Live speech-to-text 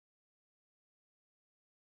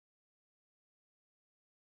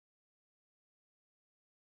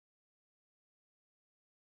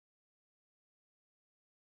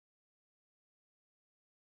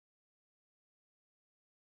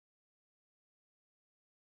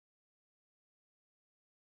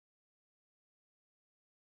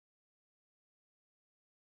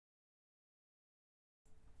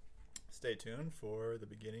Stay tuned for the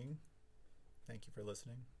beginning. Thank you for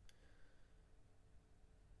listening.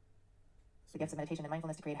 The Gifts of Meditation and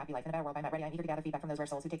Mindfulness to Create a Happy Life in a Better World by Matt Reddy. I'm eager to gather feedback from those rare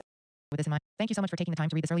souls who take with this in mind. Thank you so much for taking the time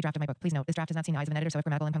to read this early draft of my book. Please note, this draft has not seen the eyes of an editor, so if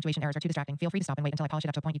grammatical and punctuation errors are too distracting, feel free to stop and wait until I polish it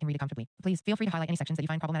up to a point you can read it comfortably. Please feel free to highlight any sections that you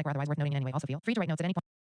find problematic or otherwise worth noting in any way. Also feel free to write notes at any point.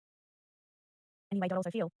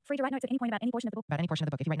 Also feel free to write notes at any point about any portion of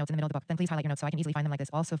the book. If you write notes in the middle of the book, then please highlight your notes so I can easily find them like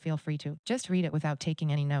this. Also feel free to just read it without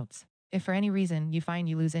taking any notes. If for any reason you find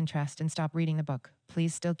you lose interest and stop reading the book,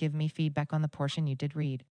 please still give me feedback on the portion you did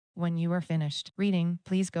read. When you are finished reading,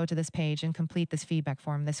 please go to this page and complete this feedback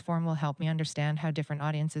form. This form will help me understand how different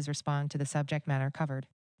audiences respond to the subject matter covered.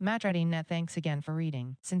 Matt Reddy, Net, thanks again for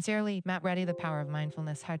reading. Sincerely, Matt Reddy, The Power of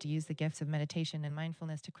Mindfulness, How to Use the Gifts of Meditation and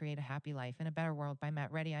Mindfulness to Create a Happy Life in a Better World by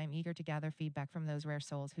Matt Reddy. I am eager to gather feedback from those rare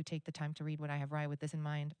souls who take the time to read what I have written. With this in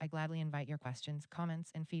mind, I gladly invite your questions, comments,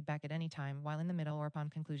 and feedback at any time while in the middle or upon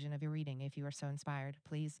conclusion of your reading. If you are so inspired,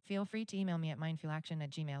 please feel free to email me at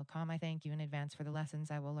mindfulaction@gmail.com. I thank you in advance for the lessons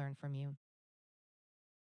I will learn from you.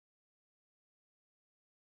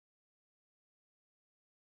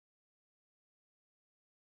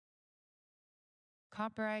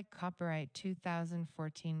 Copyright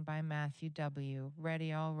 2014 by Matthew W.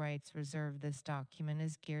 Reddy. All rights reserved. This document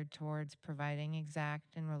is geared towards providing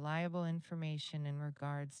exact and reliable information in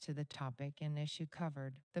regards to the topic and issue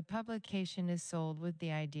covered. The publication is sold with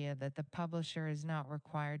the idea that the publisher is not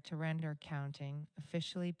required to render accounting,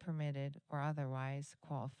 officially permitted, or otherwise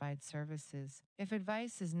qualified services. If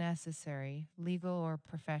advice is necessary, legal or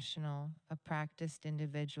professional, a practiced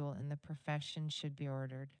individual in the profession should be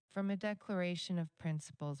ordered. From a declaration of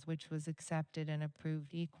principles which was accepted and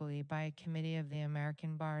approved equally by a committee of the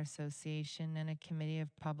American Bar Association and a committee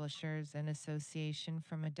of publishers and association,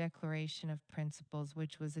 from a declaration of principles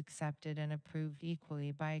which was accepted and approved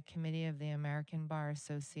equally by a committee of the American Bar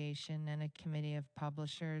Association and a committee of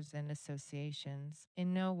publishers and associations.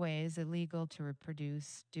 In no way is it legal to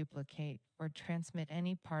reproduce, duplicate, or transmit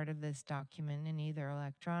any part of this document in either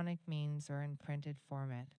electronic means or in printed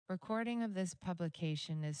format. Recording of this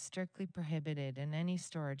publication is strictly prohibited, and any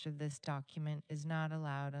storage of this document is not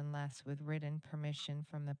allowed unless with written permission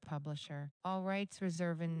from the publisher. All rights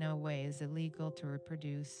reserved. In no way is it legal to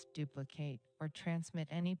reproduce, duplicate, or transmit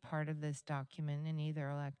any part of this document in either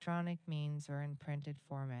electronic means or in printed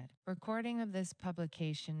format. Recording of this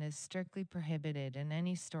publication is strictly prohibited, and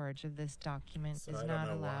any storage of this document is not allowed. So I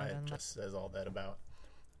don't know why it just says all that about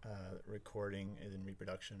recording and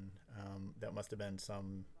reproduction. That must have been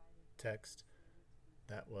some text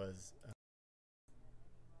that was...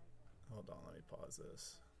 hold on, let me pause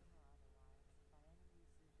this.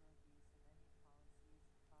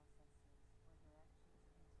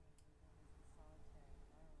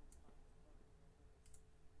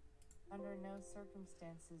 Under no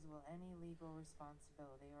circumstances will any legal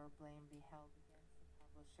responsibility or blame be held against the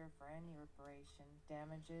publisher for any reparation,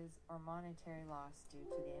 damages, or monetary loss due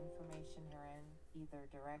to the information herein, either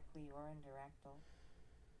directly or indirectly.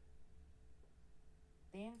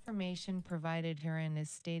 The information provided herein is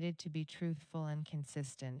stated to be truthful and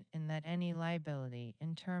consistent, in that any liability,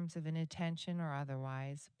 in terms of inattention or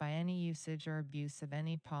otherwise, by any usage or abuse of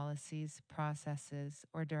any policies, processes,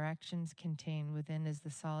 or directions contained within is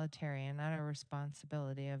the solitary and utter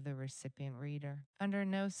responsibility of the recipient reader. Under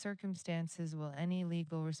no circumstances will any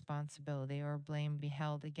legal responsibility or blame be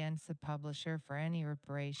held against the publisher for any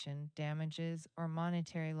reparation, damages, or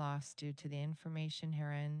monetary loss due to the information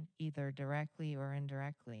herein, either directly or indirectly.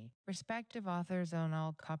 Respective authors own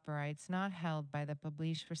all copyrights not held by the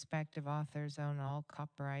published. Respective authors own all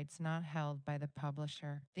copyrights not held by the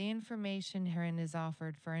publisher. The information herein is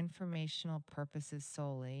offered for informational purposes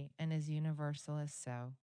solely and is universal as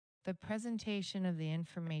so. The presentation of the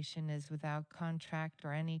information is without contract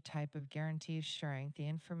or any type of guarantee assuring the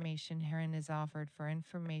information herein is offered for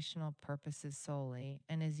informational purposes solely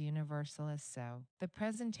and is universal as so. The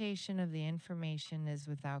presentation of the information is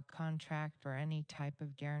without contract or any type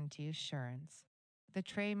of guarantee assurance. The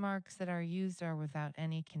trademarks that are used are without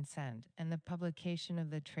any consent, and the publication of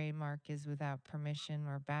the trademark is without permission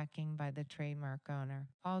or backing by the trademark owner.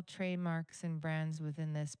 All trademarks and brands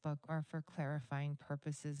within this book are for clarifying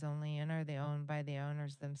purposes only and are owned by the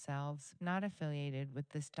owners themselves, not affiliated with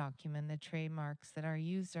this document. The trademarks that are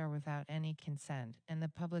used are without any consent, and the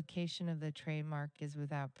publication of the trademark is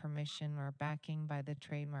without permission or backing by the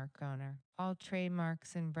trademark owner. All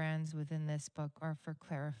trademarks and brands within this book are for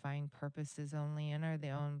clarifying purposes only and are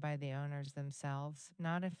owned by the owners themselves,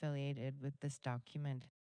 not affiliated with this document.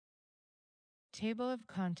 Table of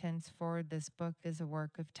contents forward. This book is a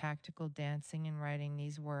work of tactical dancing in writing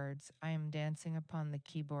these words. I am dancing upon the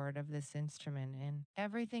keyboard of this instrument. In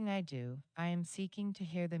everything I do, I am seeking to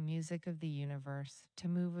hear the music of the universe, to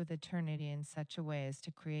move with eternity in such a way as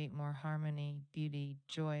to create more harmony, beauty,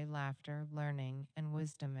 joy, laughter, learning, and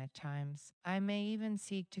wisdom at times. I may even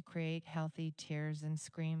seek to create healthy tears and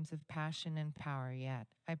screams of passion and power, yet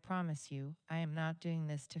I promise you, I am not doing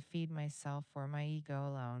this to feed myself or my ego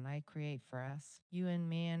alone. I create for us, you and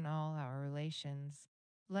me and all our relations.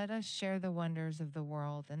 Let us share the wonders of the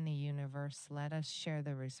world and the universe. Let us share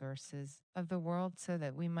the resources of the world so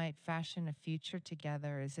that we might fashion a future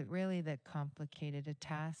together. Is it really that complicated a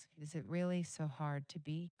task? Is it really so hard to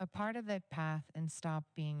be a part of that path and stop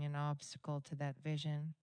being an obstacle to that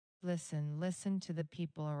vision? Listen to the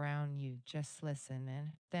people around you. Just listen.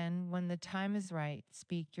 And then, when the time is right,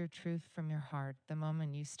 speak your truth from your heart. The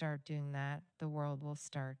moment you start doing that, the world will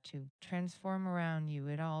start to transform around you.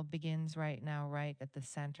 It all begins right now, right at the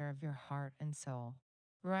center of your heart and soul.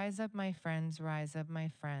 Rise up, my friends, rise up,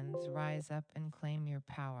 my friends, rise up and claim your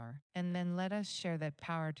power. And then let us share that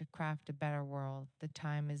power to craft a better world. The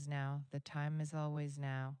time is now, the time is always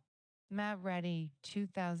now. Matt Reddy,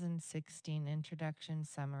 2016 Introduction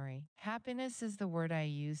Summary. Happiness is the word I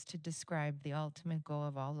use to describe the ultimate goal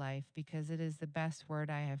of all life because it is the best word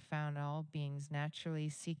I have found. All beings naturally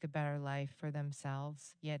seek a better life for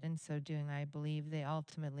themselves, yet in so doing, I believe they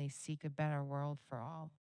ultimately seek a better world for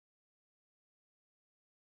all.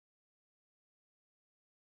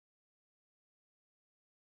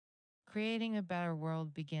 Creating a better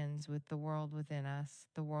world begins with the world within us,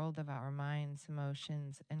 the world of our minds,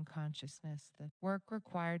 emotions, and consciousness. The work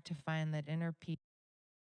required to find that inner peace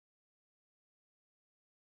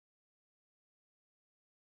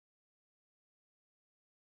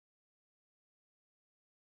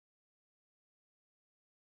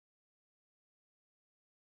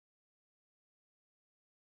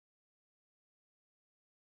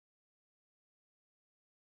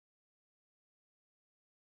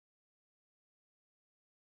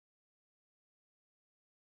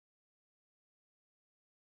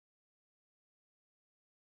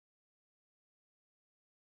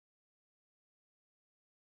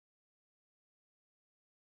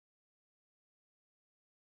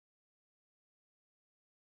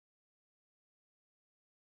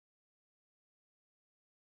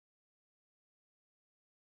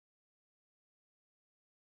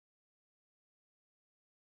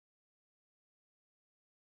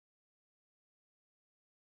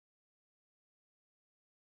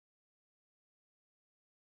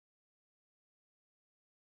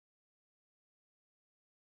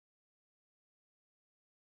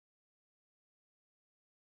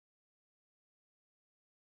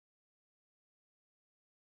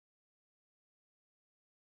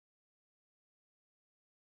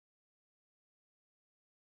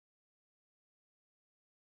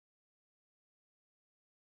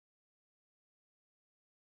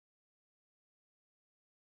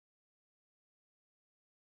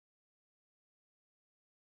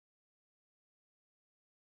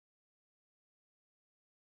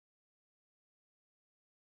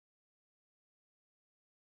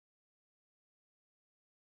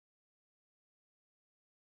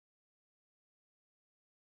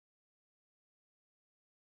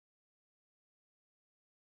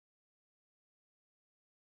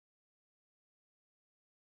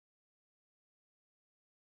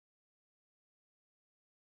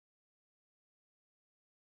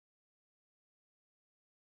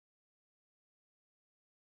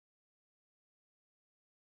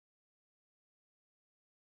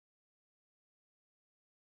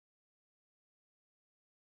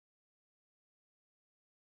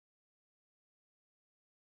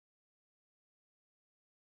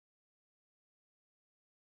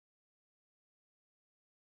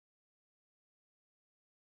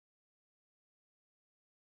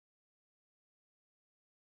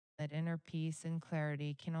that inner peace and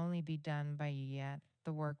clarity can only be done by you, yet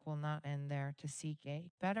the work will not end there. To seek a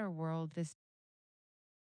better world, this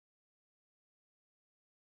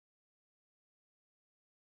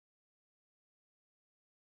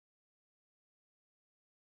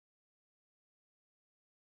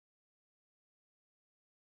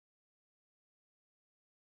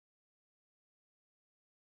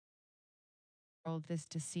world is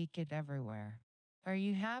to seek it everywhere. Are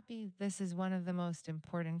you happy? This is one of the most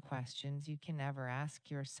important questions you can ever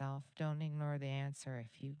ask yourself. Don't ignore the answer.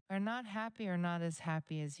 If you are not happy or not as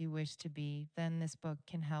happy as you wish to be, then this book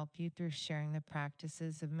can help you through sharing the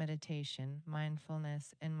practices of meditation,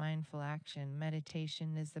 mindfulness, and mindful action.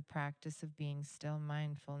 Meditation is the practice of being still.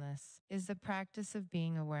 Mindfulness is the practice of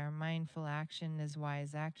being aware. Mindful action is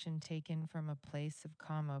wise action taken from a place of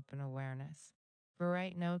calm, open awareness.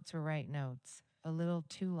 Write notes or write notes. A little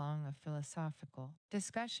too long a philosophical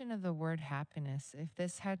discussion of the word happiness. If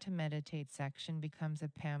this how to meditate section becomes a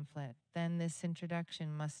pamphlet, then this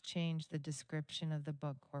introduction must change the description of the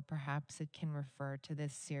book, or perhaps it can refer to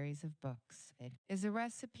this series of books. It is a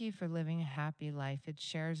recipe for living a happy life. It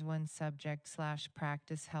shares one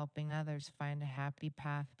subject/practice, helping others find a happy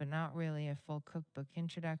path, but not really a full cookbook.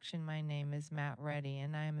 Introduction. My name is Matt Reddy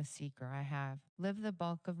and I am a seeker. I have lived the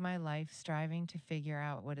bulk of my life striving to figure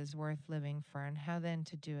out what is worth living for and how then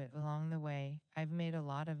to do it. Along the way, I've made a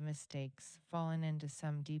lot of mistakes, fallen into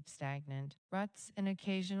some deep stagnant ruts, and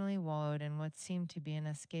occasionally wallowed in what seemed to be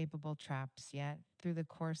inescapable traps. Yet, through the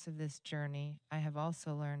course of this journey, I have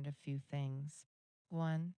also learned a few things.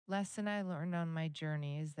 One lesson I learned on my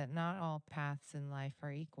journey is that not all paths in life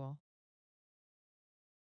are equal.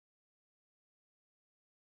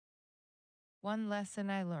 One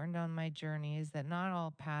lesson I learned on my journey is that not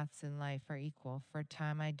all paths in life are equal. For a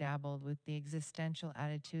time, I dabbled with the existential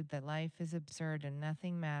attitude that life is absurd and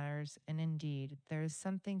nothing matters, and indeed, there is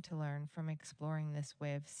something to learn from exploring this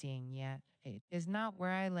way of seeing, yet it is not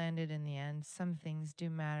where I landed in the end. Some things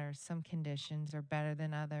do matter, some conditions are better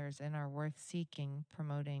than others and are worth seeking,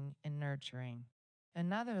 promoting, and nurturing.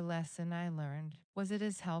 Another lesson I learned was it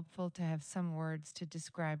is helpful to have some words to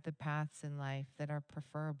describe the paths in life that are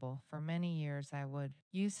preferable. For many years, I would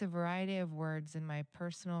use a variety of words in my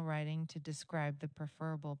personal writing to describe the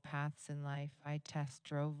preferable paths in life. I test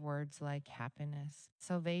drove words like happiness,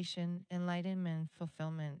 salvation, enlightenment,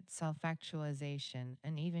 fulfillment, self actualization,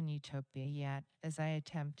 and even utopia. Yet, as I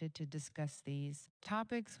attempted to discuss these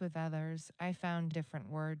topics with others, I found different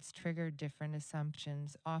words triggered different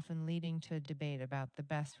assumptions, often leading to a debate about the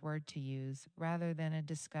best word to use rather than a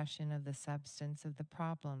discussion of the substance of the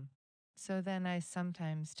problem. So then I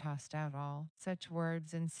sometimes tossed out all such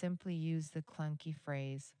words and simply used the clunky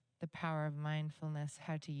phrase, the power of mindfulness,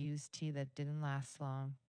 how to use tea that didn't last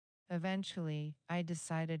long. Eventually, I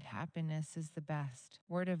decided happiness is the best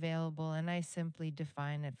word available, and I simply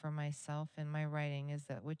define it for myself in my writing as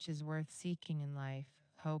that which is worth seeking in life.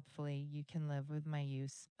 Hopefully, you can live with my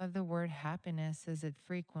use of the word happiness as it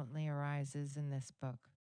frequently arises in this book.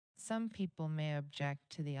 Some people may object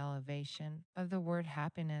to the elevation of the word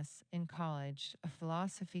happiness. In college, a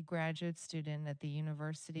philosophy graduate student at the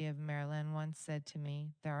University of Maryland once said to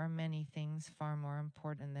me, "There are many things far more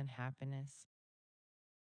important than happiness.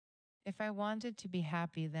 If I wanted to be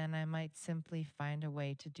happy, then I might simply find a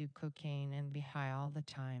way to do cocaine and be high all the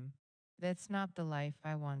time. That's not the life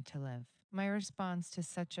I want to live." My response to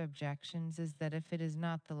such objections is that if it is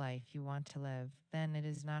not the life you want to live, then it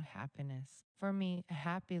is not happiness. For me, a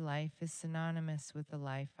happy life is synonymous with the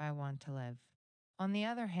life I want to live. On the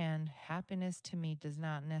other hand, happiness to me does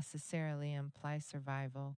not necessarily imply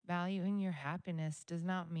survival. Valuing your happiness does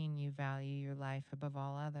not mean you value your life above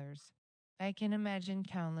all others. I can imagine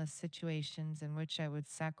countless situations in which I would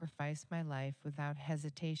sacrifice my life without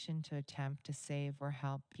hesitation to attempt to save or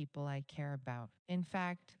help people I care about. In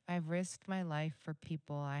fact, I've risked my life for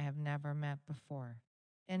people I have never met before.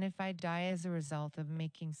 And if I die as a result of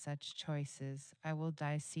making such choices, I will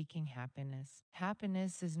die seeking happiness.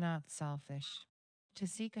 Happiness is not selfish. To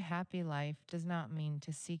seek a happy life does not mean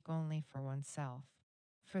to seek only for oneself.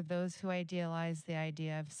 For those who idealize the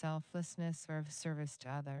idea of selflessness or of service to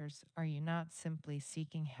others, are you not simply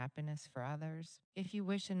seeking happiness for others? If you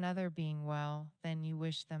wish another being well, then you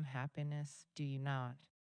wish them happiness, do you not?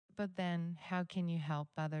 But then, how can you help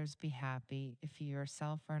others be happy if you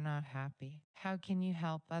yourself are not happy? How can you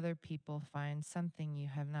help other people find something you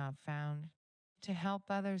have not found? To help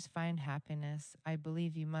others find happiness, I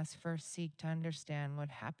believe you must first seek to understand what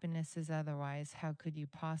happiness is. Otherwise, how could you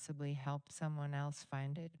possibly help someone else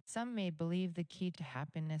find it? Some may believe the key to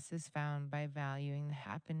happiness is found by valuing the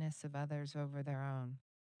happiness of others over their own.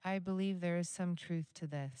 I believe there is some truth to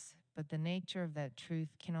this, but the nature of that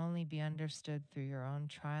truth can only be understood through your own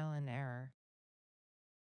trial and error.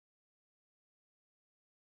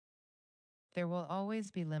 There will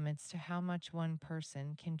always be limits to how much one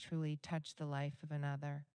person can truly touch the life of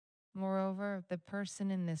another. Moreover, the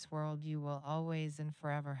person in this world you will always and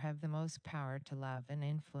forever have the most power to love and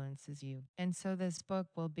influences you. And so this book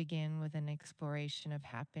will begin with an exploration of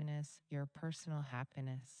happiness, your personal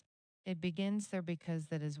happiness. It begins there because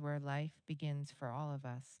that is where life begins for all of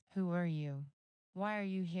us. Who are you? Why are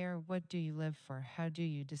you here? What do you live for? How do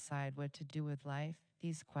you decide what to do with life?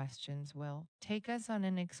 These questions will take us on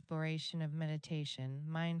an exploration of meditation,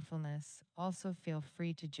 mindfulness. Also, feel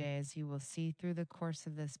free to J as you will see through the course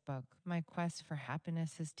of this book. My quest for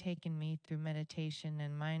happiness has taken me through meditation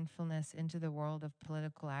and mindfulness into the world of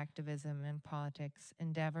political activism and politics,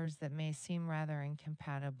 endeavors that may seem rather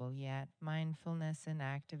incompatible, yet mindfulness and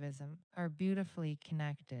activism are beautifully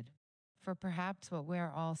connected. For perhaps what we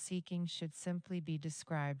are all seeking should simply be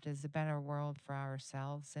described as a better world for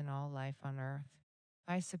ourselves and all life on earth.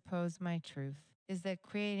 I suppose my truth is that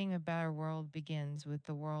creating a better world begins with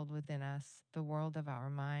the world within us, the world of our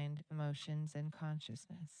mind, emotions, and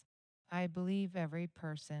consciousness. I believe every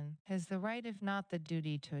person has the right, if not the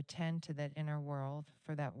duty, to attend to that inner world,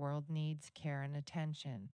 for that world needs care and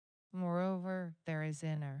attention. Moreover, there is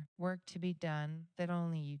inner work to be done that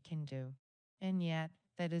only you can do. And yet,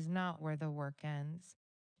 that is not where the work ends.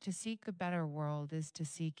 To seek a better world is to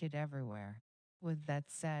seek it everywhere. With that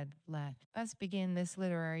said, let us begin this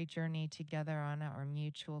literary journey together on our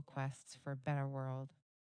mutual quests for a better world.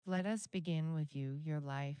 Let us begin with you, your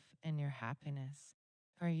life, and your happiness.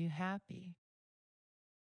 Are you happy?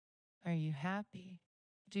 Are you happy?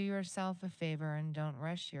 Do yourself a favor and don't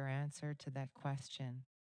rush your answer to that question.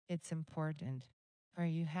 It's important. Are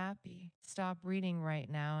you happy? Stop reading right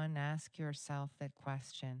now and ask yourself that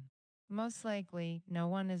question. Most likely, no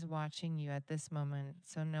one is watching you at this moment,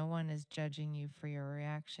 so no one is judging you for your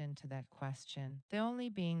reaction to that question. The only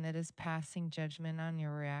being that is passing judgment on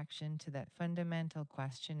your reaction to that fundamental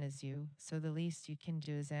question is you, so the least you can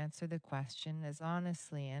do is answer the question as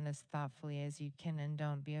honestly and as thoughtfully as you can, and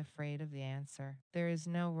don't be afraid of the answer. There is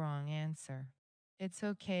no wrong answer. It's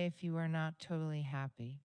okay if you are not totally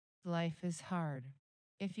happy. Life is hard.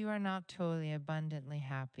 If you are not totally abundantly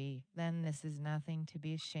happy, then this is nothing to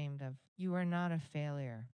be ashamed of. You are not a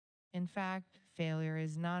failure. In fact, failure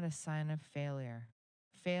is not a sign of failure.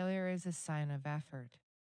 Failure is a sign of effort.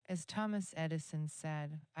 As Thomas Edison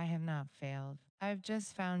said, I have not failed. I've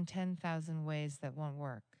just found 10,000 ways that won't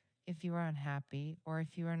work. If you are unhappy, or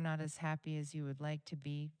if you are not as happy as you would like to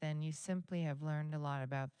be, then you simply have learned a lot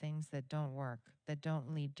about things that don't work, that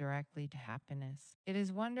don't lead directly to happiness. It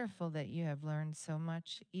is wonderful that you have learned so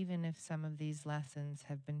much, even if some of these lessons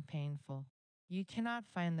have been painful. You cannot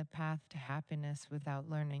find the path to happiness without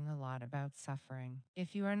learning a lot about suffering.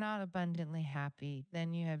 If you are not abundantly happy,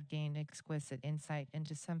 then you have gained exquisite insight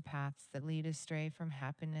into some paths that lead astray from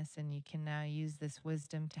happiness, and you can now use this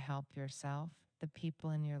wisdom to help yourself, the people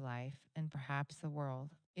in your life, and perhaps the world.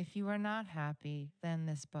 If you are not happy, then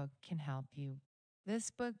this book can help you.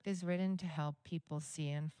 This book is written to help people see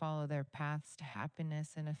and follow their paths to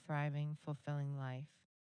happiness and a thriving, fulfilling life.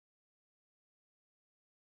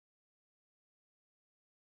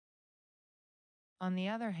 On the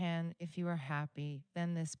other hand, if you are happy,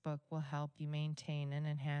 then this book will help you maintain and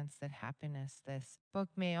enhance that happiness. This book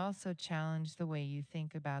may also challenge the way you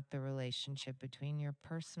think about the relationship between your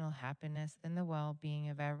personal happiness and the well being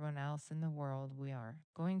of everyone else in the world. We are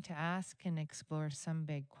going to ask and explore some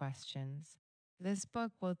big questions. This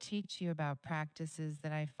book will teach you about practices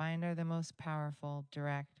that I find are the most powerful,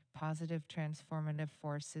 direct, positive, transformative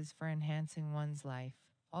forces for enhancing one's life.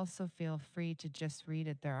 Also, feel free to just read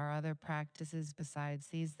it. There are other practices besides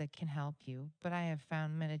these that can help you, but I have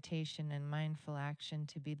found meditation and mindful action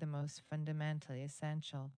to be the most fundamentally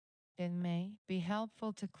essential. It may be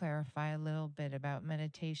helpful to clarify a little bit about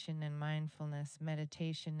meditation and mindfulness.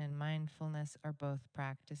 Meditation and mindfulness are both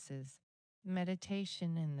practices.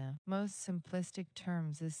 Meditation, in the most simplistic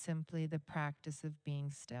terms, is simply the practice of being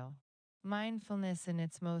still. Mindfulness, in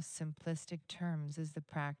its most simplistic terms, is the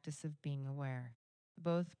practice of being aware.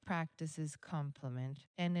 Both practices complement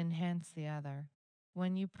and enhance the other.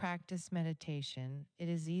 When you practice meditation, it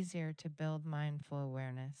is easier to build mindful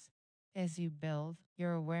awareness. As you build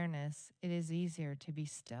your awareness, it is easier to be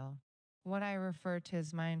still. What I refer to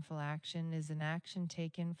as mindful action is an action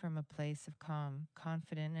taken from a place of calm,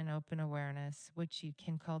 confident, and open awareness, which you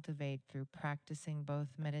can cultivate through practicing both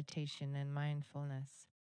meditation and mindfulness.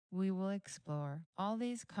 We will explore all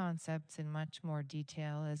these concepts in much more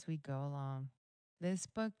detail as we go along. This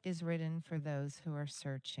book is written for those who are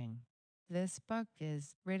searching. This book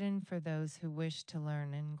is written for those who wish to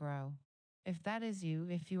learn and grow. If that is you,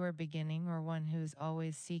 if you are beginning or one who is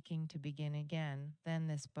always seeking to begin again, then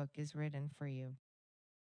this book is written for you.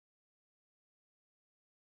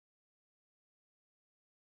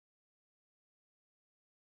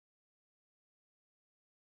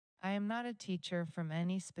 I am not a teacher from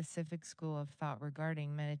any specific school of thought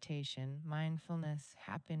regarding meditation, mindfulness,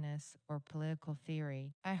 happiness, or political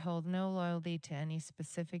theory. I hold no loyalty to any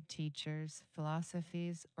specific teachers,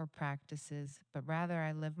 philosophies, or practices, but rather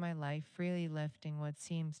I live my life freely lifting what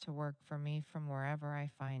seems to work for me from wherever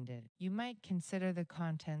I find it. You might consider the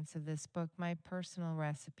contents of this book my personal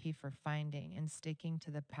recipe for finding and sticking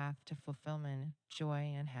to the path to fulfillment,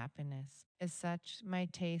 joy, and happiness. As such, my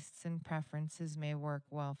tastes and preferences may work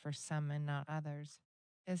well for some and not others.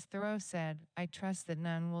 As Thoreau said, I trust that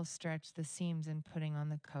none will stretch the seams in putting on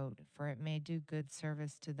the coat, for it may do good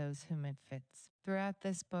service to those whom it fits. Throughout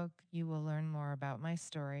this book, you will learn more about my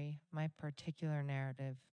story, my particular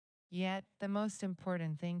narrative. Yet, the most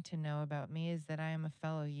important thing to know about me is that I am a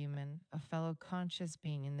fellow human, a fellow conscious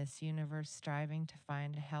being in this universe striving to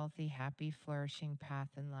find a healthy, happy, flourishing path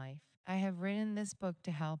in life. I have written this book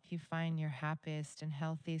to help you find your happiest and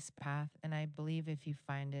healthiest path, and I believe if you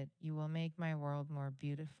find it, you will make my world more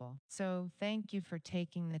beautiful. So, thank you for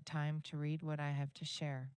taking the time to read what I have to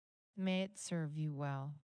share. May it serve you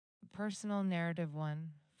well. Personal Narrative 1.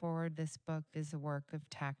 Forward. This book is a work of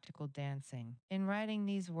tactical dancing. In writing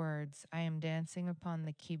these words, I am dancing upon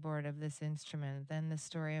the keyboard of this instrument, then the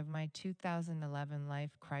story of my 2011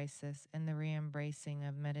 life crisis and the re-embracing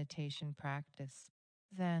of meditation practice.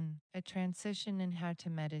 Then, a transition in how to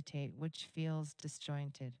meditate which feels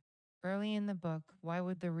disjointed. Early in the book, why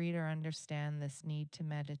would the reader understand this need to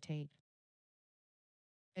meditate?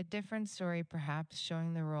 A different story, perhaps,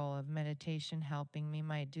 showing the role of meditation helping me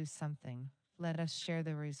might do something. Let us share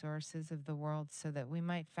the resources of the world so that we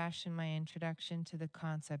might fashion. My introduction to the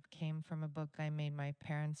concept came from a book I made my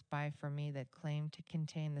parents buy for me that claimed to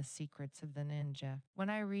contain the secrets of the ninja. When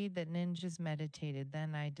I read that ninjas meditated,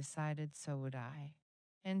 then I decided so would I.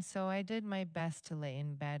 And so I did my best to lay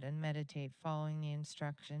in bed and meditate following the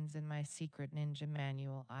instructions in my secret ninja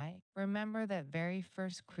manual. I remember that very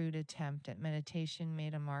first crude attempt at meditation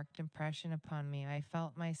made a marked impression upon me. I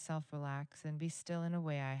felt myself relax and be still in a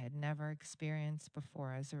way I had never experienced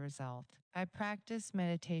before as a result. I practiced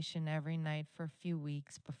meditation every night for a few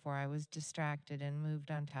weeks before I was distracted and moved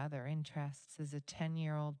on to other interests as a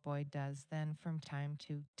 10-year-old boy does. Then from time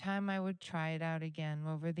to time I would try it out again.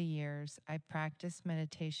 Over the years, I practiced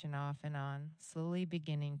meditation off and on, slowly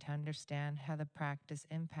beginning to understand how the practice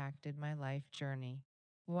impacted my life journey.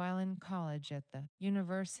 While in college at the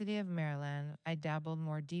University of Maryland, I dabbled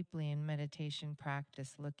more deeply in meditation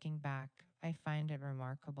practice. Looking back, I find it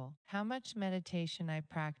remarkable how much meditation I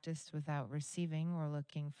practiced without receiving or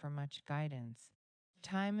looking for much guidance.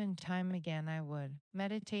 Time and time again, I would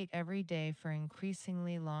meditate every day for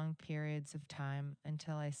increasingly long periods of time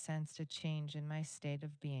until I sensed a change in my state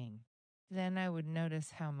of being. Then I would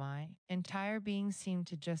notice how my entire being seemed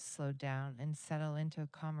to just slow down and settle into a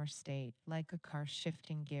calmer state, like a car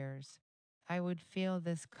shifting gears. I would feel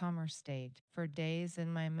this calmer state for days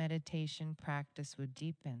and my meditation practice would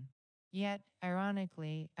deepen. Yet,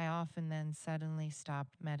 ironically, I often then suddenly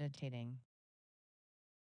stopped meditating.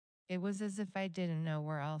 It was as if I didn't know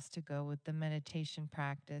where else to go with the meditation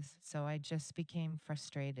practice, so I just became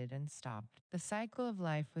frustrated and stopped. The cycle of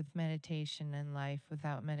life with meditation and life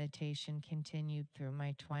without meditation continued through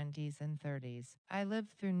my 20s and 30s. I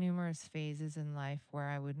lived through numerous phases in life where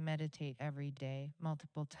I would meditate every day,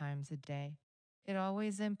 multiple times a day. It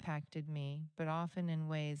always impacted me, but often in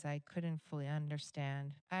ways I couldn't fully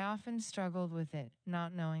understand. I often struggled with it,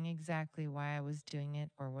 not knowing exactly why I was doing it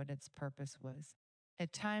or what its purpose was.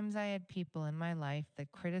 At times, I had people in my life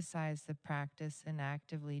that criticized the practice and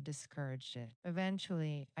actively discouraged it.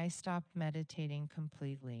 Eventually, I stopped meditating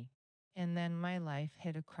completely. And then my life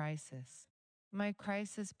hit a crisis. My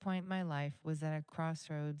crisis point in my life was at a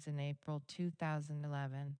crossroads in April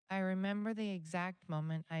 2011. I remember the exact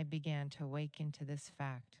moment I began to awaken to this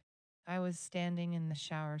fact. I was standing in the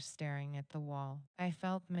shower staring at the wall. I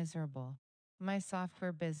felt miserable. My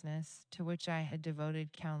software business, to which I had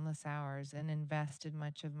devoted countless hours and invested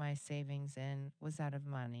much of my savings in, was out of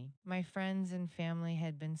money. My friends and family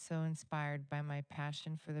had been so inspired by my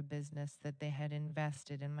passion for the business that they had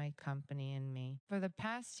invested in my company and me. For the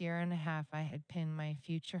past year and a half, I had pinned my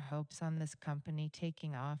future hopes on this company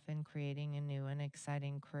taking off and creating a new and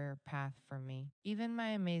exciting career path for me. Even my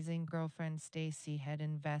amazing girlfriend Stacy had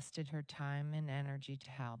invested her time and energy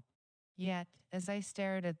to help. Yet, as I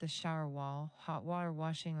stared at the shower wall, hot water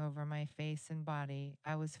washing over my face and body,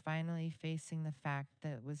 I was finally facing the fact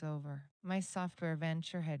that it was over. My software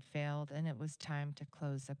venture had failed and it was time to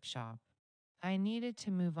close up shop. I needed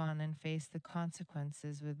to move on and face the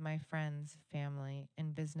consequences with my friends, family,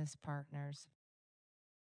 and business partners.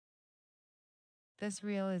 This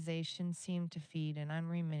realization seemed to feed an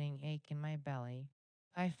unremitting ache in my belly.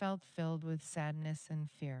 I felt filled with sadness and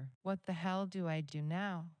fear. What the hell do I do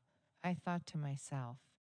now? I thought to myself.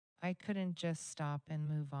 I couldn't just stop and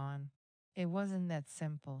move on. It wasn't that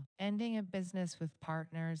simple. Ending a business with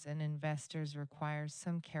partners and investors requires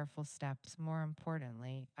some careful steps. More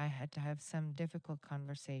importantly, I had to have some difficult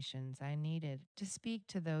conversations. I needed to speak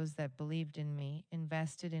to those that believed in me,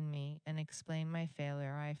 invested in me, and explain my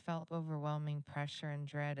failure. I felt overwhelming pressure and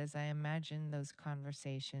dread as I imagined those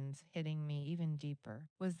conversations hitting me even deeper.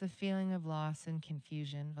 Was the feeling of loss and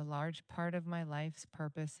confusion. A large part of my life's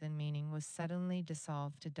purpose and meaning was suddenly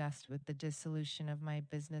dissolved to dust with the dissolution of my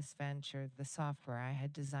business venture. The software I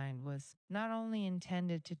had designed was not only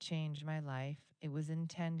intended to change my life, it was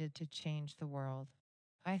intended to change the world.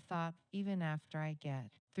 I thought, even after I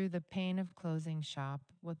get through the pain of closing shop,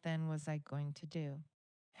 what then was I going to do?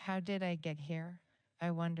 How did I get here?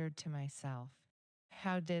 I wondered to myself.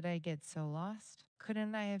 How did I get so lost?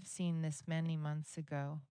 Couldn't I have seen this many months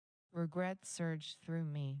ago? Regret surged through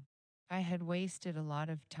me. I had wasted a lot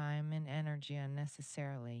of time and energy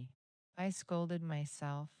unnecessarily. I scolded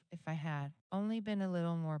myself. If I had only been a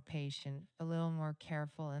little more patient, a little more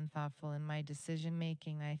careful and thoughtful in my decision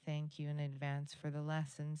making, I thank you in advance for the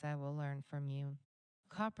lessons I will learn from you.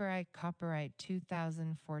 Copyright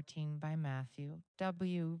 2014 by Matthew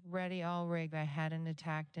W. Ready all rigged. I hadn't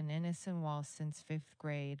attacked an innocent wall since fifth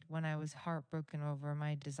grade when I was heartbroken over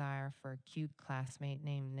my desire for a cute classmate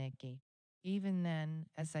named Nikki. Even then,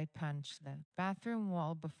 as I punched the bathroom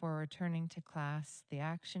wall before returning to class, the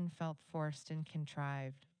action felt forced and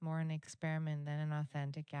contrived, more an experiment than an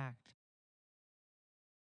authentic act.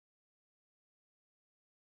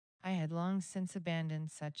 I had long since abandoned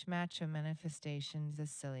such macho manifestations as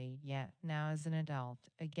silly, yet now as an adult,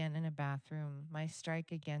 again in a bathroom, my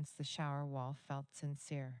strike against the shower wall felt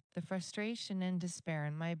sincere. The frustration and despair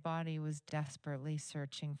in my body was desperately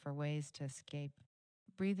searching for ways to escape.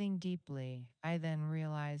 Breathing deeply, I then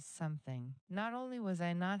realized something. Not only was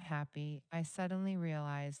I not happy, I suddenly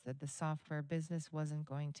realized that the software business wasn't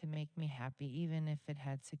going to make me happy even if it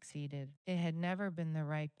had succeeded. It had never been the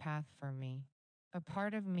right path for me. A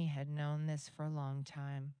part of me had known this for a long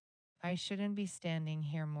time. I shouldn't be standing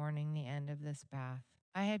here mourning the end of this path.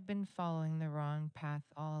 I had been following the wrong path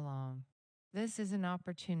all along. This is an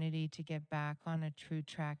opportunity to get back on a true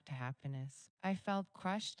track to happiness. I felt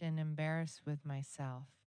crushed and embarrassed with myself.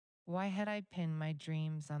 Why had I pinned my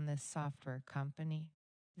dreams on this software company?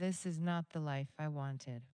 This is not the life I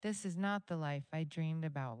wanted. This is not the life I dreamed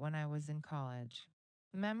about when I was in college.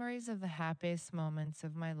 Memories of the happiest moments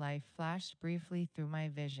of my life flashed briefly through my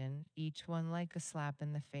vision, each one like a slap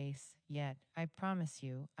in the face. Yet, I promise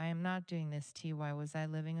you, I am not doing this to you. Why was I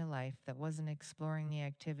living a life that wasn't exploring the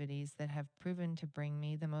activities that have proven to bring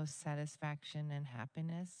me the most satisfaction and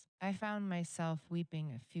happiness? I found myself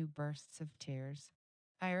weeping a few bursts of tears.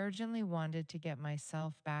 I urgently wanted to get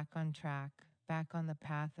myself back on track, back on the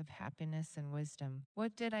path of happiness and wisdom.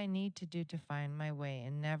 What did I need to do to find my way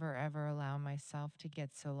and never ever allow myself to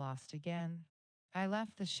get so lost again? I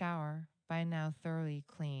left the shower, by now thoroughly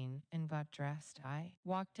clean, and got dressed. I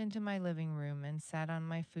walked into my living room and sat on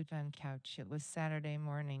my futon couch. It was Saturday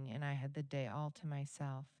morning and I had the day all to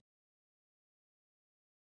myself.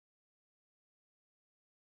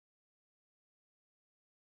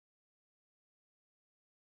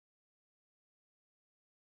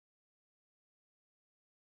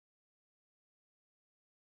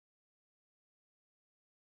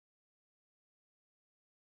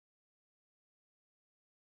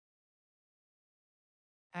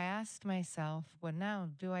 I asked myself, what now?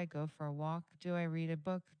 Do I go for a walk? Do I read a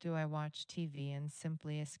book? Do I watch TV and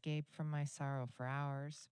simply escape from my sorrow for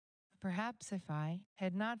hours? Perhaps if I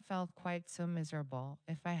had not felt quite so miserable,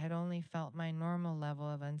 if I had only felt my normal level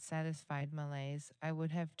of unsatisfied malaise, I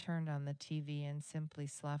would have turned on the TV and simply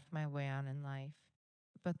sloughed my way on in life.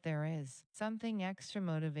 But there is something extra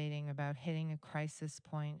motivating about hitting a crisis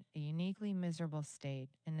point, a uniquely miserable state,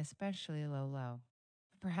 and especially low.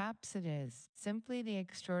 Perhaps it is simply the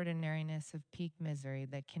extraordinariness of peak misery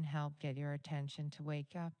that can help get your attention to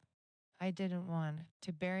wake up. I didn't want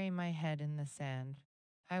to bury my head in the sand.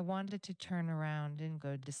 I wanted to turn around and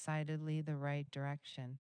go decidedly the right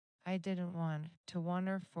direction. I didn't want to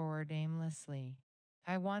wander forward aimlessly.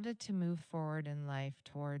 I wanted to move forward in life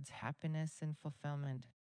towards happiness and fulfillment.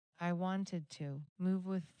 I wanted to move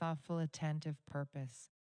with thoughtful, attentive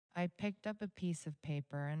purpose. I picked up a piece of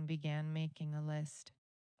paper and began making a list.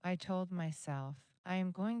 I told myself, I am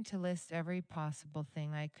going to list every possible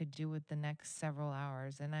thing I could do with the next several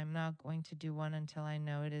hours, and I'm not going to do one until I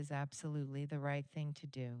know it is absolutely the right thing to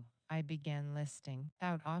do. I began listing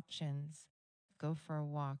out options. Go for a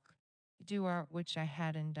walk. Do art, which I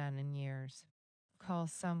hadn't done in years. call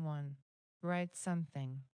someone, write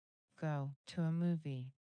something, go to a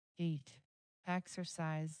movie, eat,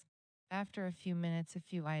 exercise. After a few minutes, a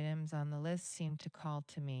few items on the list seemed to call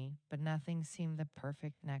to me, but nothing seemed the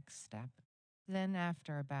perfect next step. Then,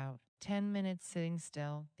 after about 10 minutes sitting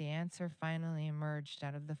still, the answer finally emerged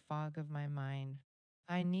out of the fog of my mind.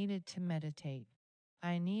 I needed to meditate.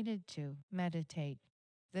 I needed to meditate.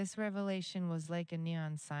 This revelation was like a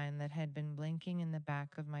neon sign that had been blinking in the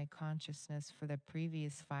back of my consciousness for the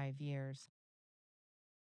previous 5 years.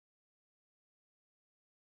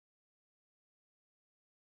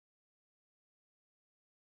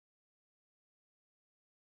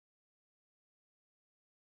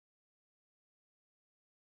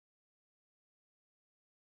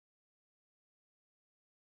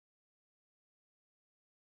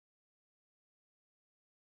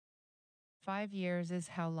 5 years is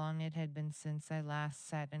how long it had been since I last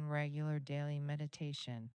sat in regular daily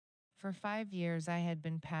meditation. For 5 years, I had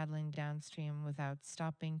been paddling downstream without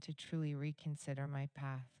stopping to truly reconsider my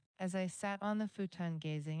path. As I sat on the futon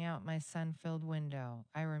gazing out my sun filled window,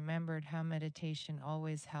 I remembered how meditation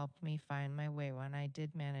always helped me find my way when I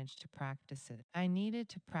did manage to practice it. I needed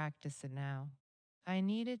to practice it now. I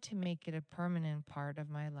needed to make it a permanent part of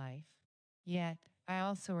my life. Yet, I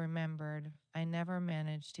also remembered I never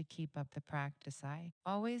managed to keep up the practice. I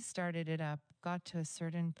always started it up, got to a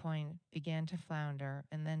certain point, began to flounder,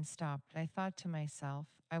 and then stopped. I thought to myself,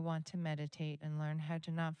 I want to meditate and learn how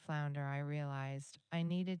to not flounder. I realized I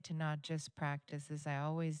needed to not just practice as I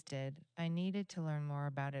always did, I needed to learn more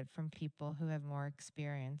about it from people who have more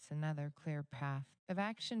experience. Another clear path of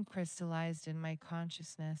action crystallized in my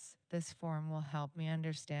consciousness. This form will help me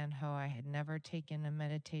understand how I had never taken a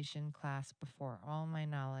meditation class before. All my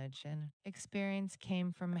knowledge and experience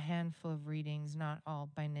came from a handful of readings, not all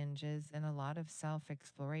by ninjas, and a lot of self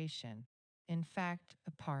exploration. In fact,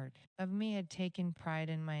 a part of me had taken pride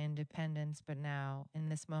in my independence, but now, in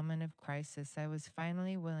this moment of crisis, I was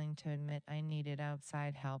finally willing to admit I needed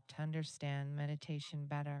outside help to understand meditation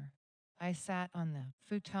better. I sat on the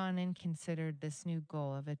futon and considered this new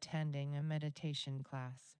goal of attending a meditation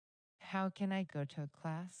class. How can I go to a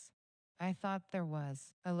class? I thought there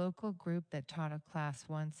was a local group that taught a class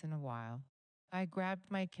once in a while. I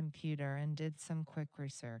grabbed my computer and did some quick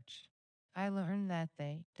research. I learned that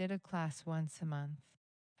they did a class once a month.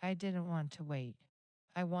 I didn't want to wait.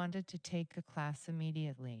 I wanted to take a class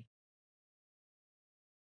immediately.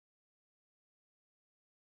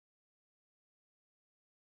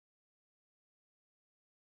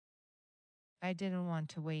 I didn't want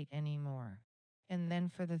to wait anymore. And then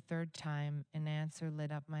for the third time, an answer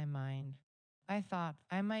lit up my mind. I thought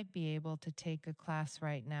I might be able to take a class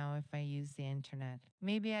right now if I use the internet.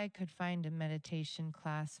 Maybe I could find a meditation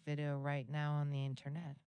class video right now on the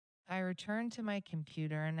internet. I returned to my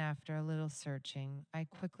computer and after a little searching, I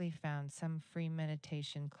quickly found some free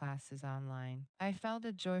meditation classes online. I felt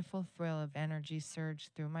a joyful thrill of energy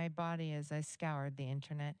surge through my body as I scoured the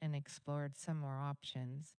internet and explored some more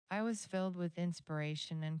options. I was filled with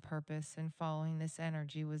inspiration and purpose, and following this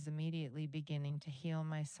energy was immediately beginning to heal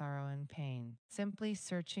my sorrow and pain. Simply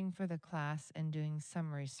searching for the class and doing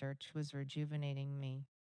some research was rejuvenating me.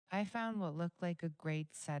 I found what looked like a great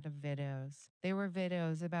set of videos. They were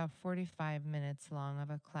videos about 45 minutes long of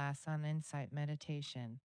a class on insight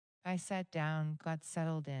meditation. I sat down, got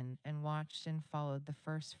settled in, and watched and followed the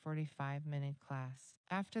first 45-minute class.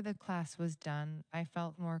 After the class was done, I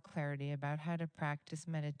felt more clarity about how to practice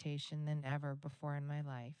meditation than ever before in my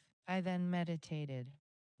life. I then meditated.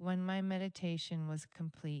 When my meditation was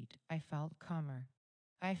complete, I felt calmer.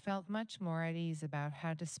 I felt much more at ease about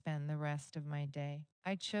how to spend the rest of my day.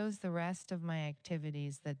 I chose the rest of my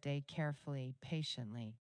activities that day carefully,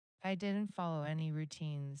 patiently. I didn't follow any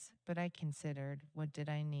routines, but I considered, what did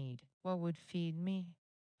I need? What would feed me?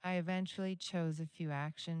 I eventually chose a few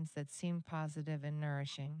actions that seemed positive and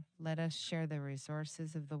nourishing. Let us share the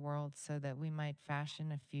resources of the world so that we might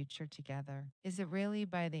fashion a future together. Is it really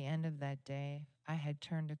by the end of that day, I had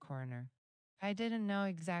turned a corner? I didn't know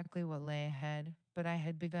exactly what lay ahead, but I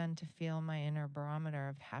had begun to feel my inner barometer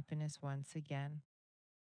of happiness once again.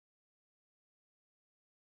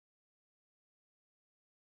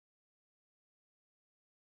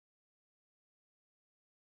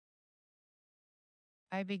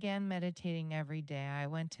 I began meditating every day. I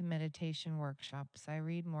went to meditation workshops. I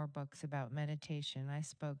read more books about meditation. I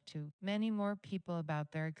spoke to many more people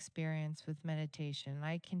about their experience with meditation.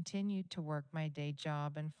 I continued to work my day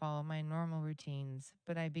job and follow my normal routines,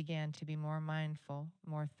 but I began to be more mindful,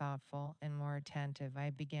 more thoughtful, and more attentive. I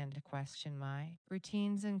began to question my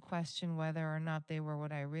routines and question whether or not they were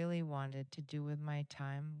what I really wanted to do with my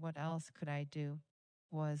time. What else could I do?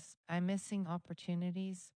 Was I missing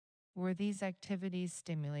opportunities? Were these activities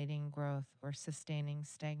stimulating growth or sustaining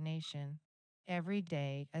stagnation? Every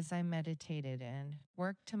day, as I meditated and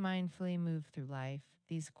worked to mindfully move through life,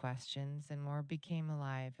 these questions and more became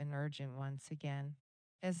alive and urgent once again.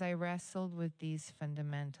 As I wrestled with these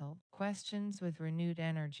fundamental questions with renewed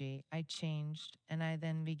energy, I changed, and I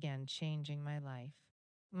then began changing my life.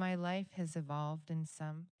 My life has evolved in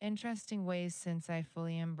some interesting ways since I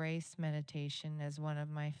fully embraced meditation as one of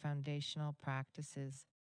my foundational practices.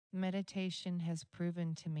 Meditation has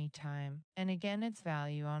proven to me time and again its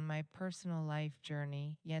value on my personal life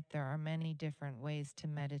journey, yet there are many different ways to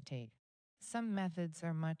meditate. Some methods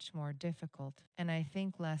are much more difficult and I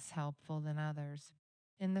think less helpful than others.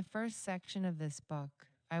 In the first section of this book,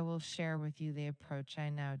 I will share with you the approach I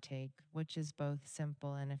now take, which is both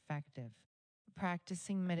simple and effective.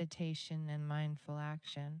 Practicing meditation and mindful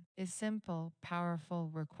action is simple, powerful,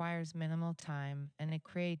 requires minimal time, and it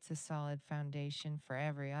creates a solid foundation for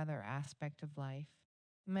every other aspect of life.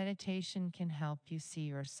 Meditation can help you see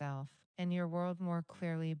yourself and your world more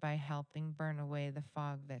clearly by helping burn away the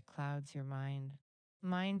fog that clouds your mind.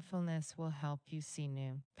 Mindfulness will help you see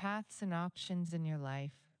new paths and options in your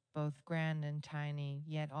life, both grand and tiny,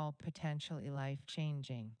 yet all potentially life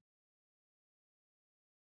changing.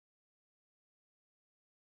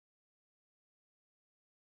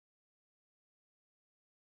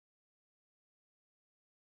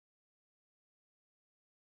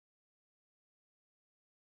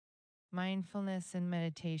 Mindfulness and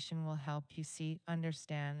meditation will help you see,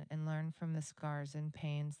 understand, and learn from the scars and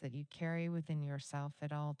pains that you carry within yourself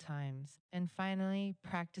at all times. And finally,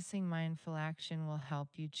 practicing mindful action will help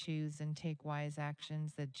you choose and take wise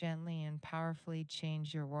actions that gently and powerfully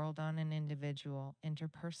change your world on an individual,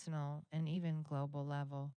 interpersonal, and even global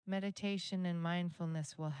level. Meditation and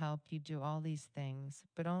mindfulness will help you do all these things,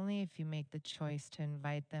 but only if you make the choice to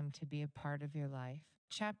invite them to be a part of your life.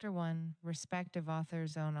 Chapter 1, Respective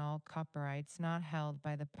authors own all copyrights not held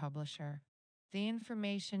by the publisher. The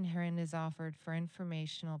information herein is offered for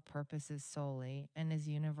informational purposes solely and is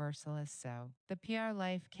universal as so. The PR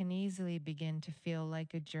life can easily begin to feel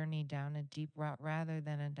like a journey down a deep route rather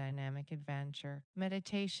than a dynamic adventure.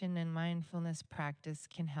 Meditation and mindfulness practice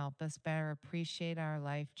can help us better appreciate our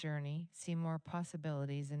life journey, see more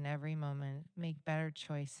possibilities in every moment, make better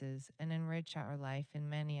choices, and enrich our life in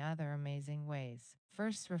many other amazing ways.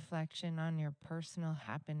 First, reflection on your personal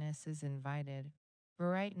happiness is invited.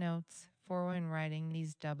 Write notes for when writing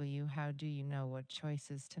these W. How do you know what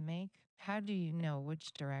choices to make? How do you know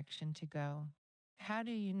which direction to go? How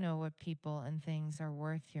do you know what people and things are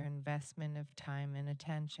worth your investment of time and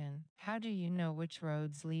attention? How do you know which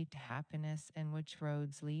roads lead to happiness and which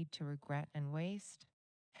roads lead to regret and waste?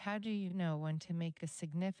 How do you know when to make a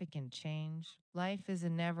significant change? Life is a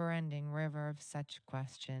never ending river of such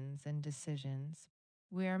questions and decisions.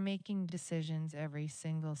 We are making decisions every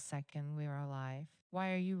single second we are alive.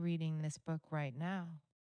 Why are you reading this book right now?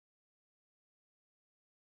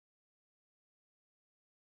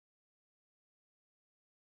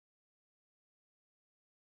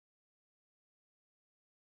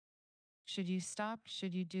 Should you stop?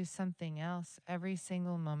 Should you do something else? Every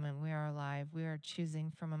single moment we are alive, we are choosing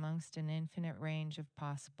from amongst an infinite range of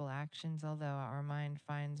possible actions. Although our mind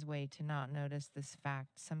finds way to not notice this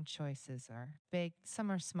fact, some choices are big, some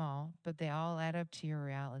are small, but they all add up to your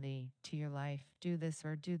reality, to your life. Do this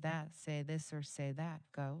or do that, say this or say that,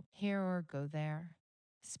 go here or go there,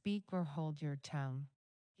 speak or hold your tongue,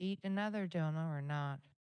 eat another donut or not,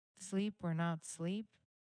 sleep or not sleep,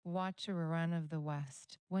 watch a rerun of the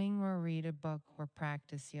West, wing or read a book or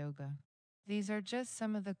practice yoga. These are just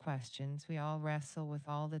some of the questions we all wrestle with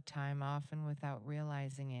all the time, often without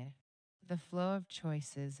realizing it. The flow of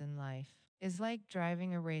choices in life is like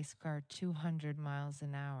driving a race car 200 miles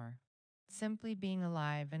an hour. Simply being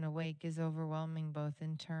alive and awake is overwhelming both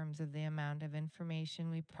in terms of the amount of information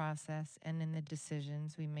we process and in the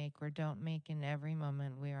decisions we make or don't make in every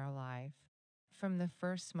moment we are alive. From the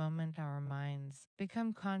first moment our minds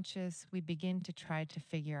become conscious, we begin to try to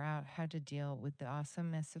figure out how to deal with the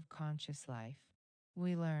awesomeness of conscious life.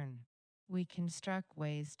 We learn. We construct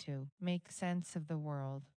ways to make sense of the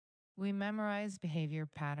world. We memorize behavior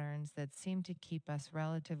patterns that seem to keep us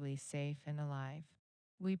relatively safe and alive.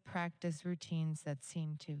 We practice routines that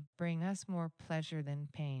seem to bring us more pleasure than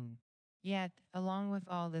pain. Yet, along with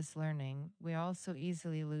all this learning, we also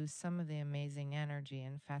easily lose some of the amazing energy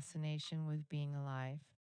and fascination with being alive.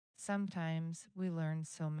 Sometimes we learn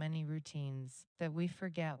so many routines that we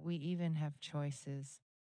forget we even have choices.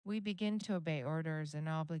 We begin to obey orders and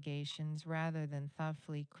obligations rather than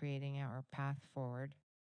thoughtfully creating our path forward.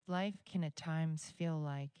 life can at times feel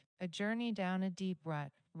like a journey down a deep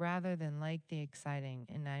rut rather than like the exciting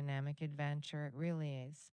and dynamic adventure it really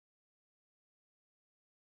is.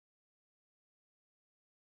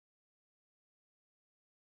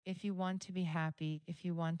 If you want to be happy, if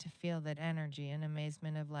you want to feel that energy and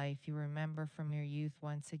amazement of life you remember from your youth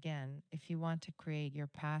once again, if you want to create your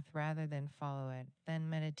path rather than follow it, then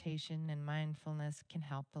meditation and mindfulness can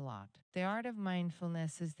help a lot. The art of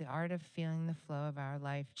mindfulness is the art of feeling the flow of our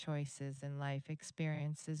life choices and life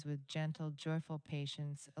experiences with gentle, joyful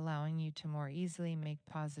patience, allowing you to more easily make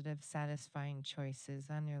positive, satisfying choices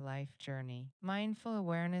on your life journey. Mindful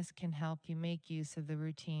awareness can help you make use of the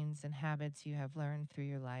routines and habits you have learned through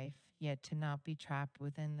your life, yet to not be trapped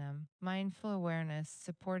within them. Mindful awareness,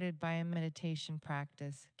 supported by a meditation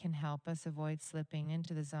practice, can help us avoid slipping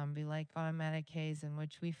into the zombie like automatic haze in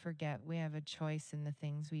which we forget we have a choice in the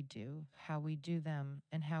things we do, how we do them,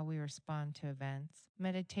 and how we respond to events.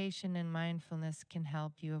 Meditation and mindfulness can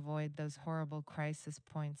help you avoid those horrible crisis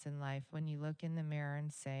points in life when you look in the mirror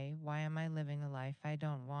and say, "Why am I living a life I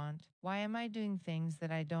don't want? Why am I doing things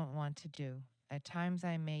that I don't want to do?" At times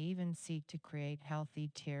I may even seek to create healthy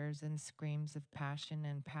tears and screams of passion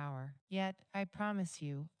and power. Yet, I promise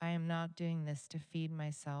you, I am not doing this to feed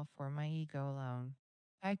myself or my ego alone.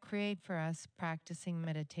 I create for us. Practicing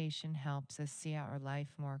meditation helps us see our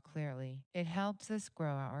life more clearly. It helps us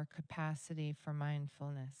grow our capacity for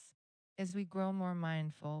mindfulness. As we grow more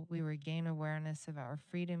mindful, we regain awareness of our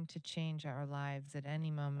freedom to change our lives at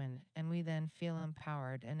any moment, and we then feel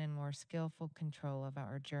empowered and in more skillful control of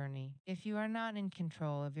our journey. If you are not in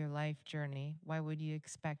control of your life journey, why would you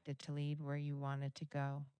expect it to lead where you want it to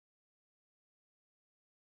go?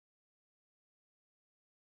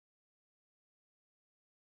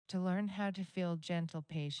 To learn how to feel gentle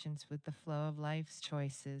patience with the flow of life's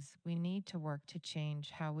choices, we need to work to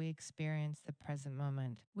change how we experience the present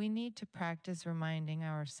moment. We need to practice reminding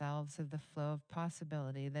ourselves of the flow of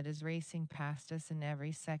possibility that is racing past us in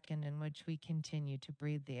every second in which we continue to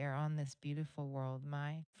breathe the air on this beautiful world.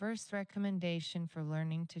 My first recommendation for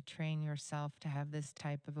learning to train yourself to have this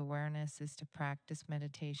type of awareness is to practice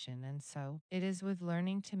meditation, and so it is with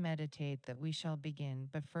learning to meditate that we shall begin,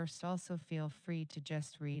 but first also feel free to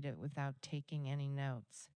just read it without taking any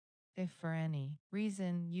notes. If for any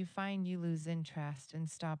reason you find you lose interest and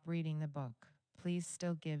stop reading the book, please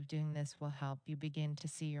still give. Doing this will help you begin to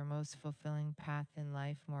see your most fulfilling path in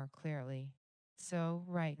life more clearly. So,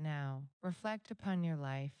 right now, reflect upon your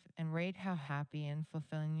life and rate how happy and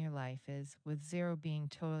fulfilling your life is, with 0 being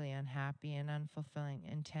totally unhappy and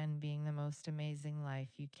unfulfilling, and 10 being the most amazing life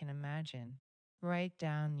you can imagine. Write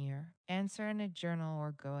down your answer in a journal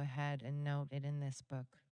or go ahead and note it in this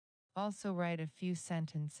book. Also, write a few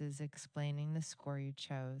sentences explaining the score you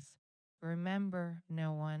chose. Remember,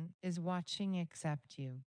 no one is watching except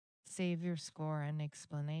you. Save your score and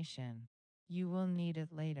explanation. You will need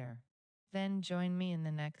it later. Then join me in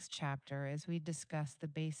the next chapter as we discuss the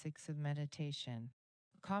basics of meditation.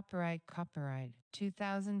 Copyright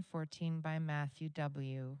 2014 by Matthew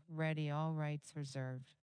W. Ready, all rights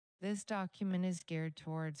reserved. This document is geared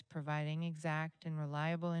towards providing exact and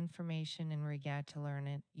reliable information in regard to learn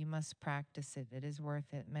it. You must practice it. It is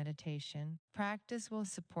worth it. Meditation. Practice will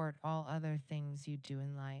support all other things you do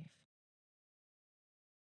in life.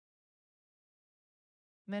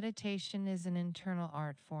 Meditation is an internal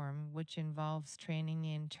art form which involves training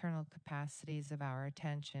the internal capacities of our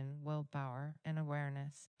attention, willpower, and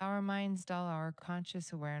awareness. Our minds dull our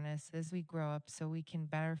conscious awareness as we grow up so we can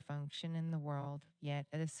better function in the world, yet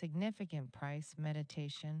at a significant price.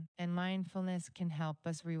 Meditation and mindfulness can help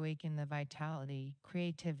us reawaken the vitality,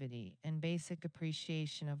 creativity, and basic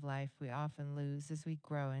appreciation of life we often lose as we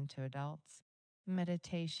grow into adults.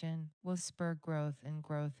 Meditation will spur growth, and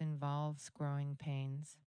growth involves growing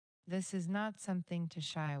pains. This is not something to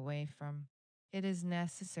shy away from. It is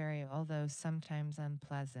necessary, although sometimes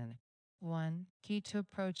unpleasant. 1. Key to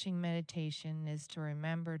approaching meditation is to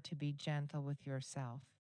remember to be gentle with yourself.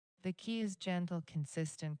 The key is gentle,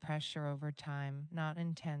 consistent pressure over time, not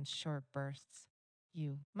intense, short bursts.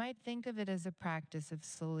 You might think of it as a practice of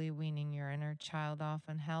slowly weaning your inner child off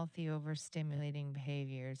unhealthy, overstimulating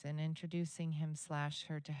behaviors and introducing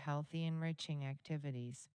him/her to healthy, enriching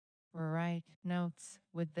activities. Right. Notes.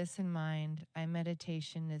 With this in mind,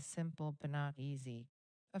 meditation is simple but not easy.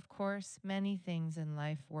 Of course, many things in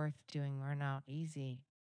life worth doing are not easy.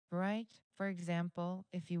 Right? For example,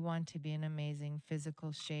 if you want to be in amazing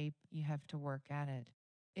physical shape, you have to work at it.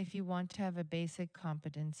 If you want to have a basic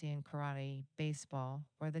competency in karate, baseball,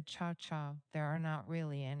 or the cha-cha, there are not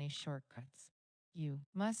really any shortcuts. You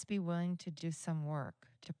must be willing to do some work,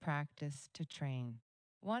 to practice, to train.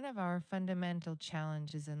 One of our fundamental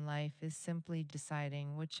challenges in life is simply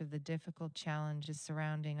deciding which of the difficult challenges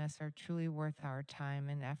surrounding us are truly worth our time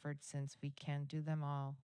and effort since we can't do them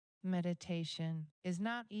all. Meditation is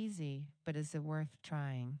not easy, but is it worth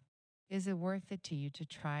trying? Is it worth it to you to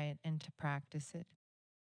try it and to practice it?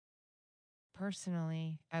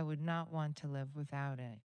 Personally, I would not want to live without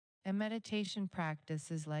it. A meditation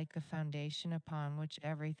practice is like a foundation upon which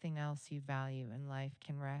everything else you value in life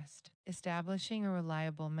can rest. Establishing a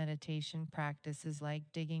reliable meditation practice is like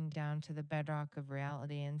digging down to the bedrock of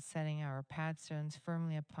reality and setting our padstones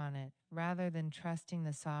firmly upon it, rather than trusting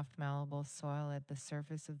the soft, malleable soil at the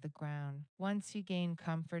surface of the ground. Once you gain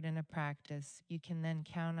comfort in a practice, you can then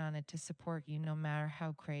count on it to support you no matter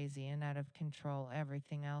how crazy and out of control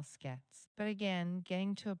everything else gets. But again,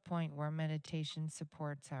 getting to a point where meditation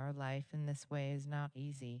supports our life in this way is not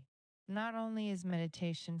easy. Not only is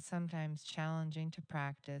meditation sometimes challenging to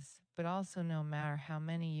practice, but also no matter how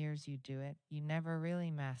many years you do it, you never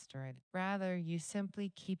really master it. Rather, you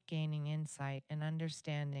simply keep gaining insight and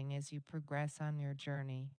understanding as you progress on your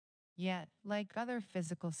journey. Yet, like other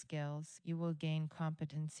physical skills, you will gain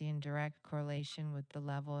competency in direct correlation with the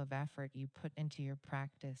level of effort you put into your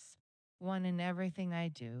practice. One in everything I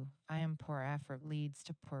do, I am poor effort leads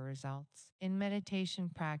to poor results. In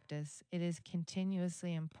meditation practice, it is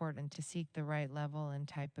continuously important to seek the right level and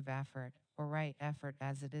type of effort, or right effort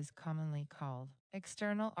as it is commonly called.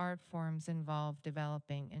 External art forms involve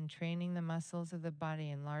developing and training the muscles of the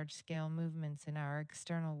body in large scale movements in our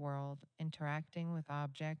external world, interacting with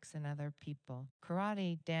objects and other people.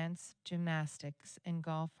 Karate, dance, gymnastics, and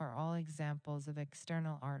golf are all examples of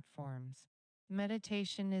external art forms.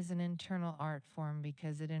 Meditation is an internal art form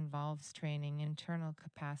because it involves training internal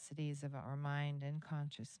capacities of our mind and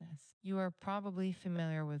consciousness. You are probably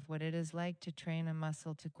familiar with what it is like to train a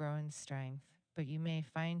muscle to grow in strength, but you may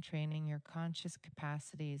find training your conscious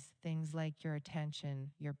capacities, things like your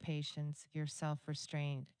attention, your patience, your self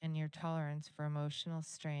restraint, and your tolerance for emotional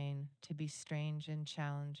strain, to be strange and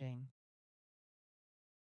challenging.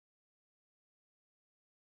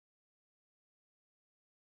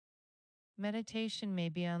 Meditation may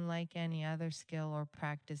be unlike any other skill or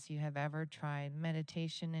practice you have ever tried.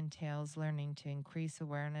 Meditation entails learning to increase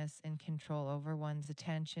awareness and control over one's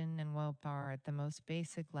attention and willpower at the most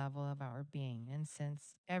basic level of our being. And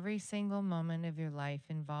since every single moment of your life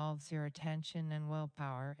involves your attention and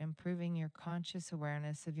willpower, improving your conscious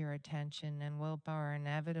awareness of your attention and willpower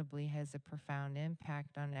inevitably has a profound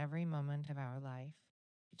impact on every moment of our life.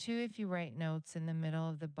 Two, if you write notes in the middle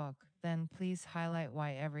of the book, then please highlight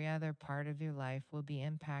why every other part of your life will be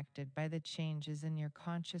impacted by the changes in your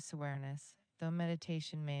conscious awareness. Though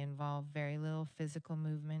meditation may involve very little physical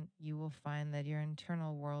movement, you will find that your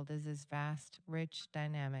internal world is as vast, rich,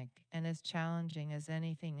 dynamic, and as challenging as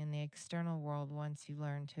anything in the external world once you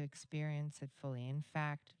learn to experience it fully. In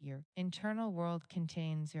fact, your internal world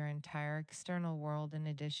contains your entire external world in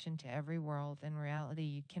addition to every world and reality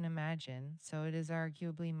you can imagine, so it is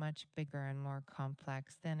arguably much bigger and more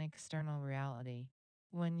complex than external reality.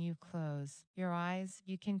 When you close your eyes,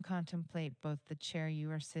 you can contemplate both the chair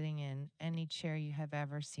you are sitting in, any chair you have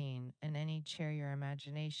ever seen, and any chair your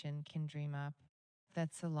imagination can dream up.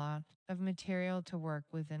 That's a lot of material to work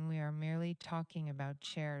with, and we are merely talking about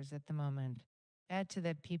chairs at the moment. Add to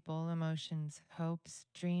that people, emotions, hopes,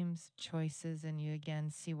 dreams, choices, and you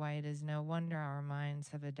again see why it is no wonder our minds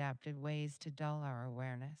have adapted ways to dull our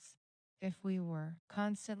awareness. If we were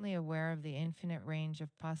constantly aware of the infinite range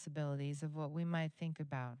of possibilities of what we might think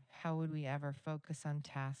about, how would we ever focus on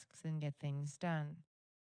tasks and get things done?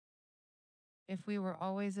 If we were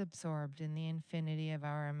always absorbed in the infinity of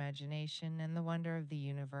our imagination and the wonder of the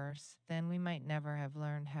universe, then we might never have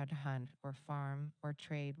learned how to hunt or farm or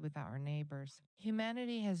trade with our neighbors.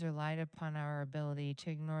 Humanity has relied upon our ability to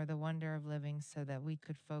ignore the wonder of living so that we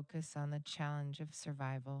could focus on the challenge of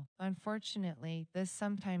survival. Unfortunately, this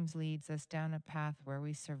sometimes leads us down a path where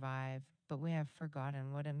we survive, but we have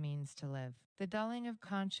forgotten what it means to live. The dulling of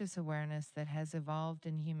conscious awareness that has evolved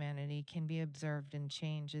in humanity can be observed in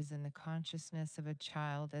changes in the consciousness of a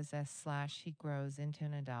child as he grows into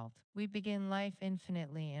an adult. We begin life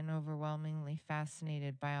infinitely and overwhelmingly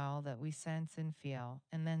fascinated by all that we sense and feel,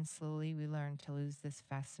 and then slowly we learn to lose this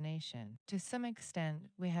fascination. To some extent,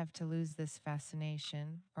 we have to lose this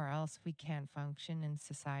fascination, or else we can't function in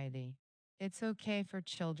society. It's okay for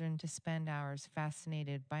children to spend hours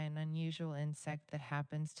fascinated by an unusual insect that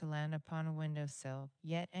happens to land upon a windowsill,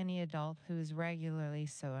 yet any adult who is regularly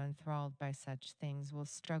so enthralled by such things will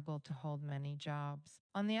struggle to hold many jobs.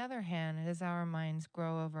 On the other hand, as our minds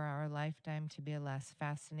grow over our lifetime to be less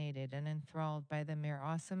fascinated and enthralled by the mere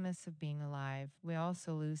awesomeness of being alive, we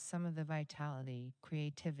also lose some of the vitality,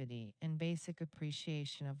 creativity, and basic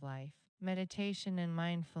appreciation of life. Meditation and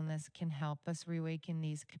mindfulness can help us reawaken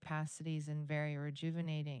these capacities in very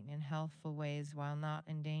rejuvenating and healthful ways while not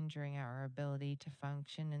endangering our ability to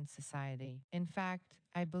function in society. In fact,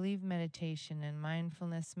 I believe meditation and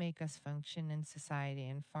mindfulness make us function in society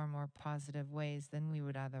in far more positive ways than we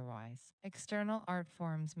would otherwise. External art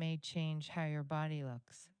forms may change how your body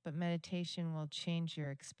looks, but meditation will change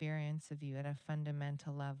your experience of you at a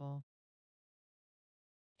fundamental level.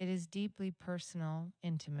 It is deeply personal,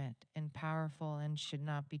 intimate, and powerful and should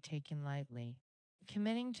not be taken lightly.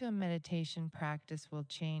 Committing to a meditation practice will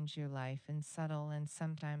change your life in subtle and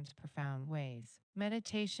sometimes profound ways.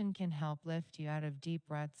 Meditation can help lift you out of deep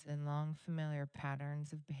ruts and long familiar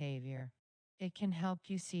patterns of behavior. It can help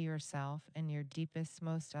you see yourself and your deepest,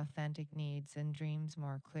 most authentic needs and dreams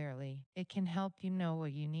more clearly. It can help you know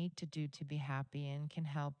what you need to do to be happy and can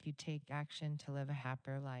help you take action to live a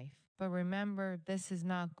happier life. But remember, this is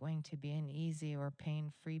not going to be an easy or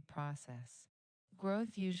pain-free process.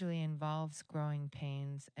 Growth usually involves growing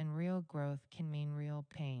pains, and real growth can mean real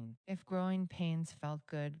pain. If growing pains felt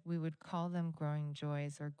good, we would call them growing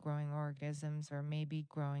joys or growing orgasms or maybe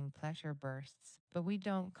growing pleasure bursts, but we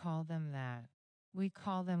don't call them that. We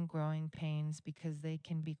call them growing pains because they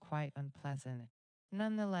can be quite unpleasant.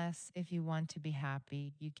 Nonetheless, if you want to be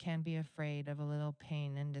happy, you can be afraid of a little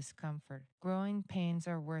pain and discomfort. Growing pains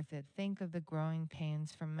are worth it. Think of the growing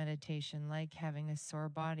pains from meditation like having a sore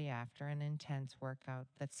body after an intense workout.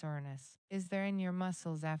 That soreness is there in your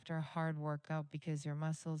muscles after a hard workout because your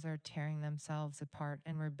muscles are tearing themselves apart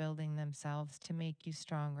and rebuilding themselves to make you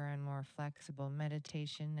stronger and more flexible.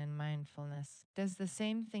 Meditation and mindfulness does the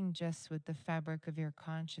same thing, just with the fabric of your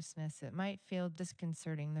consciousness. It might feel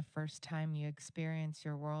disconcerting the first time you experience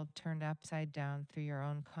your world turned upside down through your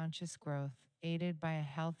own conscious growth, aided by a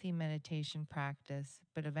healthy meditation practice,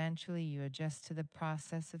 but eventually you adjust to the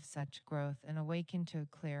process of such growth and awaken to a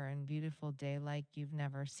clear and beautiful day like you've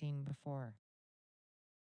never seen before.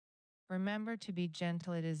 Remember to be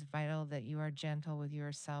gentle. It is vital that you are gentle with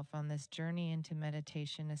yourself on this journey into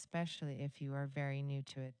meditation, especially if you are very new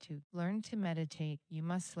to it. To learn to meditate, you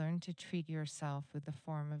must learn to treat yourself with a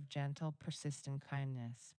form of gentle, persistent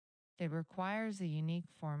kindness. It requires a unique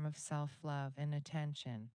form of self-love and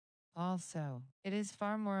attention. Also, it is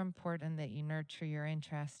far more important that you nurture your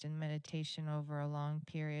interest in meditation over a long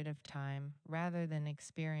period of time rather than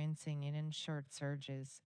experiencing it in short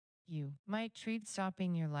surges. You might treat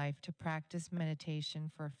stopping your life to practice meditation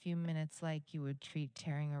for a few minutes like you would treat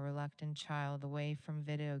tearing a reluctant child away from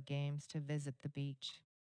video games to visit the beach.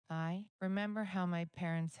 I remember how my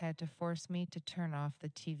parents had to force me to turn off the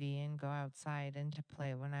TV and go outside and to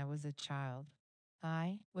play when I was a child.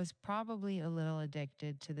 I was probably a little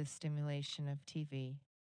addicted to the stimulation of TV.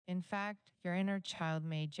 In fact, your inner child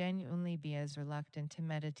may genuinely be as reluctant to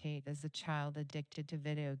meditate as a child addicted to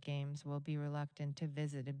video games will be reluctant to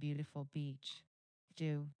visit a beautiful beach.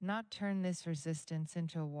 Do not turn this resistance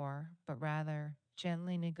into a war, but rather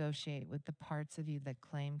gently negotiate with the parts of you that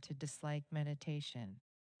claim to dislike meditation.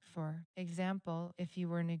 For example, if you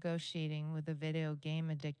were negotiating with a video game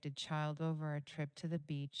addicted child over a trip to the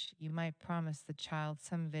beach, you might promise the child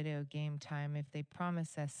some video game time if they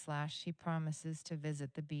promise he promises to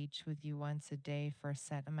visit the beach with you once a day for a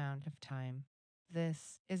set amount of time.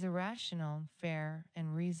 This is a rational, fair,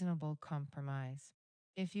 and reasonable compromise.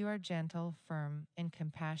 If you are gentle, firm, and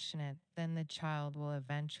compassionate, then the child will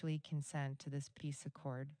eventually consent to this peace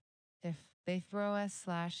accord. If they throw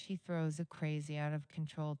he throws a crazy out of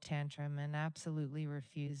control tantrum and absolutely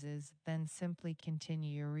refuses, then simply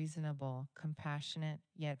continue your reasonable, compassionate,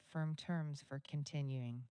 yet firm terms for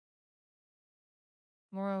continuing.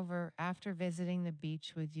 Moreover, after visiting the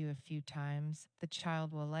beach with you a few times, the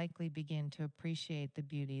child will likely begin to appreciate the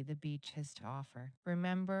beauty the beach has to offer.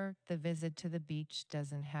 Remember, the visit to the beach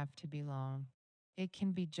doesn't have to be long. It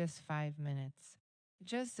can be just 5 minutes.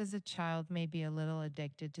 Just as a child may be a little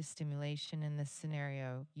addicted to stimulation in this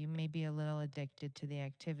scenario, you may be a little addicted to the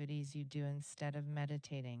activities you do instead of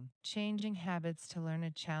meditating. Changing habits to learn a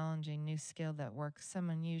challenging new skill that works some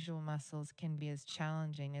unusual muscles can be as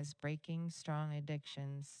challenging as breaking strong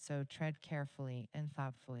addictions, so tread carefully and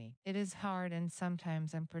thoughtfully. It is hard and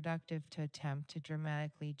sometimes unproductive to attempt to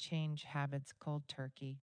dramatically change habits cold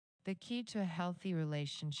turkey. The key to a healthy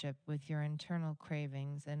relationship with your internal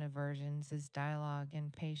cravings and aversions is dialogue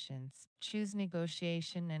and patience. Choose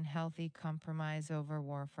negotiation and healthy compromise over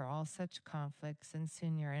war for all such conflicts, and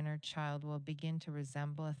soon your inner child will begin to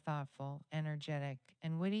resemble a thoughtful, energetic,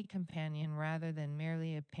 and witty companion rather than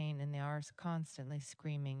merely a pain in the arse constantly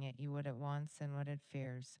screaming at you what it wants and what it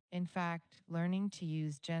fears. In fact, learning to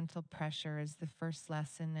use gentle pressure is the first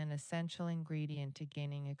lesson and essential ingredient to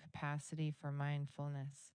gaining a capacity for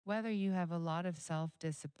mindfulness. Whether you have a lot of self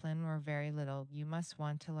discipline or very little, you must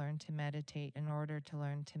want to learn to meditate in order to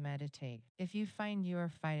learn to meditate. If you find you are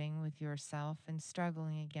fighting with yourself and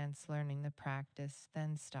struggling against learning the practice,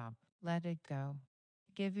 then stop. Let it go.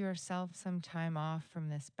 Give yourself some time off from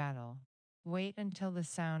this battle. Wait until the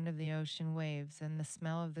sound of the ocean waves and the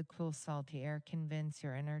smell of the cool, salty air convince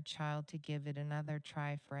your inner child to give it another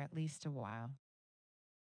try for at least a while.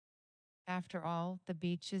 After all, the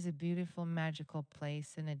beach is a beautiful, magical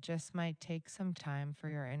place, and it just might take some time for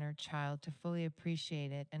your inner child to fully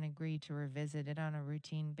appreciate it and agree to revisit it on a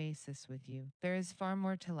routine basis with you. There is far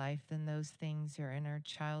more to life than those things your inner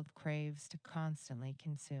child craves to constantly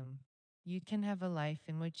consume. You can have a life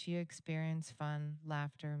in which you experience fun,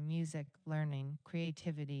 laughter, music, learning,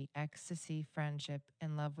 creativity, ecstasy, friendship,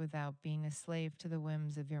 and love without being a slave to the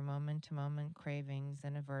whims of your moment to moment cravings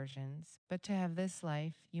and aversions. But to have this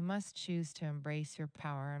life, you must choose to embrace your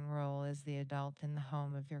power and role as the adult in the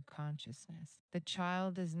home of your consciousness. The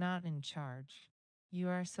child is not in charge. You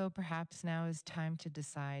are, so perhaps now is time to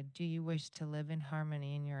decide, do you wish to live in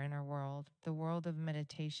harmony in your inner world, the world of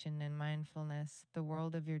meditation and mindfulness, the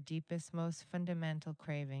world of your deepest, most fundamental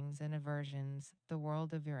cravings and aversions, the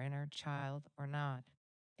world of your inner child, or not?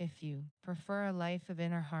 If you prefer a life of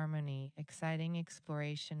inner harmony, exciting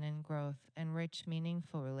exploration and growth, and rich,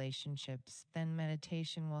 meaningful relationships, then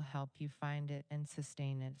meditation will help you find it and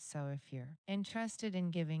sustain it. So if you're interested in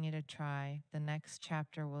giving it a try, the next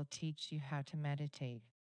chapter will teach you how to meditate.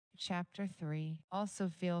 Chapter 3. Also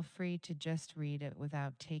feel free to just read it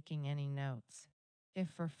without taking any notes. If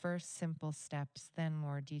for first simple steps, then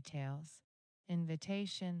more details.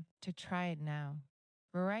 Invitation to try it now.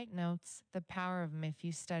 Write notes, the power of if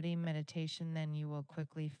you study meditation, then you will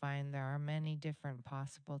quickly find there are many different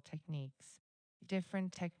possible techniques.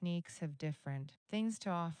 Different techniques have different things to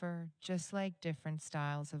offer, just like different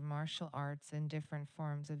styles of martial arts and different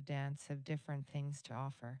forms of dance have different things to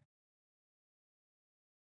offer.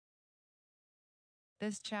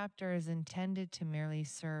 This chapter is intended to merely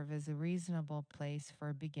serve as a reasonable place for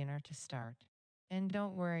a beginner to start. And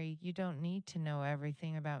don't worry, you don't need to know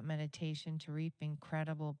everything about meditation to reap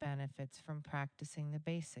incredible benefits from practicing the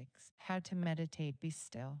basics. How to meditate: be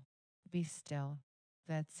still. Be still.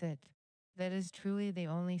 That's it. That is truly the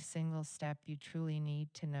only single step you truly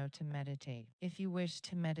need to know to meditate. If you wish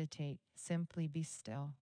to meditate, simply be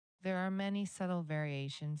still. There are many subtle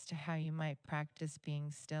variations to how you might practice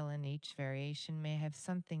being still, and each variation may have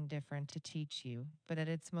something different to teach you, but at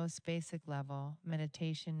its most basic level,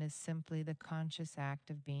 meditation is simply the conscious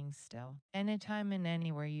act of being still. Anytime and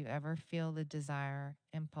anywhere you ever feel the desire,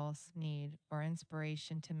 impulse, need, or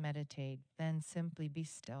inspiration to meditate, then simply be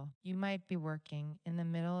still. You might be working, in the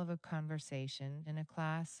middle of a conversation, in a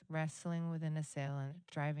class, wrestling with an assailant,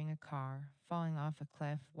 driving a car, falling off a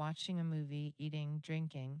cliff, watching a movie, eating,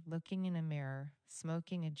 drinking, looking in a mirror,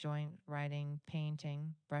 smoking a joint, writing,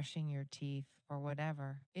 painting, brushing your teeth, or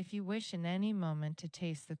whatever. If you wish in any moment to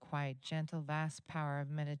taste the quiet, gentle, vast power of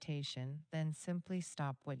meditation, then simply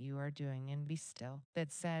stop what you are doing and be still.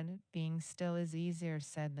 That said, being still is easier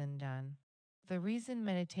said than done. The reason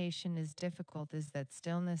meditation is difficult is that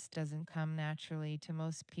stillness doesn't come naturally to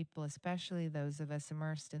most people, especially those of us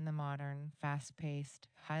immersed in the modern, fast-paced,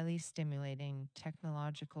 highly stimulating,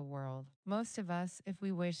 technological world. Most of us, if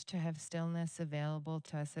we wish to have stillness available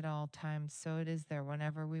to us at all times, so it is there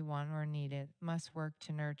whenever we want or need it, must work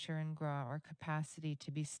to nurture and grow our capacity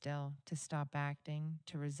to be still, to stop acting,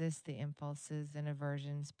 to resist the impulses and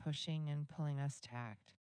aversions pushing and pulling us to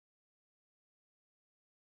act.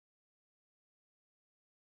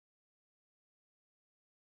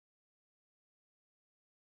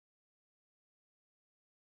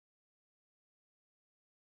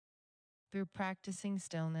 Through practicing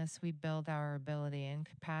stillness, we build our ability, and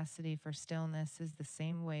capacity for stillness is the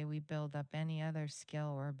same way we build up any other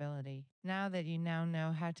skill or ability. Now that you now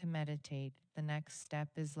know how to meditate, the next step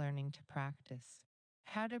is learning to practice.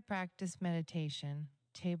 How to practice meditation.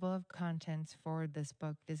 Table of contents forward. This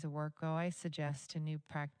book is a work I suggest to new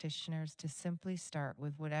practitioners to simply start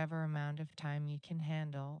with whatever amount of time you can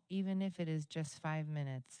handle, even if it is just 5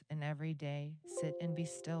 minutes, and every day sit and be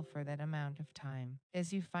still for that amount of time.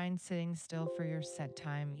 As you find sitting still for your set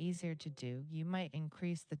time easier to do, you might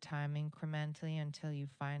increase the time incrementally until you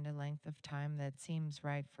find a length of time that seems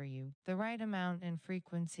right for you. The right amount and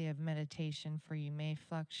frequency of meditation for you may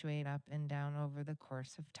fluctuate up and down over the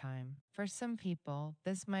course of time. For some people,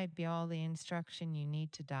 this might be all the instruction you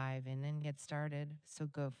need to dive in and get started, so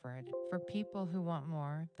go for it. For people who want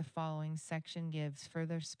more, the following section gives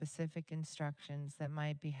further specific instructions that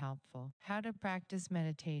might be helpful. How to practice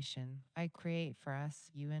meditation. I create for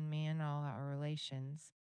us, you and me, and all our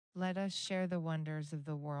relations. Let us share the wonders of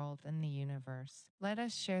the world and the universe. Let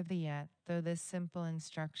us share the yet. Though this simple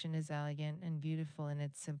instruction is elegant and beautiful in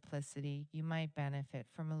its simplicity, you might benefit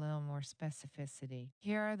from a little more specificity.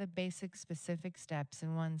 Here are the basic specific steps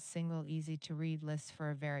in one single easy to read list for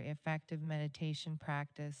a very effective meditation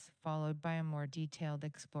practice, followed by a more detailed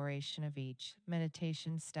exploration of each.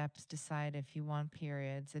 Meditation steps. Decide if you want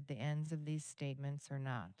periods at the ends of these statements or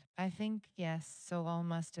not. I think yes, so all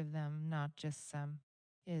must of them, not just some.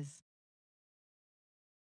 Is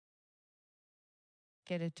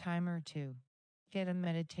get a timer. 2. Get a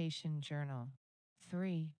meditation journal.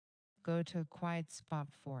 3. Go to a quiet spot.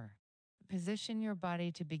 4. Position your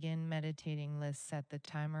body to begin meditating. List. Set the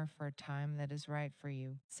timer for a time that is right for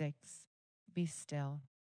you. 6. Be still.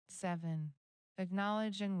 7.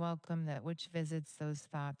 Acknowledge and welcome that which visits those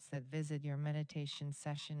thoughts that visit your meditation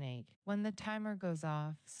session. 8. When the timer goes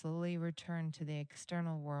off, slowly return to the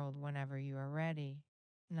external world whenever you are ready.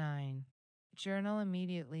 9. Journal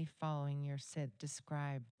immediately following your sit.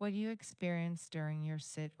 Describe what you experienced during your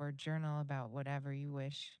sit or journal about whatever you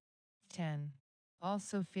wish. 10.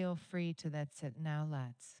 Also feel free to that's it. Now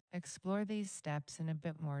let's explore these steps in a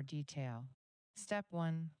bit more detail. Step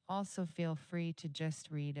 1. Also feel free to just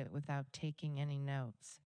read it without taking any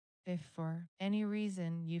notes. If for any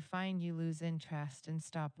reason you find you lose interest and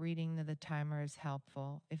stop reading, the timer is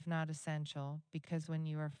helpful, if not essential, because when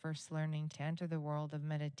you are first learning to enter the world of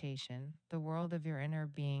meditation, the world of your inner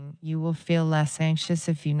being, you will feel less anxious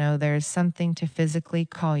if you know there is something to physically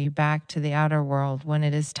call you back to the outer world when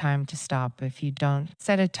it is time to stop. If you don't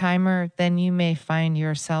set a timer, then you may find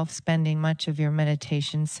yourself spending much of your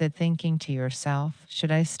meditation sit thinking to yourself,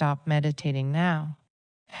 should I stop meditating now?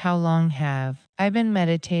 How long have I been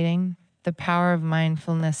meditating? The power of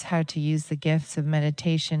mindfulness. How to use the gifts of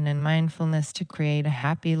meditation and mindfulness to create a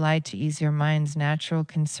happy light to ease your mind's natural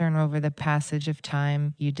concern over the passage of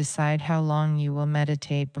time. You decide how long you will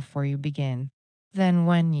meditate before you begin. Then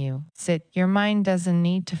when you sit, your mind doesn't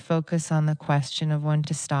need to focus on the question of when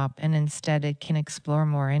to stop, and instead it can explore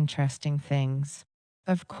more interesting things.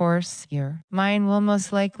 Of course, your mind will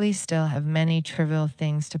most likely still have many trivial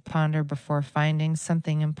things to ponder before finding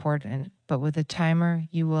something important, but with a timer,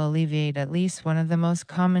 you will alleviate at least one of the most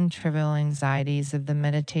common trivial anxieties of the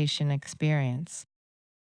meditation experience.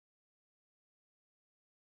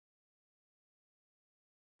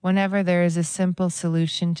 Whenever there is a simple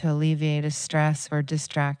solution to alleviate a stress or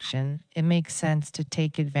distraction, it makes sense to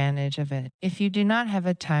take advantage of it. If you do not have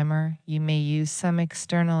a timer, you may use some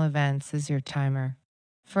external events as your timer.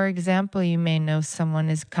 For example, you may know someone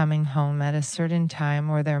is coming home at a certain time,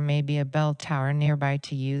 or there may be a bell tower nearby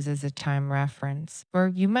to use as a time reference. Or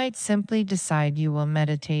you might simply decide you will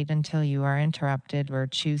meditate until you are interrupted or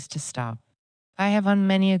choose to stop. I have on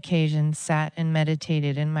many occasions sat and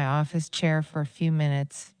meditated in my office chair for a few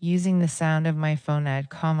minutes, using the sound of my phone at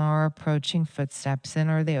comma or approaching footsteps in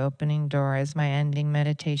or the opening door as my ending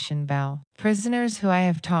meditation bell. Prisoners who I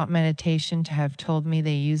have taught meditation to have told me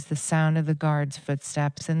they use the sound of the guard's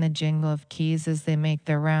footsteps and the jingle of keys as they make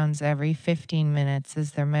their rounds every 15 minutes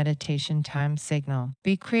as their meditation time signal.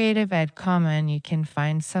 Be creative at comma and you can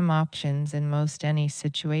find some options in most any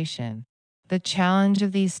situation. The challenge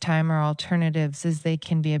of these timer alternatives is they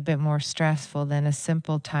can be a bit more stressful than a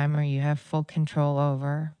simple timer you have full control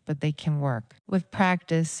over, but they can work. With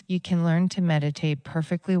practice, you can learn to meditate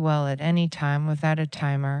perfectly well at any time without a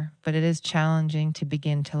timer, but it is challenging to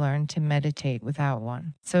begin to learn to meditate without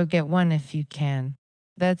one. So get one if you can.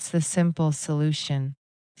 That's the simple solution.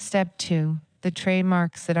 Step 2. The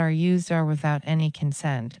trademarks that are used are without any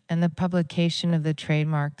consent, and the publication of the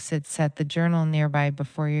trademark sits at the journal nearby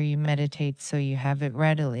before you meditate so you have it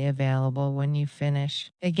readily available when you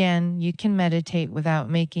finish. Again, you can meditate without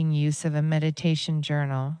making use of a meditation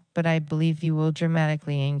journal, but I believe you will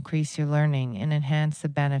dramatically increase your learning and enhance the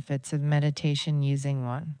benefits of meditation using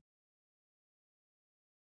one.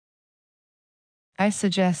 I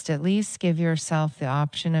suggest at least give yourself the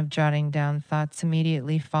option of jotting down thoughts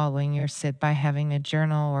immediately following your sit by having a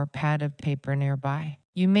journal or pad of paper nearby.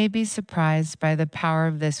 You may be surprised by the power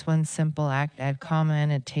of this one simple act at comma,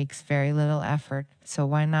 and it takes very little effort, so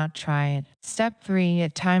why not try it? Step 3.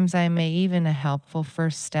 At times I may even a helpful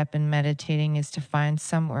first step in meditating is to find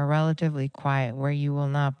somewhere relatively quiet where you will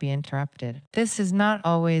not be interrupted. This is not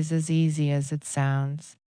always as easy as it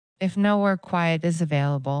sounds. If nowhere quiet is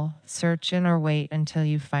available, search in or wait until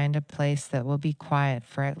you find a place that will be quiet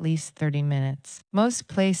for at least 30 minutes. Most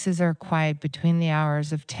places are quiet between the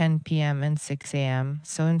hours of 10 p.m. and 6 a.m.,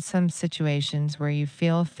 so in some situations where you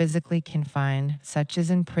feel physically confined, such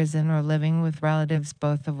as in prison or living with relatives,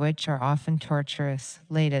 both of which are often torturous,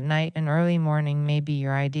 late at night and early morning may be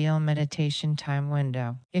your ideal meditation time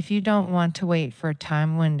window. If you don't want to wait for a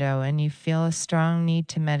time window and you feel a strong need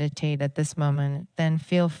to meditate at this moment, then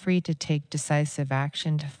feel free to take decisive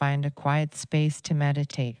action to find a quiet space to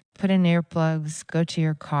meditate. Put in earplugs, go to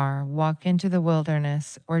your car, walk into the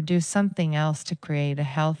wilderness, or do something else to create a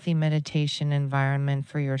healthy meditation environment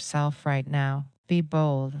for yourself right now. Be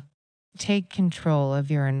bold. Take control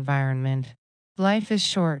of your environment. Life is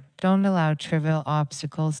short. Don't allow trivial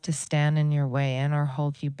obstacles to stand in your way and or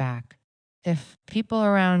hold you back. If people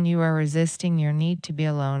around you are resisting your need to be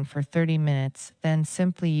alone for 30 minutes, then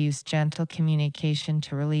simply use gentle communication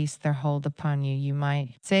to release their hold upon you. You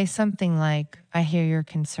might say something like, I hear your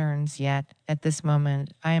concerns, yet, at this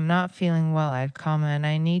moment, I am not feeling well at comma and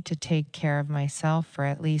I need to take care of myself for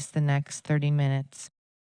at least the next 30 minutes.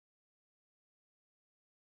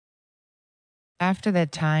 After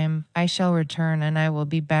that time, I shall return and I will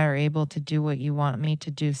be better able to do what you want me to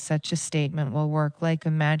do. Such a statement will work like a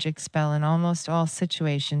magic spell in almost all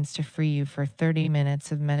situations to free you for 30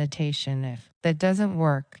 minutes of meditation. If that doesn't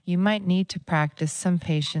work, you might need to practice some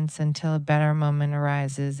patience until a better moment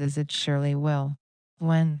arises, as it surely will.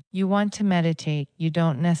 When you want to meditate, you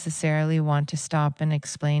don't necessarily want to stop and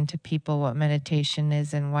explain to people what meditation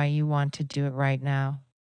is and why you want to do it right now.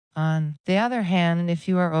 On the other hand, if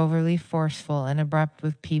you are overly forceful and abrupt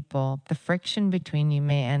with people, the friction between you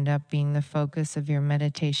may end up being the focus of your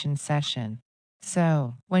meditation session.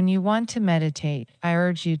 So, when you want to meditate, I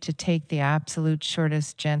urge you to take the absolute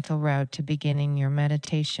shortest gentle route to beginning your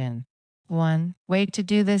meditation. One way to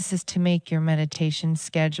do this is to make your meditation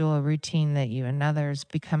schedule a routine that you and others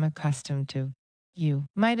become accustomed to. You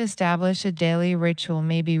might establish a daily ritual,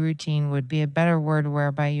 maybe routine would be a better word,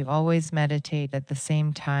 whereby you always meditate at the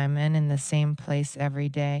same time and in the same place every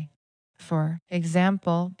day. For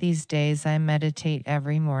example, these days I meditate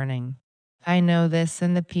every morning. I know this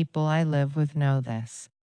and the people I live with know this.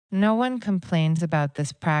 No one complains about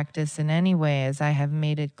this practice in any way, as I have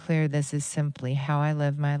made it clear this is simply how I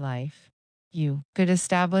live my life. You could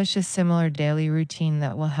establish a similar daily routine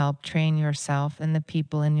that will help train yourself and the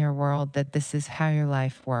people in your world that this is how your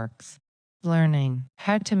life works. Learning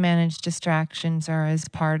how to manage distractions are as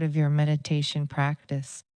part of your meditation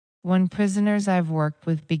practice. When prisoners I've worked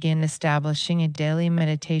with begin establishing a daily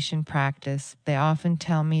meditation practice, they often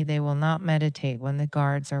tell me they will not meditate when the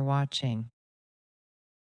guards are watching.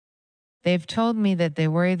 They've told me that they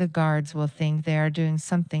worry the guards will think they are doing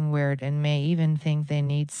something weird and may even think they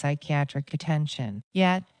need psychiatric attention.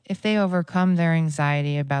 Yet, if they overcome their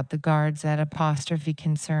anxiety about the guards' apostrophe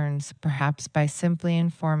concerns, perhaps by simply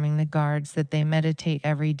informing the guards that they meditate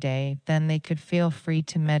every day, then they could feel free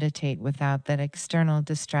to meditate without that external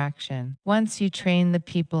distraction. Once you train the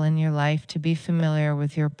people in your life to be familiar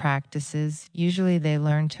with your practices, usually they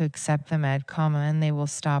learn to accept them ad comma and they will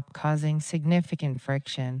stop causing significant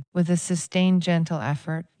friction. With a sustained gentle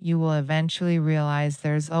effort, you will eventually realize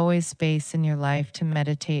there's always space in your life to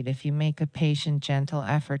meditate if you make a patient, gentle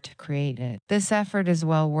effort to create it. This effort is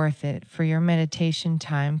well worth it, for your meditation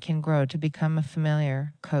time can grow to become a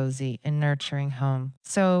familiar, cozy, and nurturing home.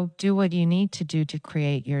 So, do what you need to do to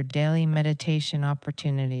create your daily meditation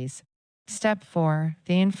opportunities. Step 4.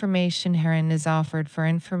 The information herein is offered for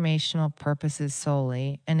informational purposes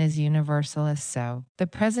solely and is universal as so. The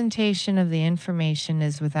presentation of the information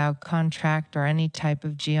is without contract or any type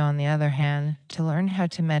of G. On the other hand, to learn how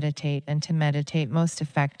to meditate and to meditate most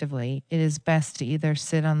effectively, it is best to either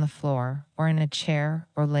sit on the floor or in a chair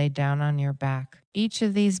or lay down on your back. Each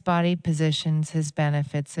of these body positions has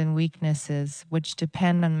benefits and weaknesses, which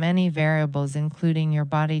depend on many variables, including your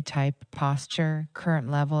body type, posture,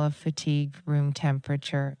 current level of fatigue, room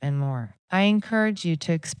temperature, and more. I encourage you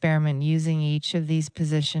to experiment using each of these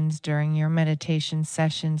positions during your meditation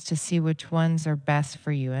sessions to see which ones are best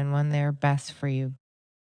for you and when they are best for you.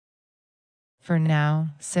 For now,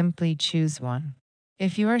 simply choose one.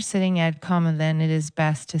 If you are sitting at comma, then it is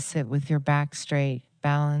best to sit with your back straight,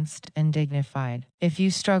 balanced, and dignified. If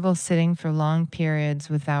you struggle sitting for long periods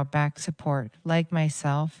without back support, like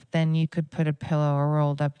myself, then you could put a pillow or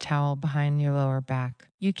rolled up towel behind your lower back.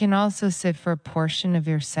 You can also sit for a portion of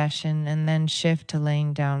your session and then shift to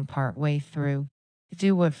laying down partway through.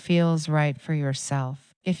 Do what feels right for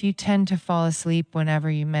yourself. If you tend to fall asleep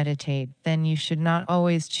whenever you meditate, then you should not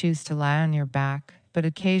always choose to lie on your back, but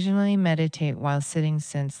occasionally meditate while sitting,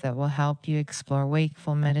 since that will help you explore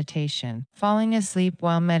wakeful meditation. Falling asleep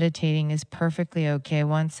while meditating is perfectly okay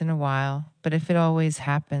once in a while, but if it always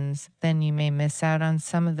happens, then you may miss out on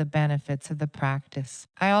some of the benefits of the practice.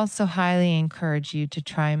 I also highly encourage you to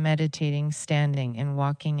try meditating standing and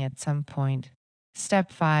walking at some point.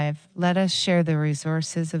 Step 5. Let us share the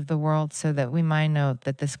resources of the world so that we might note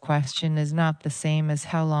that this question is not the same as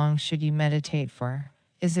how long should you meditate for.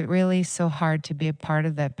 Is it really so hard to be a part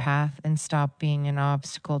of that path and stop being an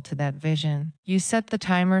obstacle to that vision? You set the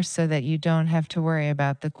timer so that you don't have to worry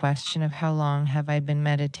about the question of how long have I been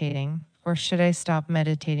meditating, or should I stop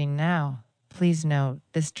meditating now? Please note,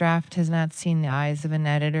 this draft has not seen the eyes of an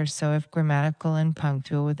editor, so if grammatical and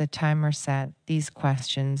punctual with a timer set, these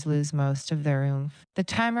questions lose most of their oomph. The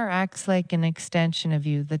timer acts like an extension of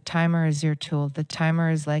you. The timer is your tool. The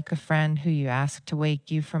timer is like a friend who you ask to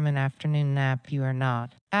wake you from an afternoon nap you are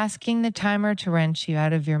not asking the timer to wrench you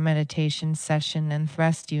out of your meditation session and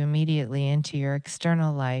thrust you immediately into your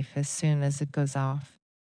external life as soon as it goes off.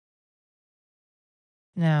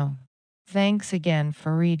 Now, thanks again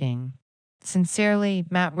for reading. Sincerely,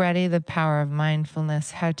 Matt Reddy, The Power of Mindfulness,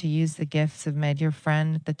 How to Use the Gifts of Med. Your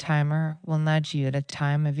friend, the timer, will nudge you at a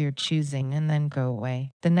time of your choosing and then go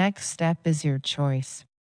away. The next step is your choice.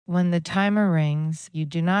 When the timer rings, you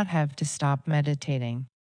do not have to stop meditating.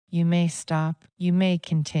 You may stop, you may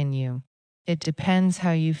continue. It depends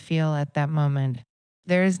how you feel at that moment.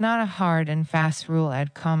 There is not a hard and fast rule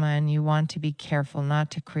at comma, and you want to be careful not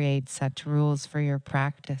to create such rules for your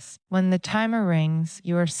practice. When the timer rings,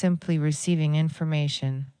 you are simply receiving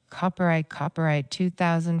information. Copyright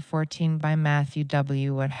 2014 by Matthew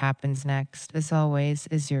W. What happens next, as always,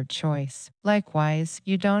 is your choice. Likewise,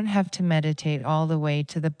 you don't have to meditate all the way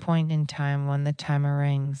to the point in time when the timer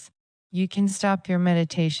rings. You can stop your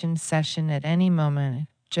meditation session at any moment,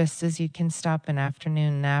 just as you can stop an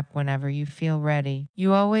afternoon nap whenever you feel ready.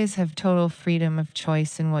 You always have total freedom of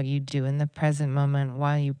choice in what you do in the present moment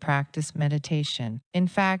while you practice meditation. In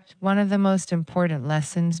fact, one of the most important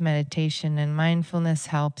lessons meditation and mindfulness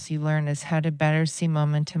helps you learn is how to better see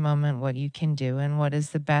moment to moment what you can do and what is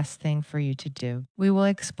the best thing for you to do. We will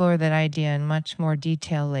explore that idea in much more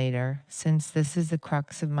detail later, since this is the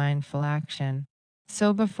crux of mindful action.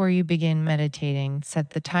 So before you begin meditating,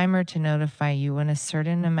 set the timer to notify you when a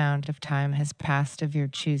certain amount of time has passed of your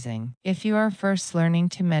choosing. If you are first learning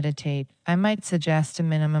to meditate, I might suggest a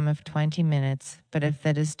minimum of 20 minutes, but if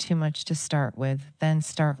that is too much to start with, then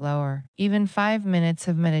start lower. Even 5 minutes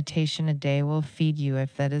of meditation a day will feed you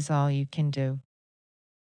if that is all you can do.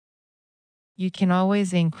 You can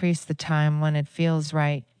always increase the time when it feels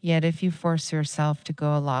right, yet if you force yourself to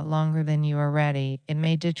go a lot longer than you are ready, it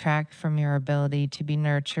may detract from your ability to be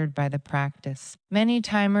nurtured by the practice. Many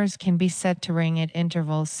timers can be set to ring at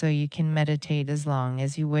intervals so you can meditate as long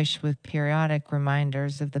as you wish, with periodic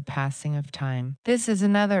reminders of the passing of time. This is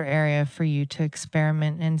another area for you to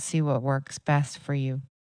experiment and see what works best for you.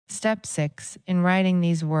 Step 6. In writing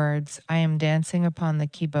these words, I am dancing upon the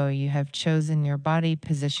kibo, you have chosen your body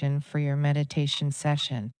position for your meditation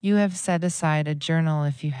session. You have set aside a journal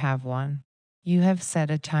if you have one. You have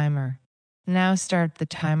set a timer. Now start the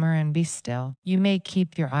timer and be still. You may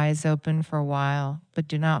keep your eyes open for a while, but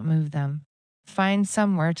do not move them. Find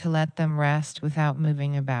somewhere to let them rest without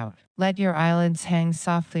moving about. Let your eyelids hang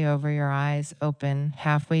softly over your eyes, open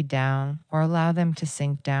halfway down, or allow them to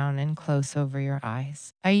sink down and close over your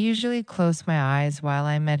eyes. I usually close my eyes while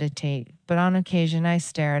I meditate, but on occasion I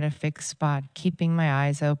stare at a fixed spot. Keeping my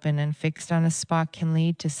eyes open and fixed on a spot can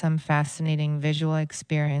lead to some fascinating visual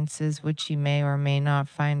experiences which you may or may not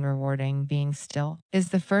find rewarding. Being still is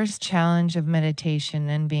the first challenge of meditation,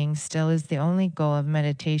 and being still is the only goal of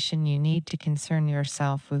meditation you need to concern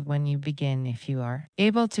yourself with when you begin. If you are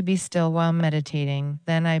able to be still while meditating,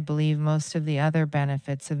 then I believe most of the other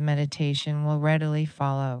benefits of meditation will readily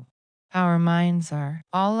follow. Our minds are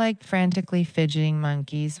all like frantically fidgeting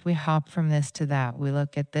monkeys. We hop from this to that. We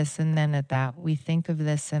look at this and then at that. We think of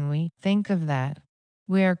this and we think of that.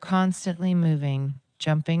 We are constantly moving,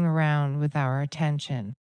 jumping around with our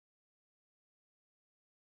attention.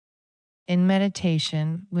 In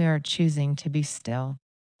meditation, we are choosing to be still.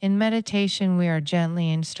 In meditation, we are gently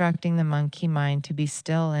instructing the monkey mind to be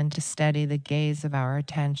still and to steady the gaze of our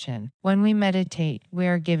attention. When we meditate, we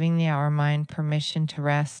are giving our mind permission to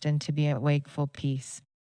rest and to be at wakeful peace.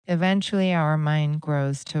 Eventually, our mind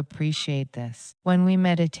grows to appreciate this. When we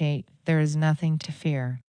meditate, there is nothing to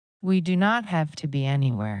fear. We do not have to be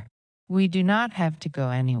anywhere. We do not have to go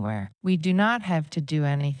anywhere. We do not have to do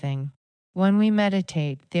anything. When we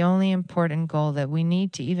meditate, the only important goal that we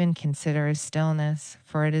need to even consider is stillness,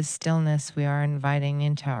 for it is stillness we are inviting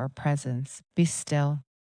into our presence. Be still.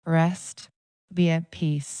 Rest. Be at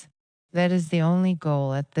peace. That is the only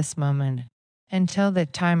goal at this moment. Until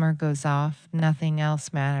that timer goes off, nothing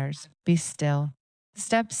else matters. Be still.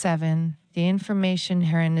 Step 7. The information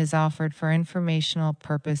herein is offered for informational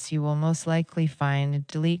purpose. You will most likely find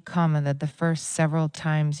delete comma that the first several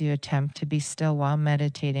times you attempt to be still while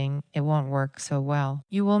meditating, it won't work so well.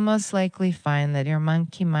 You will most likely find that your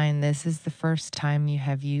monkey mind, this is the first time you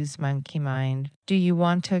have used monkey mind. Do you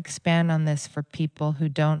want to expand on this for people who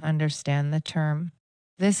don't understand the term?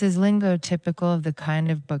 This is lingo typical of the kind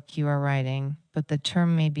of book you are writing, but the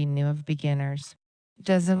term may be new of beginners.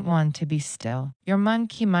 Doesn't want to be still. Your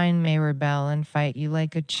monkey mind may rebel and fight you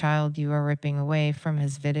like a child you are ripping away from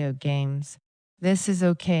his video games. This is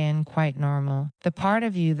okay and quite normal. The part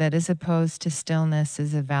of you that is opposed to stillness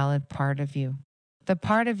is a valid part of you. The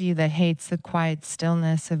part of you that hates the quiet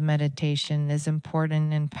stillness of meditation is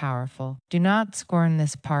important and powerful. Do not scorn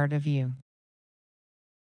this part of you.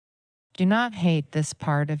 Do not hate this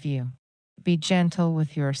part of you. Be gentle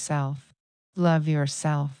with yourself. Love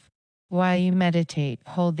yourself. While you meditate,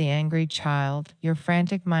 hold the angry child. Your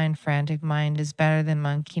frantic mind is better than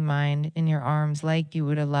monkey mind in your arms, like you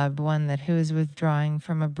would a loved one that who is withdrawing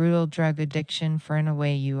from a brutal drug addiction, for in a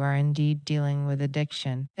way you are indeed dealing with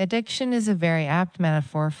addiction. Addiction is a very apt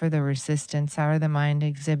metaphor for the resistance the mind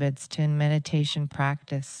exhibits to in meditation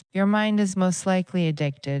practice. Your mind is most likely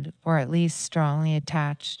addicted, or at least strongly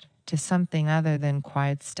attached, to something other than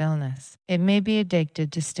quiet stillness. It may be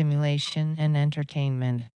addicted to stimulation and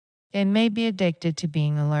entertainment. It may be addicted to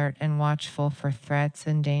being alert and watchful for threats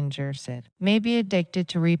and dangers. It may be addicted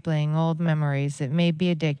to replaying old memories. It may be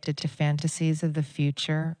addicted to fantasies of the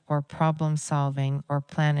future or problem solving or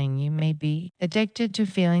planning. You may be addicted to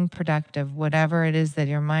feeling productive. Whatever it is that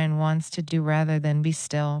your mind wants to do, rather than be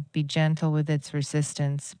still, be gentle with its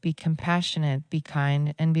resistance. Be compassionate, be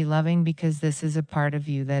kind, and be loving, because this is a part of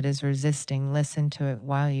you that is resisting. Listen to it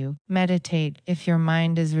while you meditate. If your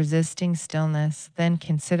mind is resisting stillness, then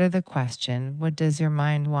consider the question, what does your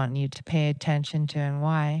mind want you to pay attention to and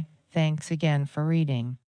why? Thanks again for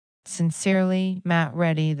reading. Sincerely, Matt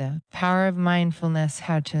Reddy. The Power of Mindfulness.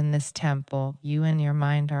 How to. In this temple, you and your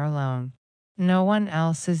mind are alone. No one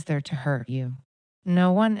else is there to hurt you.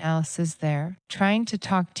 No one else is there trying to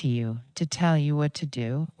talk to you, to tell you what to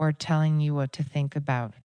do, or telling you what to think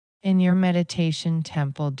about. In your meditation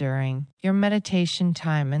temple, during your meditation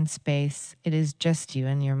time and space, it is just you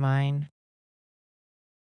and your mind.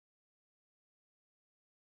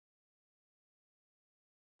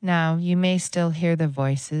 Now, you may still hear the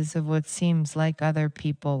voices of what seems like other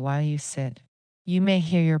people while you sit. You may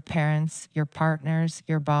hear your parents, your partners,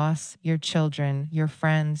 your boss, your children, your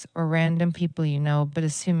friends, or random people you know, but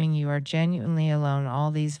assuming you are genuinely alone, all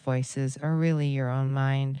these voices are really your own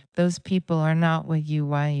mind. Those people are not with you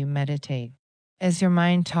while you meditate. As your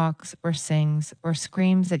mind talks or sings or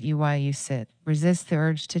screams at you while you sit, resist the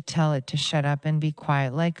urge to tell it to shut up and be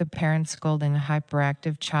quiet, like a parent scolding a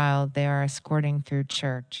hyperactive child they are escorting through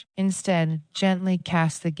church. Instead, gently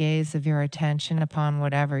cast the gaze of your attention upon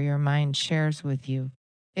whatever your mind shares with you.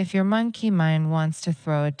 If your monkey mind wants to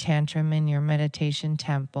throw a tantrum in your meditation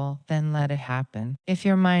temple, then let it happen. If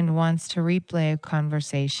your mind wants to replay a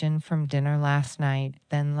conversation from dinner last night,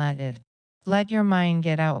 then let it. Let your mind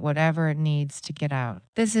get out whatever it needs to get out.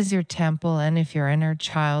 This is your temple, and if your inner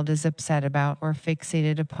child is upset about or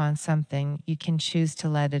fixated upon something, you can choose to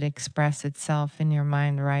let it express itself in your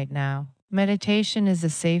mind right now. Meditation is a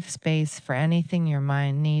safe space for anything your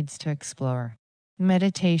mind needs to explore.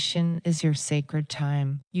 Meditation is your sacred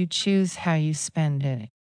time. You choose how you spend it.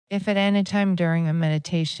 If at any time during a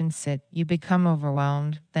meditation sit you become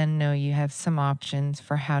overwhelmed, then know you have some options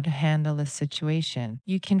for how to handle the situation.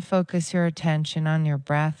 You can focus your attention on your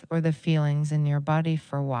breath or the feelings in your body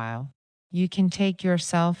for a while. You can take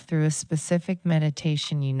yourself through a specific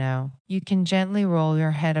meditation you know. You can gently roll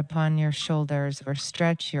your head upon your shoulders or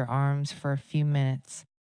stretch your arms for a few minutes.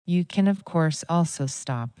 You can, of course, also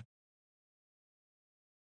stop.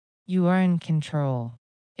 You are in control.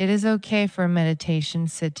 It is okay for a meditation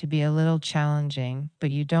sit to be a little challenging, but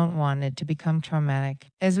you don't want it to become traumatic.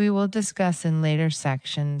 As we will discuss in later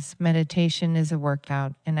sections, meditation is a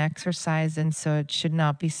workout, an exercise, and so it should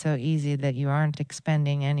not be so easy that you aren't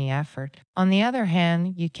expending any effort. On the other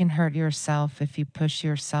hand, you can hurt yourself if you push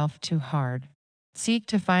yourself too hard. Seek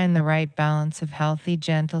to find the right balance of healthy,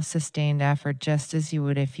 gentle, sustained effort just as you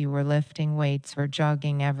would if you were lifting weights or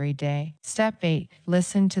jogging every day. Step 8.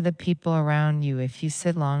 Listen to the people around you. If you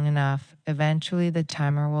sit long enough, eventually the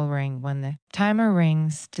timer will ring. When the timer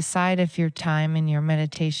rings, decide if your time in your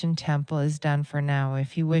meditation temple is done for now.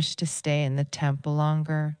 If you wish to stay in the temple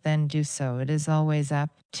longer, then do so. It is always up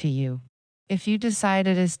to you. If you decide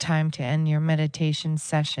it is time to end your meditation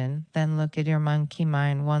session, then look at your monkey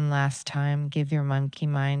mind one last time. Give your monkey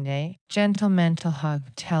mind a gentle mental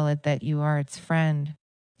hug. Tell it that you are its friend.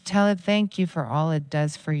 Tell it thank you for all it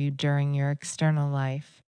does for you during your external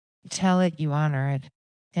life. Tell it you honor it.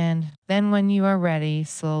 And then when you are ready,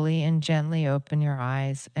 slowly and gently open your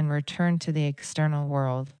eyes and return to the external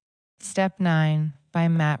world. Step 9. By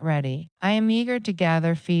Matt Reddy. I am eager to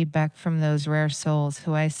gather feedback from those rare souls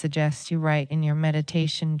who I suggest you write in your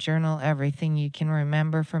meditation journal everything you can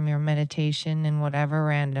remember from your meditation in whatever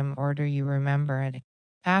random order you remember it.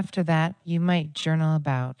 After that, you might journal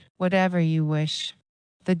about whatever you wish.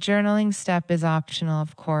 The journaling step is optional,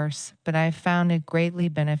 of course, but I've found it greatly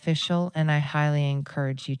beneficial and I highly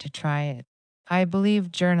encourage you to try it. I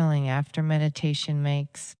believe journaling after meditation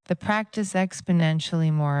makes the practice exponentially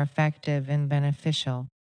more effective and beneficial.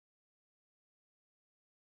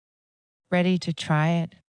 Ready to try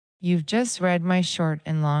it? You've just read my short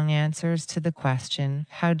and long answers to the question,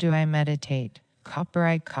 How do I meditate?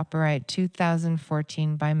 Copyright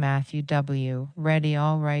 2014 by Matthew W. Ready,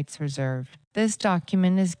 all rights reserved. This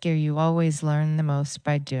document is gear you always learn the most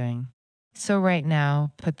by doing. So right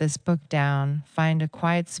now, put this book down, find a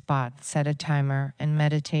quiet spot, set a timer, and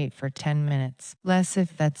meditate for 10 minutes. Less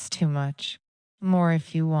if that's too much. More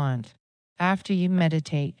if you want. After you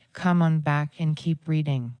meditate, come on back and keep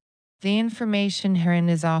reading. The information herein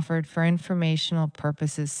is offered for informational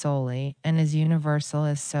purposes solely and is universal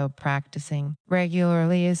as so practicing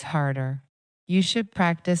regularly is harder. You should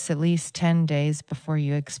practice at least 10 days before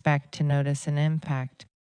you expect to notice an impact.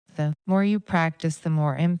 The more you practice, the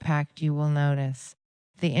more impact you will notice.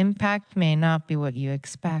 The impact may not be what you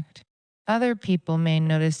expect. Other people may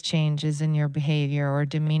notice changes in your behavior or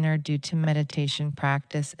demeanor due to meditation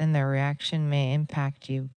practice, and their reaction may impact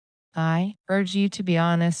you. I urge you to be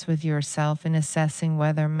honest with yourself in assessing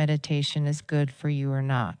whether meditation is good for you or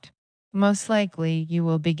not. Most likely, you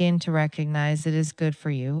will begin to recognize it is good for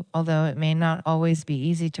you, although it may not always be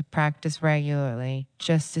easy to practice regularly,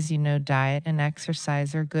 just as you know diet and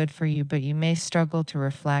exercise are good for you, but you may struggle to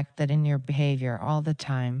reflect that in your behavior all the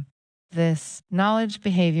time. This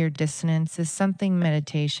knowledge-behavior dissonance is something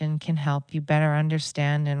meditation can help you better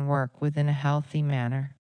understand and work with in a healthy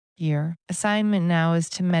manner. Your assignment now is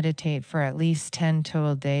to meditate for at least 10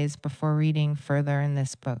 total days before reading further in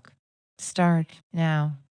this book. Start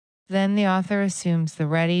now. Then the author assumes the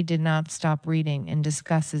ready did not stop reading and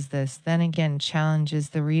discusses this, then again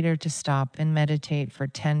challenges the reader to stop and meditate for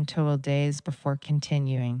 10 total days before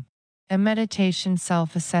continuing. A meditation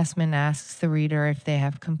self-assessment asks the reader if they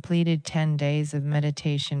have completed 10 days of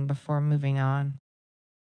meditation before moving on.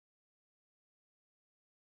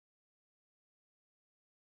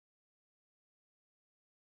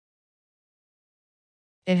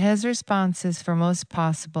 It has responses for most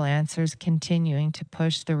possible answers, continuing to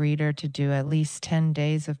push the reader to do at least 10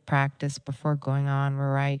 days of practice before going on.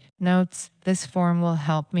 Right. Notes: this form will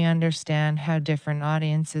help me understand how different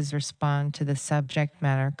audiences respond to the subject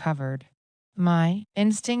matter covered. My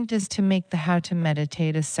instinct is to make the How to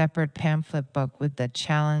Meditate a separate pamphlet book with the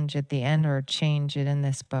challenge at the end, or change it in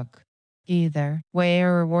this book. Either way, a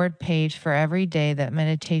reward page for every day that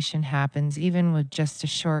meditation happens, even with just a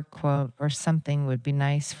short quote or something, would be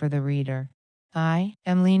nice for the reader. I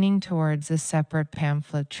am leaning towards a separate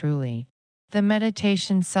pamphlet, truly. The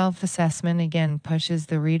meditation self-assessment again pushes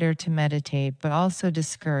the reader to meditate, but also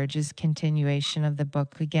discourages continuation of the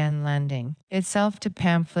book, again lending itself to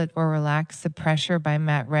pamphlet or Relax the Pressure by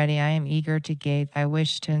Matt Reddy. I am eager to gate, I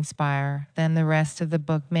wish to inspire. Then the rest of the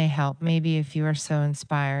book may help. Maybe if you are so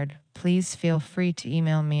inspired, please feel free to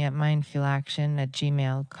email me at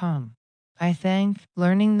mindfulaction@gmail.com. I think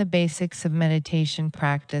learning the basics of meditation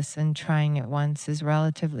practice and trying it once is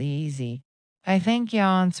relatively easy. I think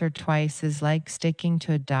once or twice is like sticking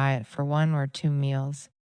to a diet for 1 or 2 meals.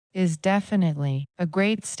 Is definitely a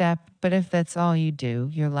great step, but if that's all you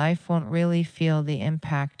do, your life won't really feel the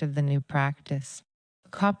impact of the new practice.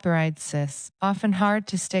 Copyright this. Often hard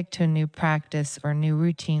to stick to a new practice or new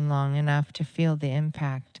routine long enough to feel the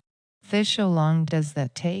impact. How long does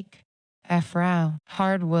that take? How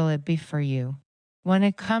hard will it be for you? When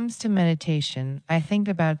it comes to meditation, I think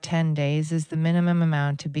about 10 days is the minimum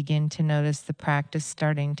amount to begin to notice the practice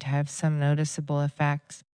starting to have some noticeable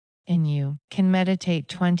effects. And you can meditate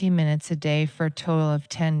 20 minutes a day for a total of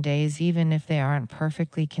 10 days. Even if they aren't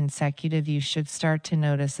perfectly consecutive, you should start to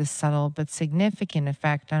notice a subtle but significant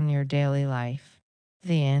effect on your daily life.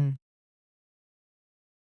 The end.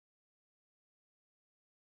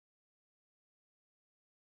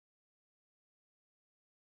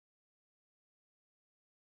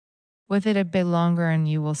 With it a bit longer, and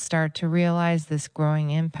you will start to realize this growing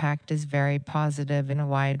impact is very positive in a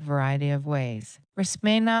wide variety of ways. Risk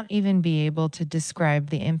may not even be able to describe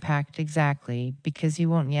the impact exactly because you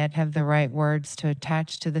won't yet have the right words to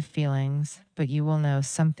attach to the feelings, but you will know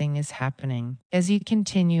something is happening. As you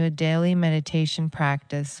continue a daily meditation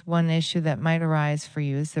practice, one issue that might arise for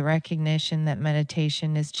you is the recognition that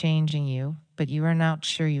meditation is changing you, but you are not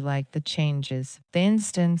sure you like the changes. For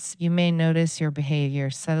instance, you may notice your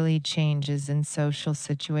behavior subtly changes in social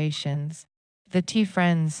situations. The two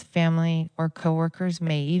friends, family, or coworkers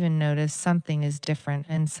may even notice something is different,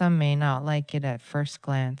 and some may not like it at first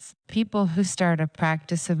glance. People who start a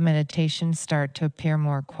practice of meditation start to appear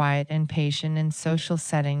more quiet and patient in social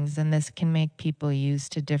settings, and this can make people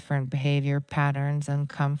used to different behavior patterns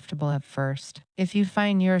uncomfortable at first. If you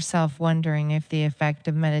find yourself wondering if the effect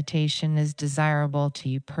of meditation is desirable to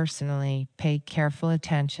you personally, pay careful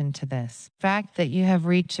attention to this. The fact that you have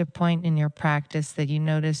reached a point in your practice that you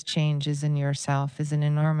notice changes in yourself is an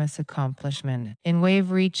enormous accomplishment. And we've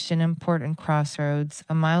reached an important crossroads,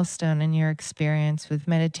 a milestone in your experience with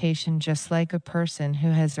meditation, just like a person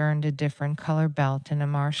who has earned a different color belt in a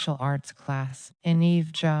martial arts class. An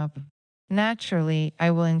Eve job. Naturally,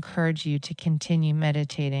 I will encourage you to continue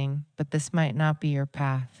meditating, but this might not be your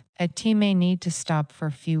path. A team may need to stop for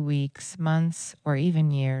a few weeks, months, or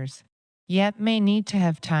even years. Yet may need to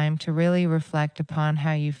have time to really reflect upon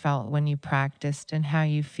how you felt when you practiced and how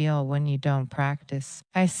you feel when you don't practice.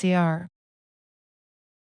 ICR.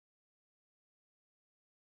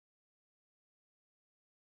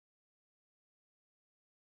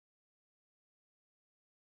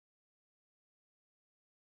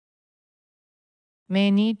 May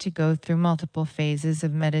need to go through multiple phases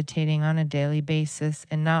of meditating on a daily basis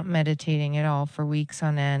and not meditating at all for weeks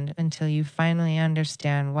on end until you finally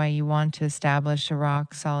understand why you want to establish a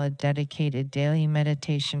rock solid dedicated daily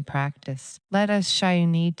meditation practice. Let us show you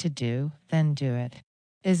need to do, then do it.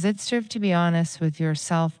 Is it serve to be honest with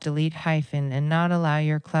yourself, delete hyphen, and not allow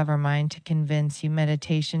your clever mind to convince you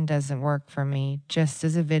meditation doesn't work for me, just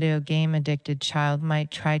as a video game addicted child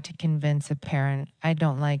might try to convince a parent, I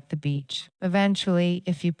don't like the beach. Eventually,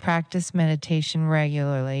 if you practice meditation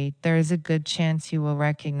regularly, there is a good chance you will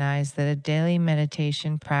recognize that a daily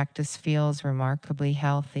meditation practice feels remarkably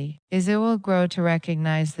healthy. As it will grow to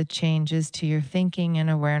recognize the changes to your thinking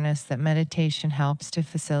and awareness that meditation helps to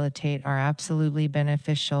facilitate are absolutely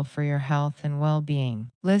beneficial for your health and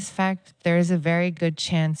well-being. This fact, there is a very good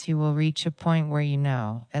chance you will reach a point where you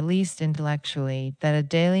know, at least intellectually, that a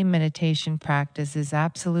daily meditation practice is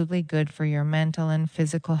absolutely good for your mental and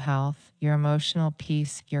physical health, your emotional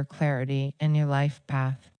peace, your clarity, and your life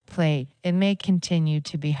path. It may continue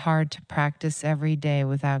to be hard to practice every day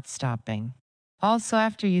without stopping. Also,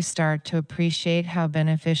 after you start to appreciate how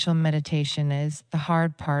beneficial meditation is, the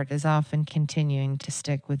hard part is often continuing to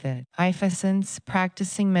stick with it. Since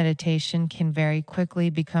practicing meditation can very quickly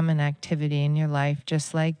become an activity in your life,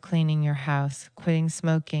 just like cleaning your house, quitting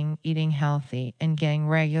smoking, eating healthy, and getting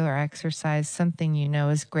regular exercise, something you know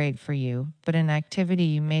is great for you, but an activity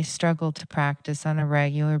you may struggle to practice on a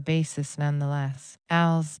regular basis nonetheless.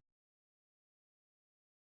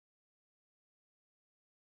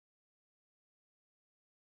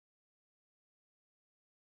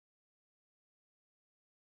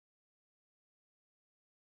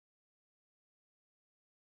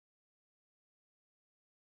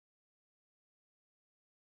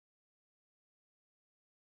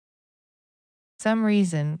 Some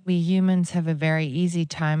reason, we humans have a very easy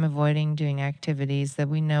time avoiding doing activities that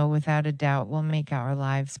we know without a doubt will make our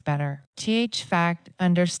lives better. Fact,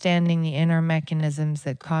 understanding the inner mechanisms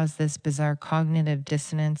that cause this bizarre cognitive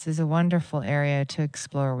dissonance is a wonderful area to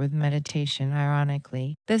explore with meditation,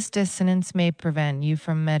 ironically. This dissonance may prevent you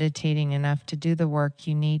from meditating enough to do the work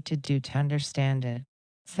you need to do to understand it.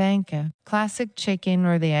 Classic chicken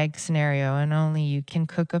or the egg scenario, and only you can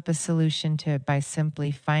cook up a solution to it by simply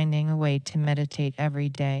finding a way to meditate every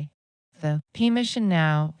day. The P mission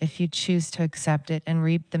now, if you choose to accept it and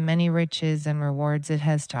reap the many riches and rewards it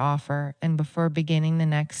has to offer, and before beginning the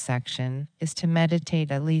next section, is to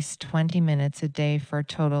meditate at least 20 minutes a day for a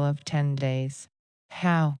total of 10 days.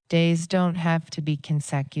 How? Days don't have to be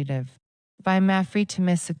consecutive. I'm free to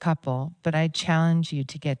miss a couple, but I challenge you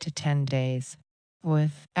to get to 10 days.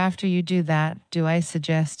 After you do that, do I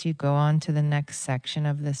suggest you go on to the next section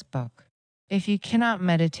of this book? If you cannot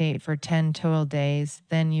meditate for 10 total days,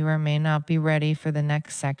 then you or may not be ready for the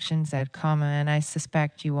next sections at comma, and I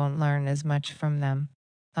suspect you won't learn as much from them.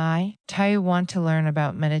 You want to learn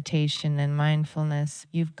about meditation and mindfulness,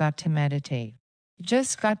 you've got to meditate. You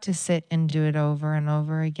just got to sit and do it over and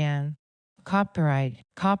over again. Cop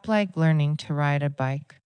like learning to ride a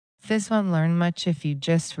bike. This won't learn much if you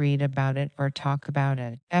just read about it or talk about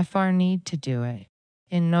it. Need to do it.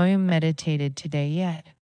 Know you meditated today yet?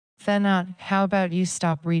 Then how about you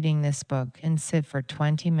stop reading this book and sit for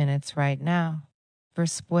 20 minutes right now?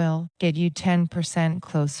 First will get you 10%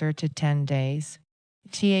 closer to 10 days.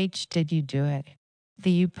 Did you do it?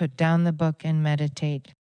 You put down the book and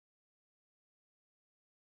meditate.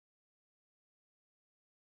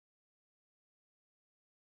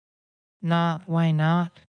 Why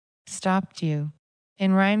not? Stopped you.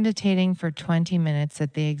 In meditating for 20 minutes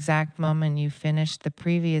at the exact moment you finished the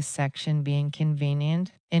previous section being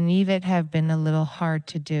convenient, and even have been a little hard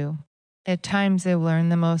to do. At times I learn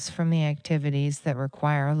the most from the activities that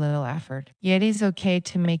require a little effort. Yet it's okay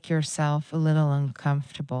to make yourself a little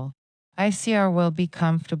uncomfortable. I see or will be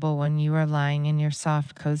comfortable when you are lying in your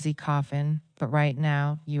soft cozy coffin, but right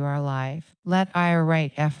now you are alive. Let our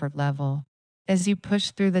right effort level. As you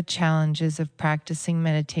push through the challenges of practicing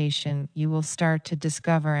meditation, you will start to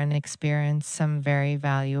discover and experience some very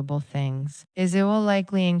valuable things. It will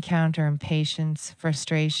likely encounter impatience,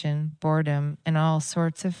 frustration, boredom, and all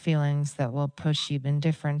sorts of feelings that will push you in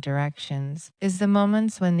different directions. The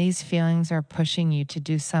moments when these feelings are pushing you to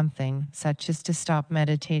do something, such as to stop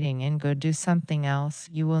meditating and go do something else,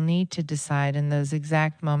 you will need to decide in those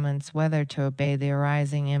exact moments whether to obey the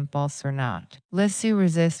arising impulse or not. Lest you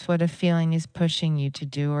resist what a feeling is pushing you to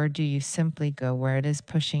do, or do you simply go where it is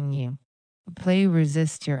pushing you?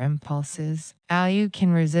 Resist your impulses. You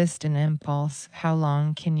can resist an impulse. How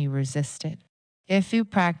long can you resist it? If you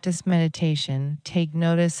practice meditation, take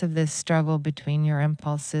notice of this struggle between your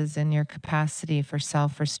impulses and your capacity for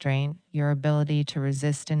self-restraint, your ability to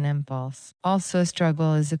resist an impulse. Also,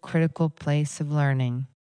 struggle is a critical place of learning.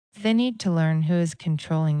 They need to learn who is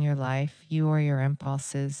controlling your life, you or your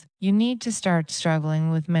impulses. You need to start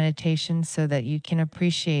struggling with meditation so that you can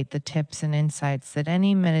appreciate the tips and insights that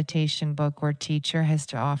any meditation book or teacher has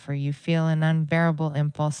to offer. You feel an unbearable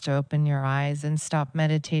impulse to open your eyes and stop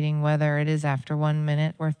meditating, whether it is after 1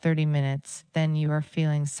 minute or 30 minutes, then you are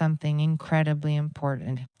feeling something incredibly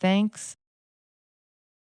important. Thanks.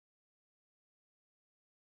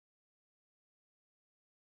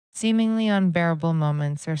 Seemingly unbearable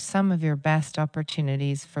moments are some of your best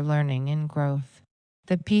opportunities for learning and growth.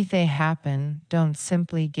 They happen, don't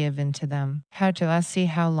simply give in to them. How to see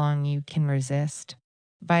how long you can resist.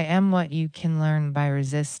 What you can learn by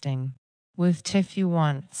resisting. If you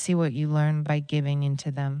want, see what you learn by giving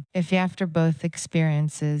into them. If after both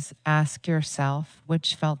experiences, ask yourself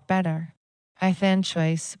which felt better.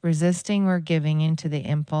 Choice, resisting or giving into the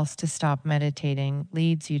impulse to stop meditating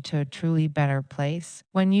leads you to a truly better place.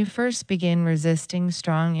 When you first begin resisting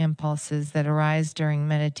strong impulses that arise during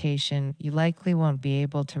meditation, you likely won't be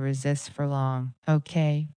able to resist for long.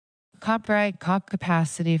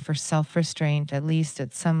 Capacity for self-restraint, at least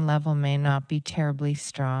at some level, may not be terribly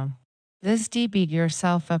strong. Beat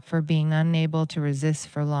yourself up for being unable to resist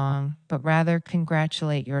for long, but rather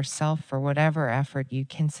congratulate yourself for whatever effort you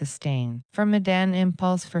can sustain. An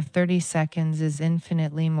impulse for 30 seconds is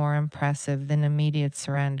infinitely more impressive than immediate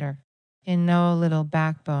surrender. A little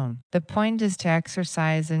backbone. The point is to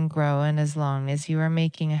exercise and grow, and as long as you are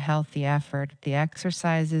making a healthy effort, the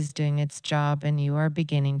exercise is doing its job and you are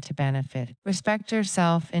beginning to benefit. Respect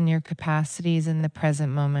yourself and your capacities in the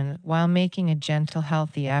present moment while making a gentle,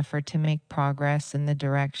 healthy effort to make progress in the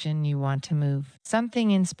direction you want to move.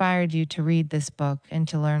 Something inspired you to read this book and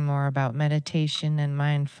to learn more about meditation and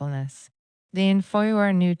mindfulness. If you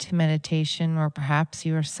are new to meditation, or perhaps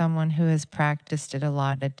you are someone who has practiced it a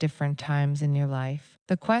lot at different times in your life.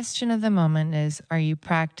 The question of the moment is, are you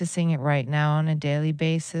practicing it right now on a daily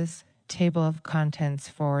basis? Table of contents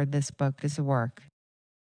for this book is a work.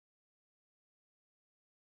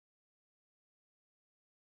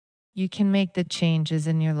 You can make the changes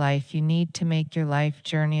in your life you need to make your life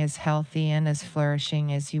journey as healthy and as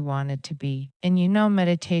flourishing as you want it to be. And you know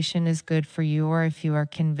meditation is good for you, or if you are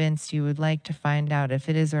convinced you would like to find out if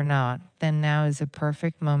it is or not, then now is a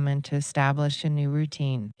perfect moment to establish a new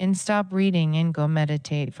routine. And stop reading and go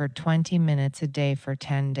meditate for 20 minutes a day for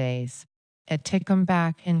 10 days. To come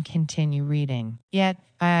back and continue reading. Yet,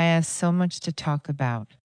 I have so much to talk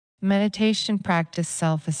about. Meditation practice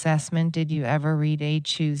self-assessment. Did you ever read a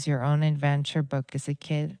Choose Your Own Adventure book as a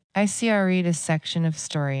kid? I read a section of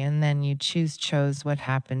story and then you chose what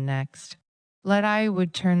happened next. I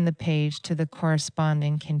would turn the page to the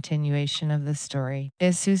corresponding continuation of the story.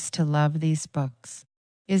 Is used to love these books.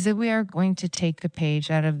 Is it we are going to take a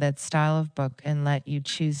page out of that style of book and let you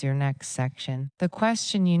choose your next section? The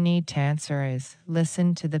question you need to answer is,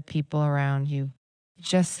 listen to the people around you.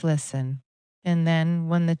 Just listen. And then,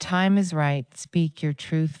 when the time is right, speak your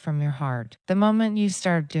truth from your heart. The moment you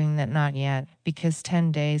start doing that, not yet, because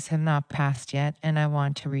 10 days have not passed yet and I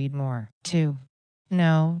want to read more. 2.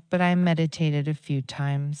 No, but I meditated a few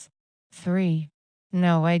times. 3.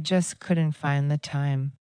 No, I just couldn't find the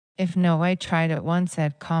time. If no, I tried it once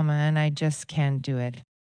at comma and I just can't do it.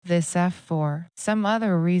 This F4. Some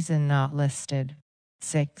other reason not listed.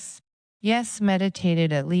 6. Yes,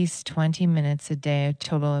 meditated at least 20 minutes a day, a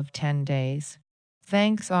total of 10 days.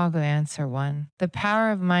 Thanks, I'll go answer 1. The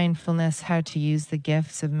power of mindfulness, how to use the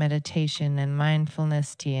gifts of meditation and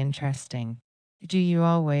mindfulness to interesting. Do you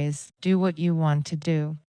always do what you want to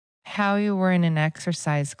do? How you were in an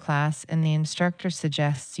exercise class and the instructor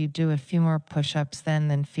suggests you do a few more push-ups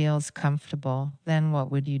than feels comfortable, then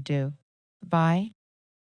what would you do? Bye?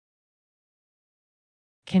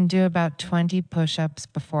 Can do about 20 push-ups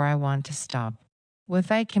before I want to stop.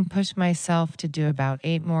 With I can push myself to do about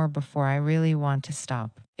 8 more before I really want to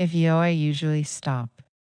stop. If I usually stop.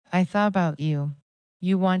 I thought about you.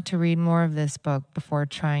 You want to read more of this book before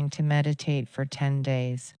trying to meditate for 10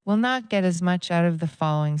 days. Will not get as much out of the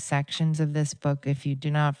following sections of this book if you do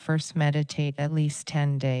not first meditate at least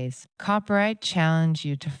 10 days. Copyright challenge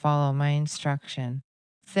you to follow my instruction.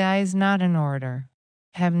 That is not an order.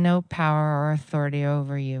 Have no power or authority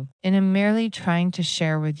over you, and am merely trying to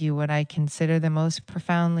share with you what I consider the most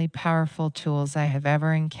profoundly powerful tools I have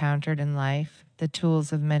ever encountered in life, the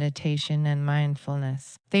tools of meditation and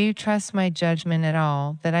mindfulness. Do you trust my judgment at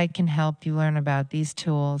all, that I can help you learn about these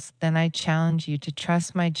tools? Then I challenge you to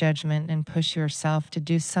trust my judgment and push yourself to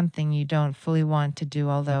do something you don't fully want to do,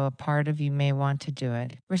 although a part of you may want to do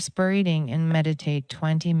it. Whisper reading and meditate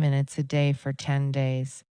 20 minutes a day for 10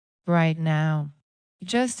 days. Right now.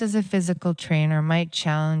 Just as a physical trainer might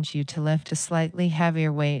challenge you to lift a slightly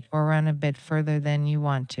heavier weight or run a bit further than you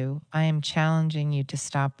want to, I am challenging you to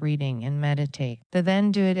stop reading and meditate. To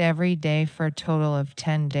then do it every day for a total of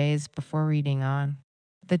 10 days before reading on.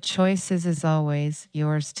 The choice is, as always,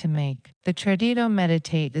 yours to make. The Tradito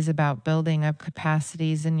Meditate is about building up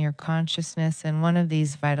capacities in your consciousness, and one of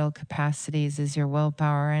these vital capacities is your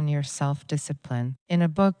willpower and your self-discipline. In a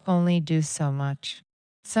book, only do so much.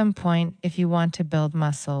 Some point, if you want to build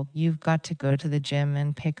muscle, you've got to go to the gym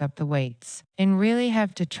and pick up the weights, and really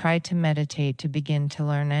have to try to meditate to begin to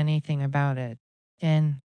learn anything about it.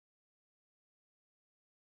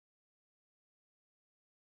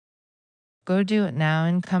 Go do it now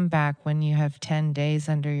and come back when you have 10 days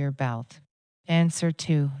under your belt. Answer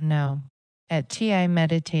 2, no. I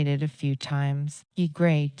meditated a few times.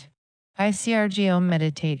 Great. ICRGO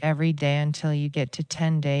meditate every day until you get to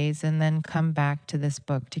 10 days and then come back to this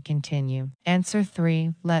book to continue. Answer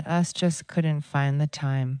 3, let us just couldn't find the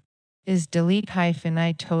time. Is delete hyphen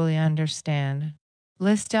I totally understand.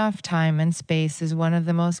 List off time and space is one of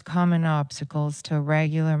the most common obstacles to a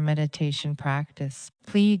regular meditation practice.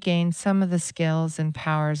 Please gain some of the skills and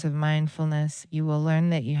powers of mindfulness. You will learn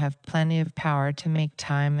that you have plenty of power to make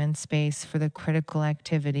time and space for the critical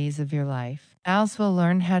activities of your life. Else will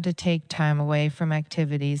learn how to take time away from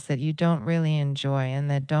activities that you don't really enjoy and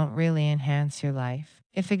that don't really enhance your life.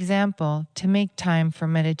 If example, to make time for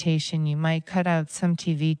meditation, you might cut out some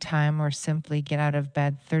TV time or simply get out of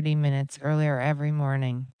bed 30 minutes earlier every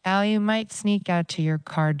morning. You might sneak out to your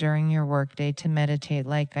car during your workday to meditate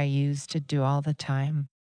like I used to do all the time.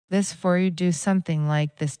 This for you do something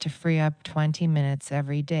like this to free up 20 minutes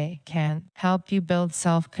every day can help you build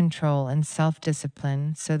self-control and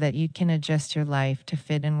self-discipline so that you can adjust your life to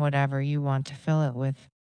fit in whatever you want to fill it with.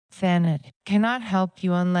 Then it cannot help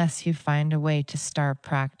you unless you find a way to start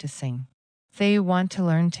practicing. They want to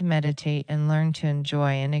learn to meditate and learn to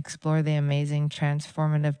enjoy and explore the amazing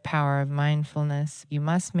transformative power of mindfulness. You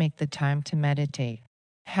must make the time to meditate.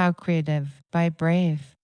 How creative, by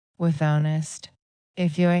brave, with honest.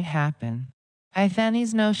 If you happen. I think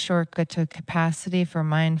is no shortcut to capacity for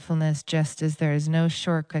mindfulness, just as there is no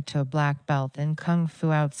shortcut to a black belt in Kung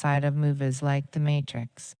Fu outside of movies like The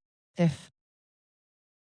Matrix. If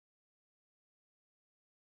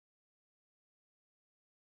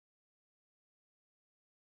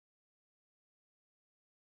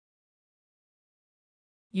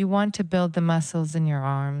you want to build the muscles in your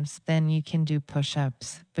arms, then you can do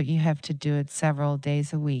push-ups, but you have to do it several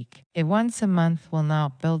days a week. It once a month will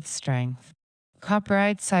not build strength.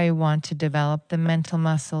 Copyright say you want to develop the mental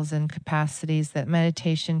muscles and capacities that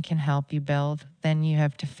meditation can help you build, then you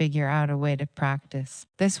have to figure out a way to practice.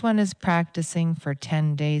 This one is practicing for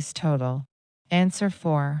 10 days total. Answer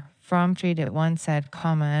 4. From treat it once said,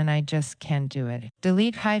 and I just can't do it.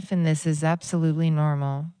 Delete hyphen this is absolutely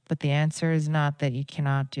normal, but the answer is not that you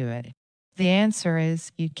cannot do it. The answer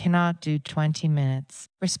is you cannot do 20 minutes.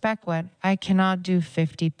 Respect what? I cannot do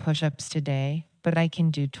 50 push-ups today, but I can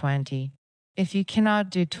do 20. If you cannot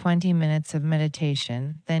do 20 minutes of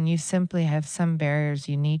meditation, then you simply have some barriers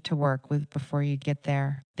you need to work with before you get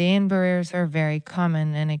there. The barriers are very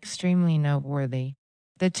common and extremely noteworthy.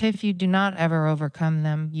 That if you do not ever overcome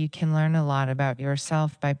them, you can learn a lot about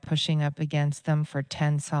yourself by pushing up against them for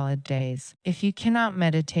 10 solid days. If you cannot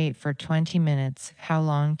meditate for 20 minutes, how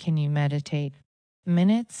long can you meditate?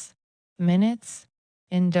 Minutes? Minutes?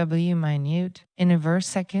 In W minute? In a verse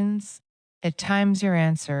seconds? At times your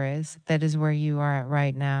answer is, that is where you are at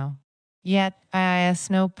right now. Yet, I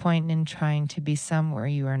see no point in trying to be somewhere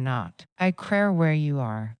you are not. I care where you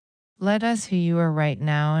are. Let us who you are right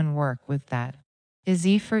now and work with that. Is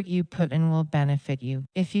effort you put in will benefit you.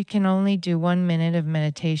 If you can only do 1 minute of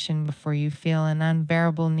meditation before you feel an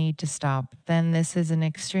unbearable need to stop, then this is an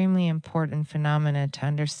extremely important phenomenon to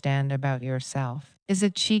understand about yourself. Is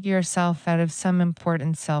it cheat yourself out of some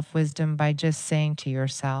important self-wisdom by just saying to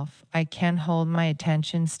yourself, I can't hold my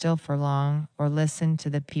attention still for long, or listen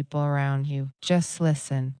to the people around you. Just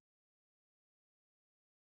listen.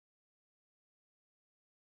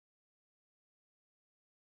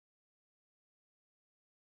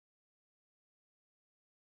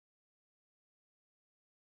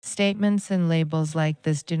 Statements and labels like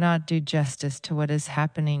this do not do justice to what is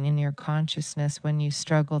happening in your consciousness when you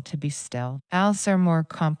struggle to be still. Else are more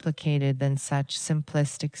complicated than such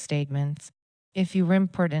simplistic statements. If you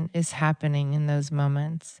important is happening in those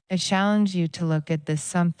moments, I challenge you to look at this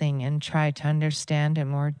something and try to understand it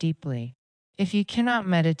more deeply. If you cannot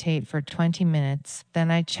meditate for 20 minutes,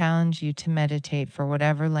 then I challenge you to meditate for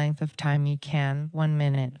whatever length of time you can, 1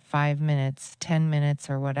 minute, 5 minutes, 10 minutes,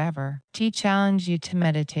 or whatever. Challenge you to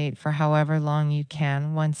meditate for however long you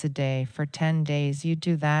can, once a day, for 10 days. You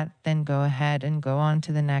do that, then go ahead and go on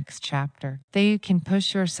to the next chapter. That you can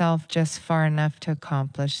push yourself just far enough to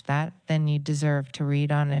accomplish that, then you deserve to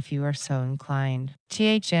read on if you are so inclined.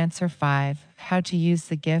 Answer 5. How to use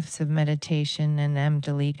the gifts of meditation and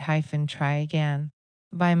delete hyphen try again.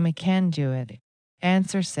 By McCann Do It.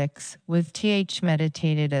 Answer 6. With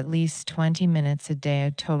meditated at least 20 minutes a day,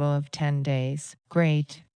 a total of 10 days.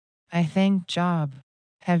 Great. I think job.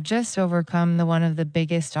 Have just overcome one of the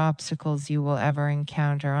biggest obstacles you will ever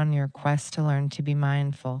encounter on your quest to learn to be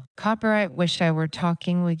mindful. Copyright wish I were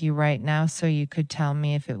talking with you right now so you could tell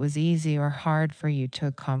me if it was easy or hard for you to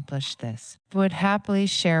accomplish this. Would happily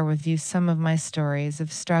share with you some of my stories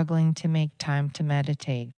of struggling to make time to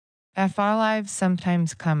meditate. Our lives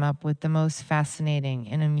sometimes come up with the most fascinating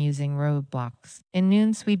and amusing roadblocks. In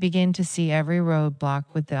noons, we begin to see every roadblock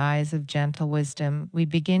with the eyes of gentle wisdom. We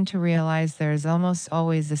begin to realize there is almost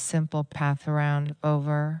always a simple path around,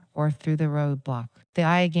 over, or through the roadblock. The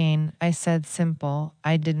I again, I said simple,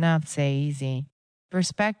 I did not say easy.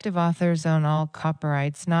 Respective authors own all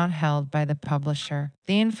copyrights not held by the publisher.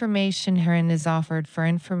 The information herein is offered for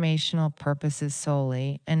informational purposes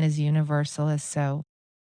solely and is universal as so.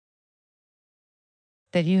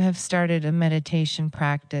 That you have started a meditation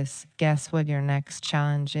practice, guess what your next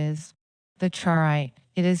challenge is? The try.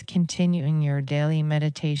 It is continuing your daily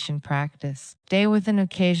meditation practice. Day with an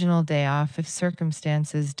occasional day off if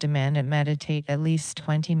circumstances demand it. Meditate at least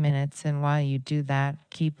 20 minutes, and while you do that,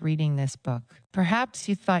 keep reading this book. Perhaps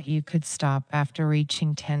you thought you could stop after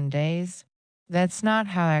reaching 10 days. That's not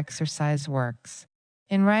how exercise works.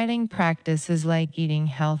 In writing, practice is like eating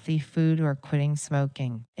healthy food or quitting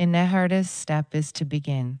smoking. And the hardest step is to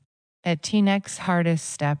begin. Next hardest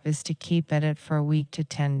step is to keep at it for a week to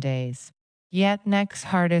 10 days. Yet next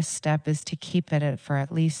hardest step is to keep at it for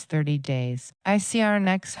at least 30 days. I see our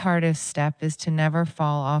next hardest step is to never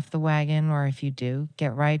fall off the wagon, or if you do,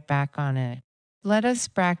 get right back on it. Let us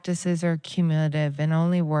practices are cumulative and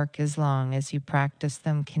only work as long as you practice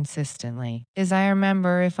them consistently. As I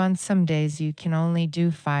remember, if on some days you can only do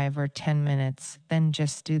 5 or 10 minutes, then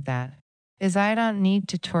just do that. As I don't need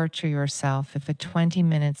to torture yourself if a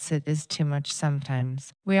 20-minute sit is too much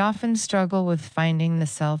sometimes. We often struggle with finding the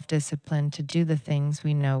self-discipline to do the things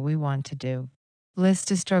we know we want to do. List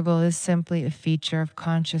to struggle is simply a feature of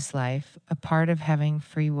conscious life, a part of having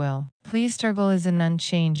free will. Please struggle is an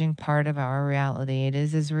unchanging part of our reality. It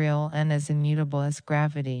is as real and as immutable as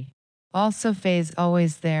gravity. Also phase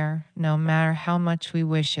always there, no matter how much we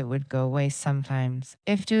wish it would go away sometimes.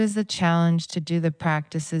 If do is the challenge to do the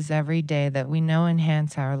practices every day that we know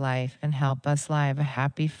enhance our life and help us live a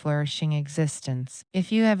happy, flourishing existence.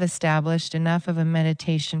 If you have established enough of a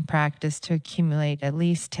meditation practice to accumulate at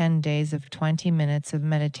least 10 days of 20 minutes of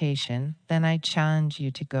meditation, then I challenge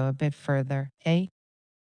you to go a bit further.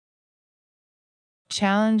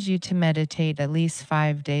 Challenge you to meditate at least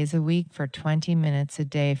 5 days a week for 20 minutes a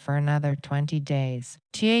day for another 20 days.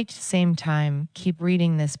 Same time, keep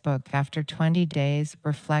reading this book after 20 days,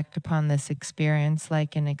 reflect upon this experience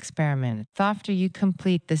like an experiment. After you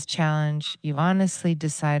complete this challenge, you honestly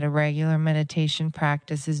decide a regular meditation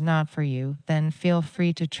practice is not for you, then feel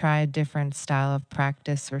free to try a different style of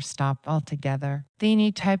practice or stop altogether. If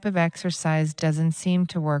any type of exercise doesn't seem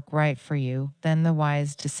to work right for you, then the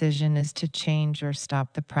wise decision is to change or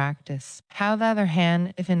stop the practice. On the other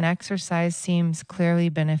hand, if an exercise seems clearly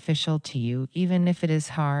beneficial to you, even if it is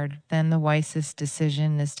hard, then the wisest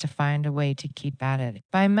decision is to find a way to keep at it.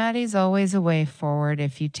 By Maddie's always a way forward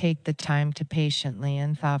if you take the time to patiently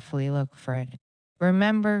and thoughtfully look for it.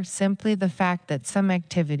 Remember, simply the fact that some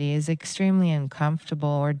activity is extremely uncomfortable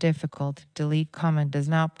or difficult, does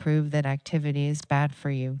not prove that activity is bad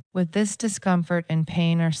for you. With this discomfort and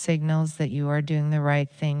pain are signals that you are doing the right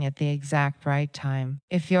thing at the exact right time.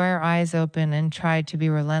 If your eyes open and try to be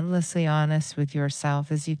relentlessly honest with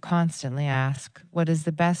yourself as you constantly ask, what is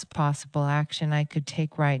the best possible action I could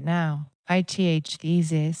take right now? The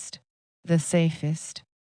easiest, the safest.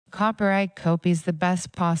 Copyright copies the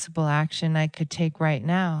best possible action I could take right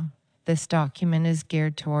now. This document is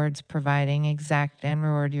geared towards providing exact and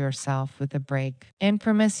reward yourself with a break. In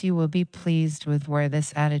premise, you will be pleased with where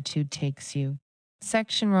this attitude takes you.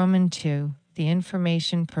 Section Roman 2. The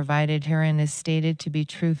information provided herein is stated to be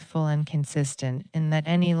truthful and consistent in that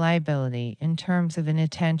any liability, in terms of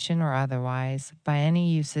inattention or otherwise, by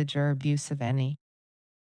any usage or abuse of any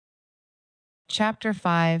Chapter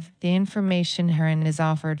 5. The information herein is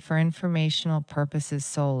offered for informational purposes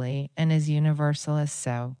solely, and is universal as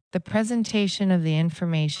so. The presentation of the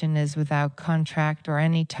information is without contract or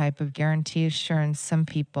any type of guarantee assurance. Some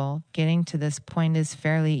people, getting to this point is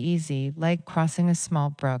fairly easy, like crossing a small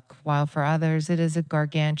brook, while for others it is a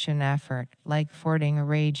gargantuan effort, like fording a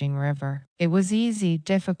raging river. It was easy,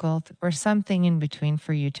 difficult, or something in between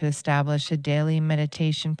for you to establish a daily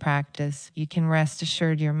meditation practice. You can rest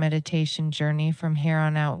assured your meditation journey from here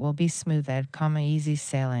on out will be smooth easy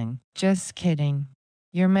sailing. Just kidding.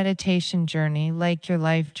 Your meditation journey, like your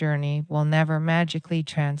life journey, will never magically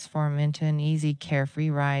transform into an easy, carefree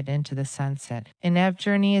ride into the sunset. An Ev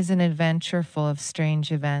journey is an adventure full of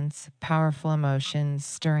strange events, powerful emotions,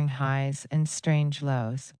 stirring highs, and strange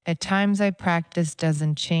lows. At times, practice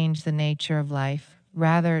doesn't change the nature of life.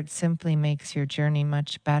 Rather, it simply makes your journey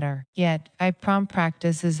much better. Yet,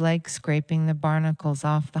 practice is like scraping the barnacles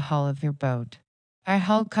off the hull of your boat. Our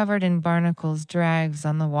hull covered in barnacles drags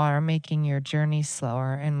on the water, making your journey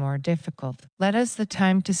slower and more difficult. Let us the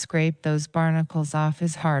time to scrape those barnacles off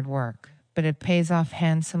is hard work, but it pays off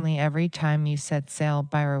handsomely every time you set sail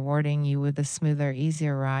by rewarding you with a smoother,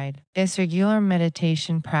 easier ride. This regular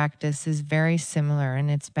meditation practice is very similar in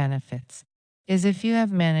its benefits. If you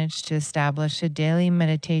have managed to establish a daily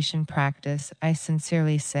meditation practice, I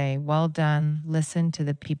sincerely say, well done. Listen to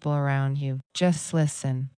the people around you. Just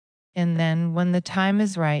listen. And then, when the time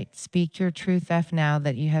is right, speak your truth. Now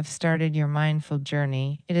that you have started your mindful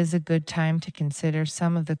journey, it is a good time to consider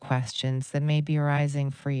some of the questions that may be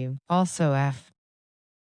arising for you. Also,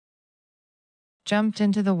 jumped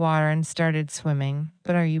into the water and started swimming,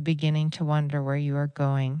 but are you beginning to wonder where you are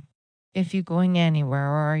going? If you going anywhere,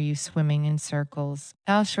 or are you swimming in circles?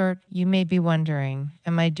 Short, you may be wondering,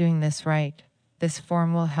 am I doing this right? This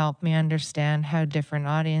form will help me understand how different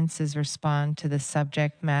audiences respond to the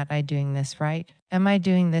subject. Matt, I doing this right? Am I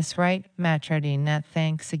doing this right? Matt Net,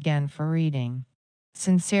 thanks again for reading.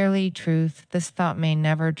 Sincerely, truth, this thought may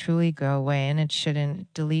never truly go away and it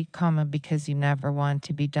shouldn't. Delete comma because you never want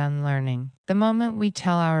to be done learning. The moment we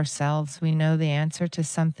tell ourselves we know the answer to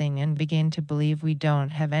something and begin to believe we don't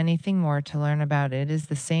have anything more to learn about it is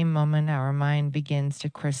the same moment our mind begins to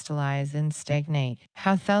crystallize and stagnate.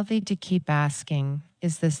 How healthy to keep asking,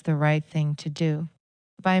 is this the right thing to do?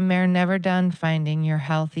 By mere never done finding your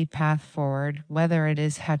healthy path forward, whether it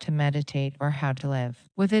is how to meditate or how to live.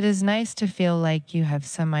 With it is nice to feel like you have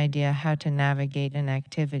some idea how to navigate an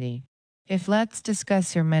activity. If let's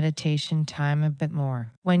discuss your meditation time a bit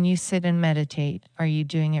more. When you sit and meditate, are you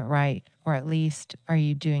doing it right? Or at least, are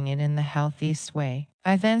you doing it in the healthiest way?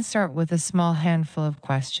 I then start with a small handful of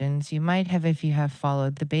questions you might have if you have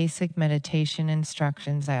followed the basic meditation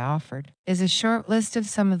instructions I offered. Is a short list of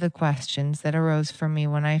some of the questions that arose for me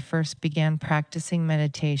when I first began practicing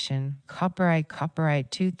meditation. Copyright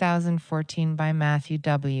 2014 by Matthew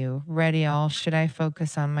W. Ready all. Should I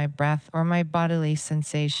focus on my breath or my bodily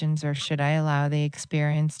sensations, or should I allow the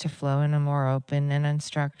experience to flow in a more open and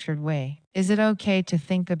unstructured way? Is it okay to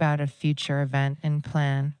think about a future event and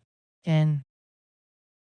plan? In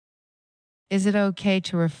Is it okay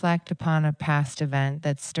to reflect upon a past event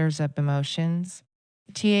that stirs up emotions?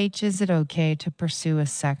 Is it okay to pursue a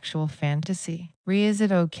sexual fantasy? Is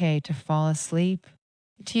it okay to fall asleep?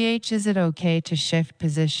 Is it okay to shift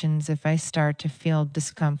positions if I start to feel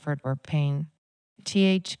discomfort or pain?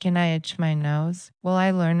 Can I itch my nose? Will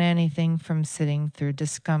I learn anything from sitting through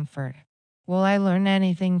discomfort? Will I learn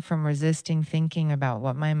anything from resisting thinking about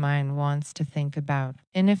what my mind wants to think about?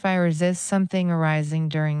 And if I resist something arising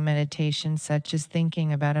during meditation, such as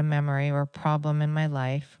thinking about a memory or problem in my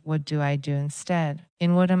life, what do I do instead?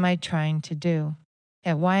 And what am I trying to do?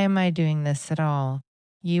 And why am I doing this at all?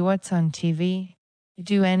 What's on TV?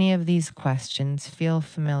 Do any of these questions feel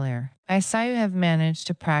familiar? I saw you have managed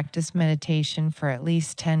to practice meditation for at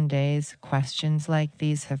least 10 days. Questions like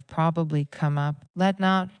these have probably come up.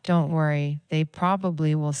 Don't worry, they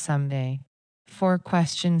probably will someday. For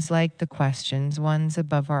questions like the questions ones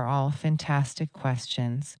above are all fantastic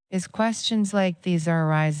questions. As questions like these are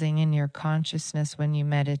arising in your consciousness when you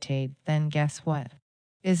meditate, then guess what?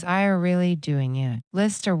 Is I are really doing it.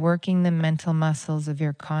 List or working the mental muscles of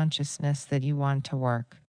your consciousness that you want to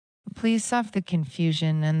work. Please stop the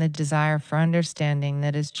confusion and the desire for understanding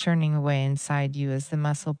that is churning away inside you as the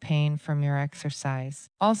muscle pain from your exercise.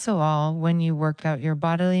 Also, when you work out your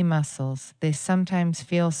bodily muscles, they sometimes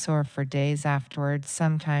feel sore for days afterwards,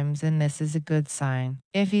 sometimes, and this is a good sign.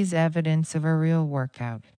 If is evidence of a real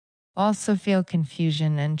workout. Also, feel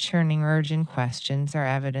confusion and churning urgent questions are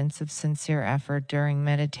evidence of sincere effort during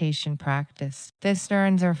meditation practice. These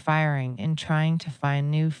neurons are firing, and trying to find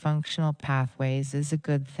new functional pathways is a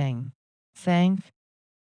good thing. Thank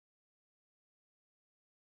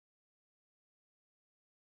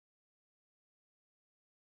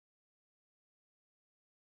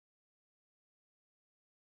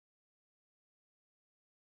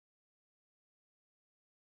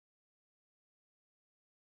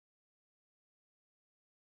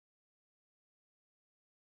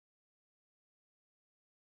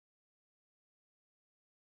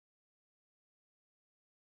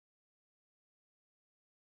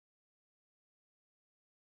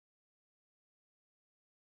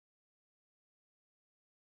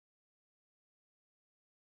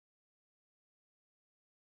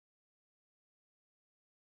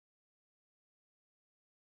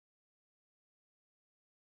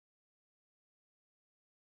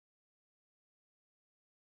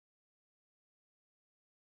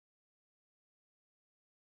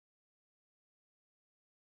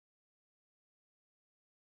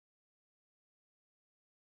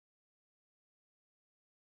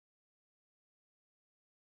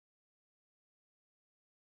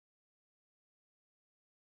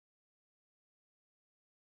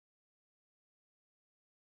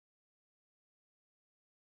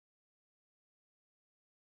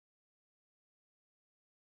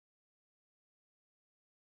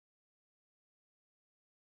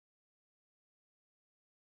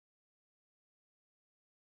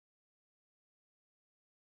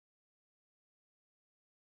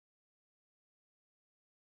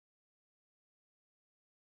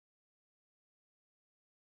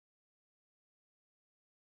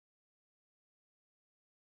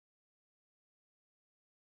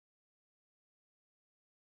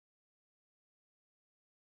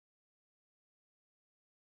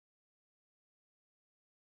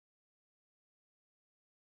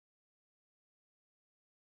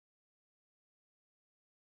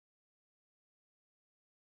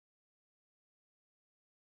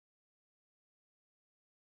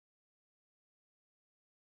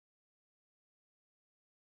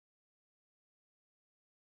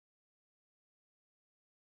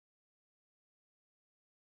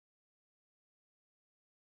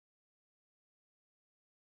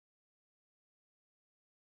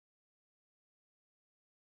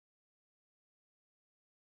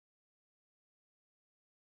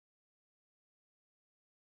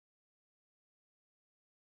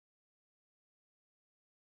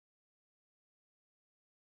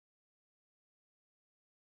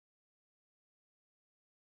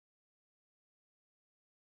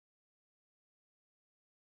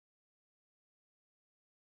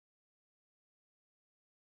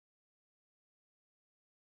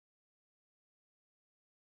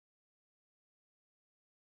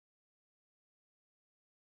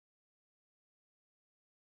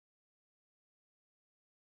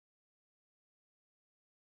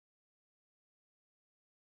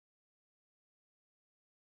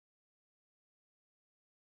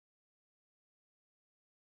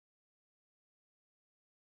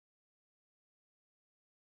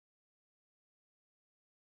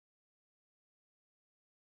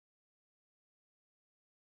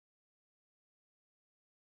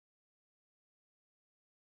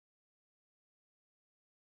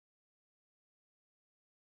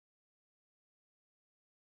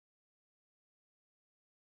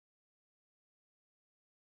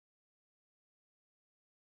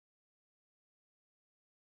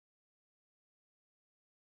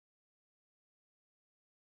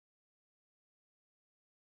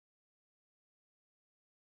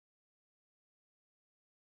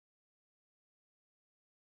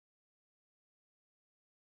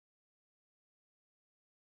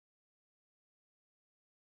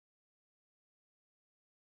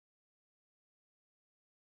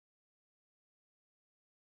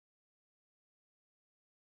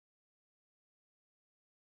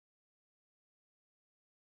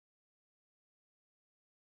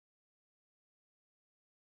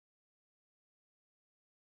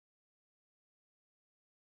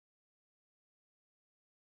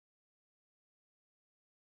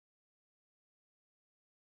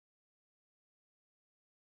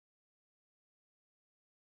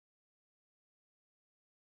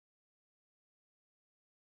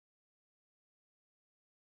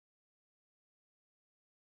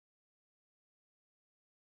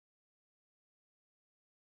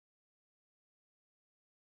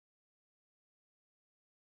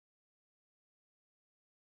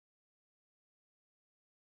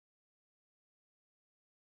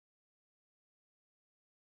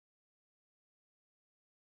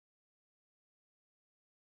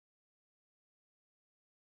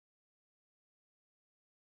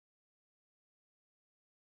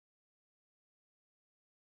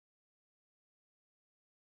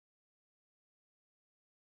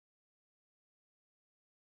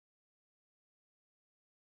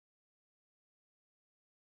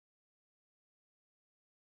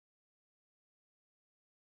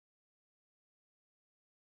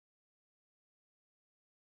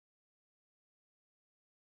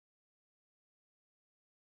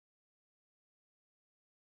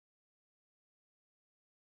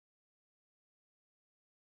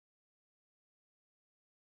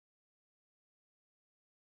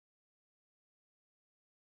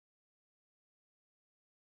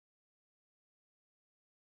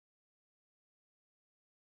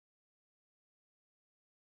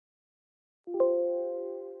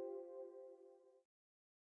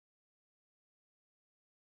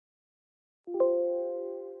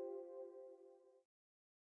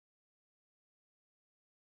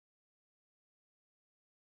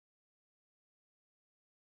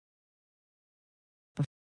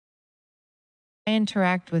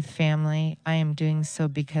interact with family, I am doing so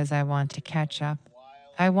because I want to catch up.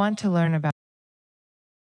 I want to learn about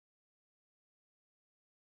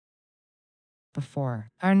before.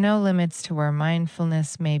 Are no limits to where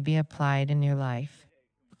mindfulness may be applied in your life.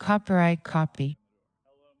 Copyright copy.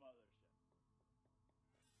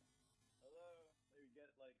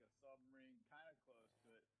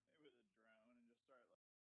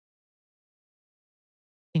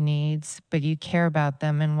 Needs, but you care about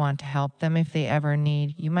them and want to help them if they ever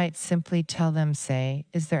need, you might simply tell them, say,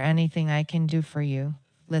 "Is there anything I can do for you?"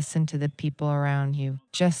 Listen to the people around you.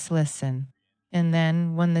 Just listen. And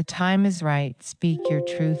then, when the time is right, speak your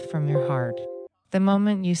truth from your heart. The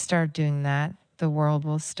moment you start doing that, the world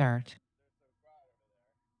will start.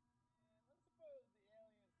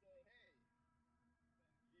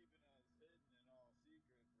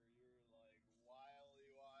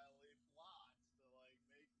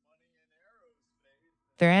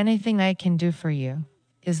 There anything I can do for you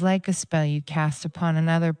is like a spell you cast upon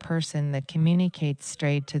another person that communicates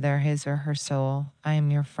straight to their his or her soul. I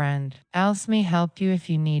am your friend. Else may help you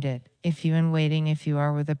if you need it. If you in waiting, if you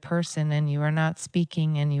are with a person and you are not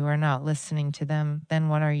speaking and you are not listening to them, then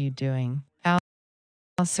what are you doing?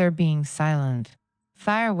 Else are being silent.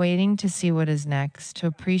 Fire waiting to see what is next, to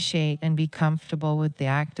appreciate and be comfortable with the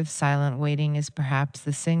act of silent waiting is perhaps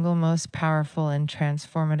the single most powerful and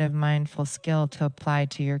transformative mindful skill to apply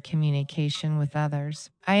to your communication with others.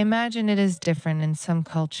 I imagine it is different in some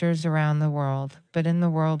cultures around the world, but in the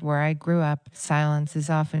world where I grew up, silence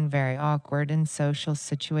is often very awkward in social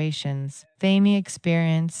situations. Thami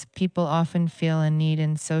experience, people often feel a need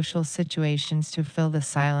in social situations to fill the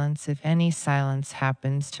silence if any silence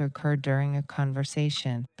happens to occur during a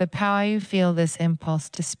conversation. The how you feel this impulse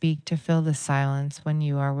to speak to fill the silence when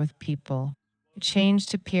you are with people. Change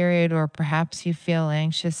to period, or perhaps you feel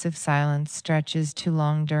anxious if silence stretches too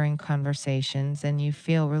long during conversations and you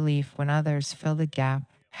feel relief when others fill the gap.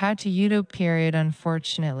 How to Udo period.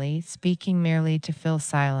 Unfortunately, speaking merely to fill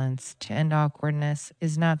silence, to end awkwardness,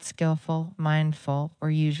 is not skillful, mindful, or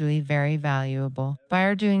usually very valuable. By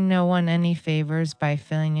our doing no one any favors by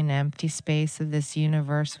filling an empty space of this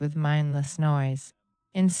universe with mindless noise.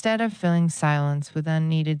 Instead of filling silence with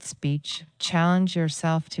unneeded speech, challenge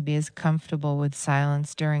yourself to be as comfortable with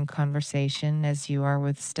silence during conversation as you are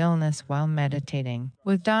with stillness while meditating.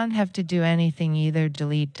 With don't have to do anything, either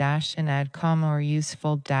delete dash and add comma or use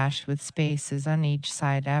full dash with spaces on each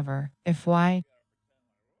side ever. If why,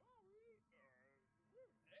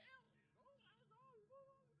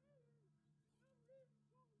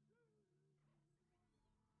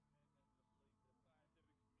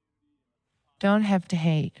 don't have to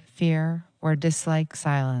hate, fear, or dislike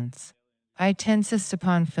silence. I insist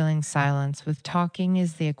upon filling silence with talking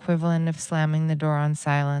is the equivalent of slamming the door on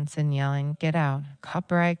silence and yelling, "Get out."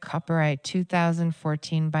 Copyright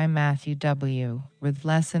 2014 by Matthew W. With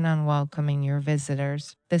lesson on welcoming your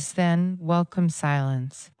visitors. This then, welcome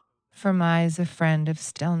silence. From I is a friend of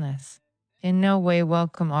stillness. In no way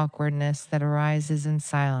welcome awkwardness that arises in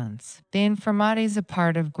silence. The infirmity is a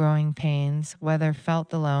part of growing pains, whether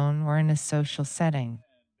felt alone or in a social setting.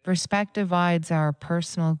 Perspective aids our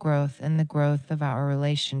personal growth and the growth of our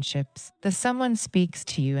relationships. The someone speaks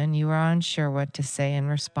to you and you are unsure what to say in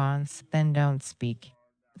response, then don't speak.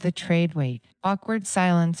 The trade weight. Awkward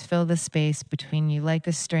silence fill the space between you like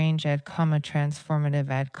a strange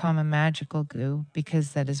transformative magical goo,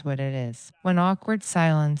 because that is what it is. When awkward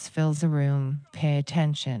silence fills a room, pay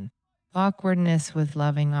attention. Awkwardness with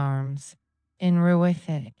loving arms. In with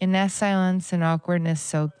it. In that silence and awkwardness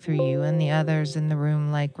soak through you and the others in the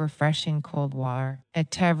room like refreshing cold water.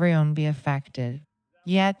 Et everyone be affected.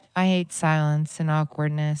 Yet, I hate silence and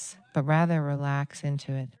awkwardness, but rather relax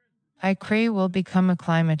into it. I pray will become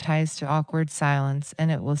acclimatized to awkward silence and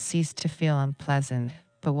it will cease to feel unpleasant,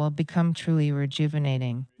 but will become truly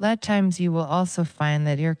rejuvenating. Let times you will also find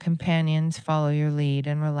that your companions follow your lead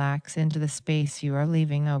and relax into the space you are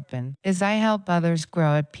leaving open. As I help others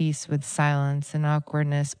grow at peace with silence and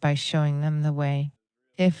awkwardness by showing them the way.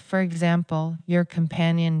 If, for example, your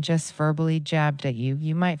companion just verbally jabbed at you,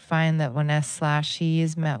 you might find that when S/he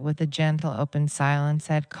is met with a gentle open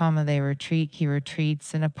silence at comma they retreat, he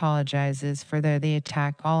retreats and apologizes for the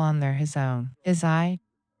attack all on their his own. Is I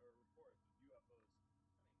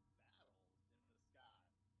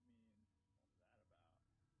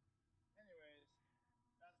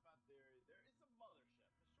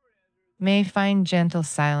may find gentle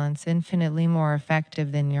silence infinitely more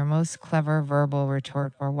effective than your most clever verbal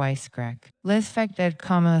retort or wisecrack. L'effect et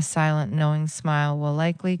comma a silent knowing smile will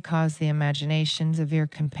likely cause the imaginations of your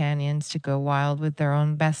companions to go wild with their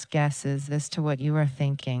own best guesses as to what you are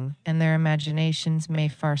thinking, and their imaginations may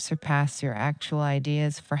far surpass your actual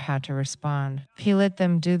ideas for how to respond. Let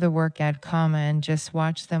them do the work ad comma and just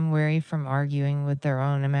watch them weary from arguing with their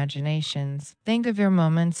own imaginations. Think of your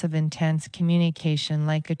moments of intense communication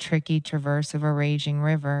like a tricky traverse of a raging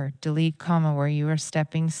river, delete comma where you are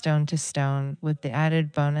stepping stone to stone, with the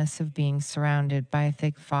added bonus of being surrounded by a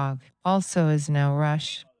thick fog. Also is no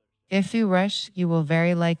rush. If you rush, you will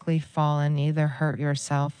very likely fall and either hurt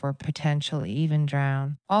yourself or potentially even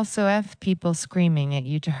drown. Also people screaming at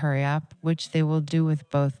you to hurry up, which they will do with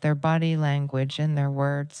both their body language and their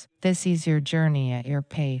words. This is your journey at your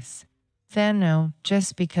pace. Then no,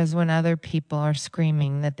 just because when other people are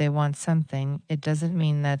screaming that they want something, it doesn't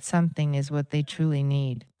mean that something is what they truly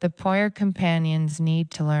need. The poor companions need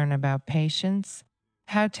to learn about patience.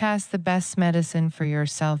 How to ask the best medicine for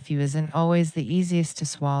yourself you isn't always the easiest to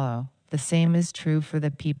swallow. The same is true for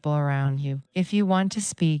the people around you. If you want to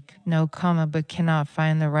speak, no comma, but cannot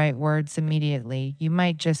find the right words immediately, you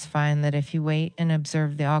might just find that if you wait and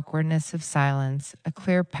observe the awkwardness of silence, a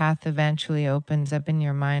clear path eventually opens up in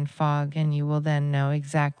your mind fog and you will then know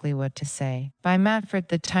exactly what to say. By Matford,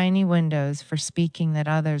 the tiny windows for speaking that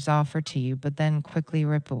others offer to you but then quickly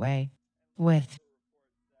rip away. With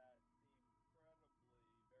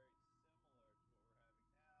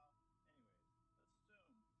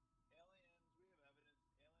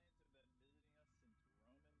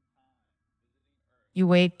you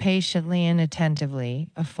wait patiently and attentively,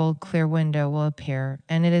 a full clear window will appear,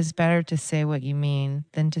 and it is better to say what you mean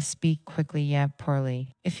than to speak quickly yet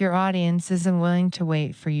poorly. If your audience isn't willing to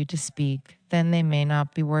wait for you to speak, then they may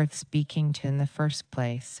not be worth speaking to in the first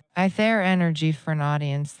place. I their energy for an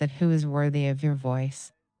audience that who is worthy of your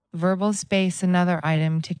voice. Verbal space. Another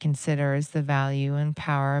item to consider is the value and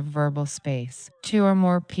power of verbal space. Two or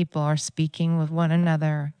more people are speaking with one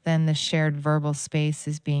another, then the shared verbal space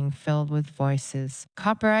is being filled with voices.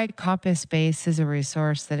 Copyright copy space is a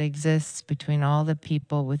resource that exists between all the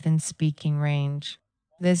people within speaking range.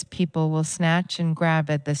 These people will snatch and grab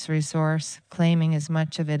at this resource, claiming as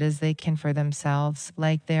much of it as they can for themselves,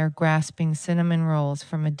 like they are grasping cinnamon rolls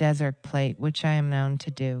from a desert plate, which I am known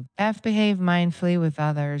to do. Behave mindfully with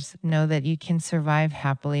others. Know that you can survive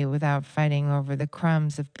happily without fighting over the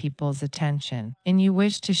crumbs of people's attention. And you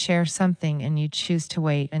wish to share something and you choose to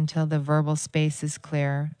wait until the verbal space is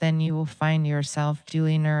clear, then you will find yourself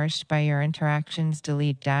duly nourished by your interactions.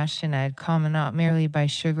 Delete dash and add comma, not merely by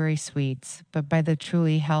sugary sweets, but by the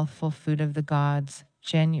truly healthful food of the gods,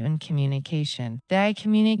 genuine communication. The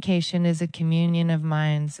communication is a communion of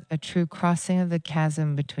minds, a true crossing of the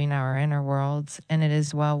chasm between our inner worlds, and it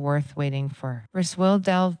is well worth waiting for. First, we'll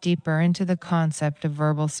delve deeper into the concept of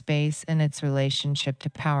verbal space and its relationship to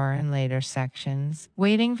power in later sections.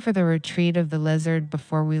 Waiting for the retreat of the lizard.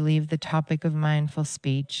 Before we leave the topic of mindful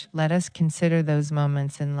speech, let us consider those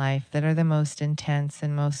moments in life that are the most intense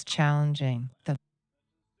and most challenging.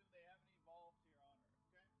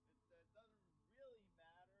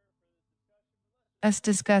 Let's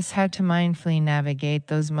discuss how to mindfully navigate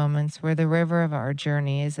those moments where the river of our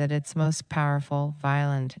journey is at its most powerful,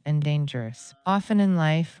 violent, and dangerous. Often in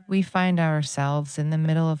life, we find ourselves in the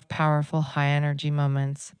middle of powerful, high-energy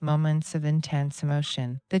moments, moments of intense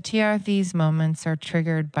emotion. These moments are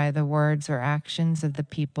triggered by the words or actions of the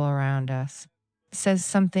people around us. Says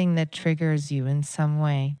something that triggers you in some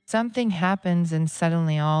way. Something happens and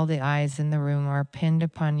suddenly all the eyes in the room are pinned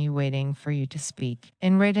upon you waiting for you to speak.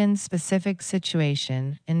 In written specific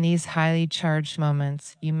situation, in these highly charged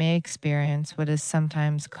moments, you may experience what is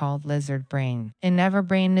sometimes called lizard brain. In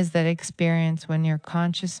Everbrain is that experience when your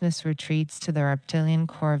consciousness retreats to the reptilian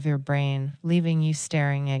core of your brain, leaving you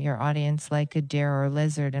staring at your audience like a deer or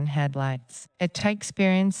lizard in headlights. A tight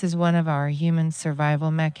experience is one of our human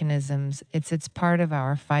survival mechanisms. It's part of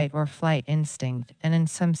our fight or flight instinct, and in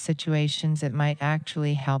some situations it might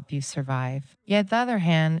actually help you survive. Yet, on the other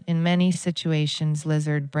hand, in many situations,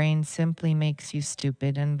 lizard brain simply makes you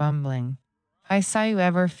stupid and bumbling. I saw you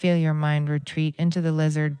ever feel your mind retreat into the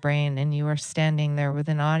lizard brain and you are standing there with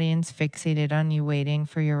an audience fixated on you waiting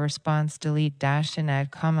for your response. Delete dash and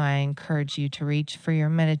add comma. I encourage you to reach for your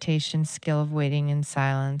meditation skill of waiting in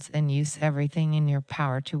silence and use everything in your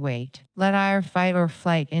power to wait. Let our fight or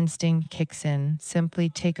flight instinct kicks in. Simply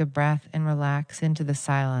take a breath and relax into the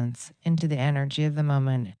silence, into the energy of the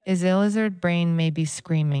moment. Is a lizard brain may be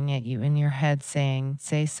screaming at you in your head saying,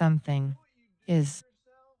 say something. Is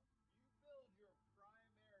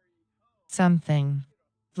something.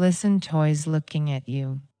 Listen toys looking at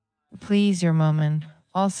you. Please your moment.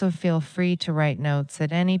 Also feel free to write notes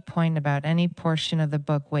at any point about any portion of the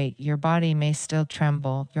book. Wait, your body may still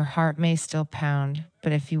tremble, your heart may still pound,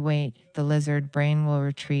 but if you wait, the lizard brain will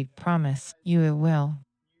retreat. Promise you it will.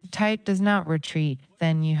 Tight does not retreat,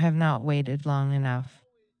 then you have not waited long enough.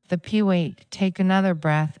 The P wait, take another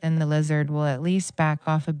breath and the lizard will at least back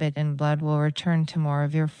off a bit and blood will return to more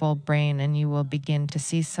of your full brain and you will begin to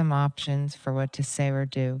see some options for what to say or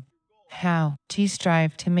do. How? T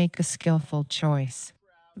strive to make a skillful choice.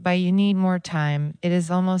 By you need more time, it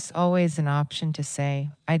is almost always an option to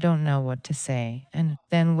say, I don't know what to say, and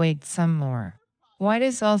then wait some more. While it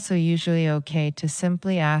is also usually okay to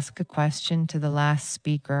simply ask a question to the last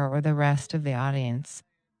speaker or the rest of the audience.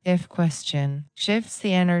 If question shifts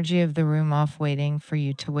the energy of the room off waiting for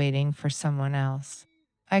you to waiting for someone else.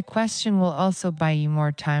 I question will also buy you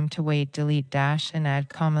more time to wait, delete dash and add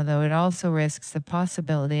comma, though it also risks the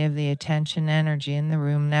possibility of the attention energy in the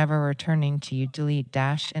room never returning to you, delete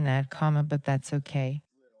dash and add comma, but that's okay.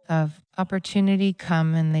 Of opportunity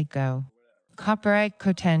come and they go. Copyright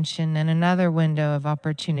cotention and another window of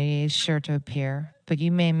opportunity is sure to appear, but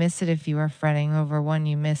you may miss it if you are fretting over one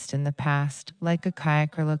you missed in the past, like a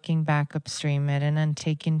kayaker looking back upstream at an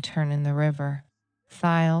untaken turn in the river.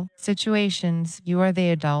 File situations, you are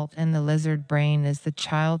the adult and the lizard brain is the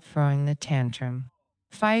child throwing the tantrum.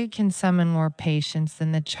 If you can summon more patience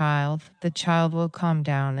than the child will calm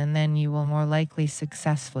down and then you will more likely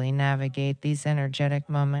successfully navigate these energetic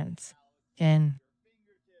moments. In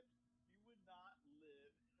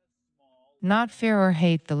not fear or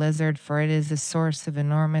hate the lizard, for it is a source of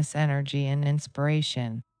enormous energy and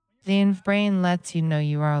inspiration. The brain lets you know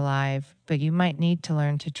you are alive, but you might need to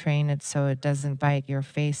learn to train it so it doesn't bite your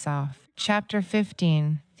face off. Chapter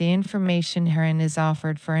 15. The information herein is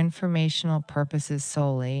offered for informational purposes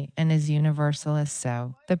solely and is universal as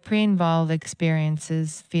so. The pre-involve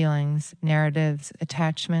experiences, feelings, narratives,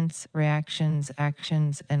 attachments, reactions,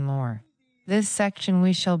 actions, and more. This section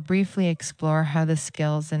we shall briefly explore how the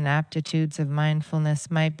skills and aptitudes of mindfulness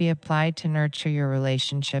might be applied to nurture your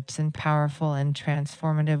relationships in powerful and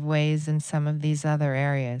transformative ways in some of these other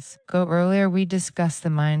areas. Earlier we discussed the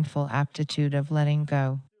mindful aptitude of letting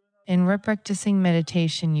go. In practicing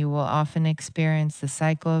meditation, you will often experience the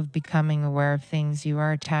cycle of becoming aware of things you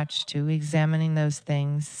are attached to, examining those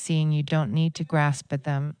things, seeing you don't need to grasp at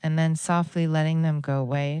them, and then softly letting them go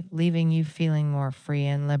away, leaving you feeling more free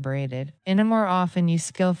and liberated. And the more often you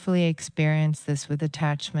skillfully experience this with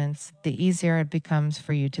attachments, the easier it becomes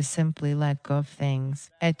for you to simply let go of things.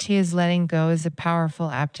 As letting go is a powerful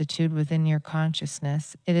aptitude within your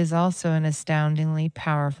consciousness. It is also an astoundingly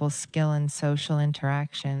powerful skill in social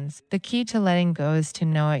interactions. The key to letting go is to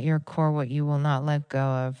know at your core what you will not let go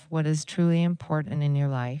of, what is truly important in your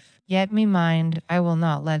life. Yet me mind, I will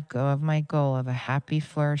not let go of my goal of a happy,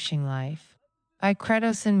 flourishing life. I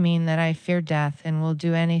credosin mean that I fear death and will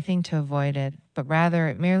do anything to avoid it, but rather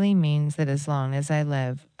it merely means that as long as I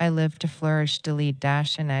live to flourish, delete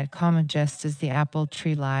dash and add comma, just as the apple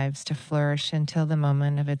tree lives to flourish until the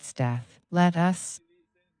moment of its death. Let us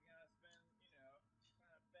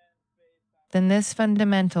then this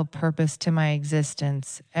fundamental purpose to my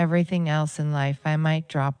existence, everything else in life I might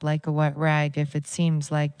drop like a wet rag if it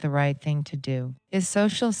seems like the right thing to do. Is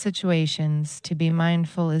social situations. To be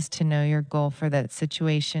mindful is to know your goal for that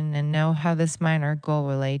situation and know how this minor goal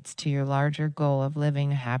relates to your larger goal of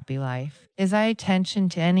living a happy life. Is I attention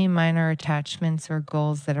to any minor attachments or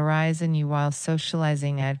goals that arise in you while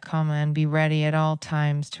socializing, add comma, and be ready at all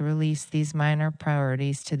times to release these minor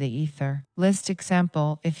priorities to the ether. List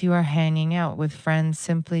example, if you are hanging out with friends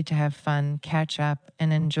simply to have fun, catch up,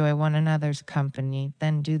 and enjoy one another's company,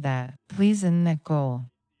 then do that. Please in that goal.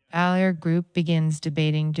 Your group begins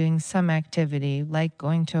debating doing some activity like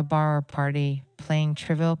going to a bar or party, playing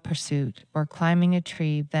Trivial Pursuit, or climbing a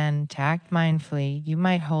tree. Then, to act mindfully, you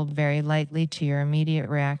might hold very lightly to your immediate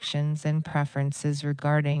reactions and preferences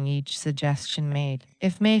regarding each suggestion made.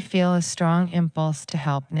 It may feel a strong impulse to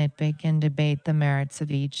help nitpick and debate the merits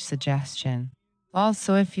of each suggestion.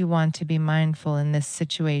 Also, if you want to be mindful in this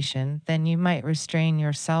situation, then you might restrain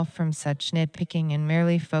yourself from such nitpicking and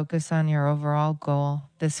merely focus on your overall goal.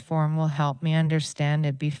 This form will help me understand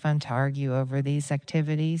it'd be fun to argue over these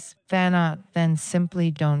activities. Then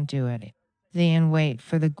simply don't do it. And wait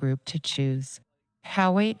for the group to choose.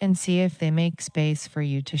 How wait and see if they make space for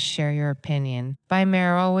you to share your opinion. By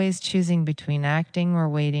mere always choosing between acting or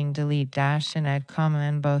waiting, delete dash and add comma,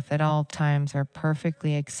 and both at all times are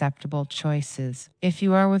perfectly acceptable choices. If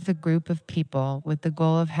you are with a group of people with the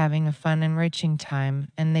goal of having a fun, enriching time,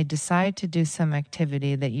 and they decide to do some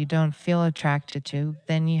activity that you don't feel attracted to,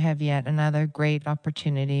 then you have yet another great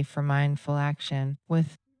opportunity for mindful action.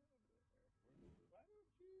 With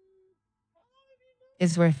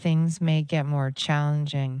is where things may get more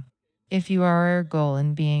challenging. If you are your goal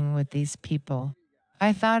in being with these people,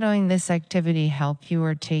 I thought doing this activity help you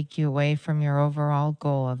or take you away from your overall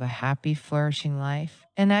goal of a happy, flourishing life.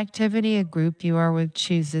 An activity a group you are with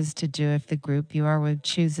chooses to do. If the group you are with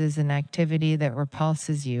chooses an activity that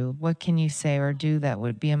repulses you, what can you say or do that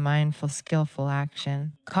would be a mindful, skillful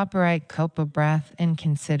action? Copyright Copa breath and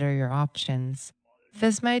consider your options.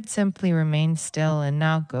 This might simply remain still and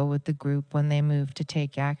not go with the group when they move to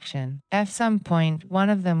take action. At some point, one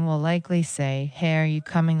of them will likely say, "Hey, are you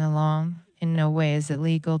coming along?" In no way is it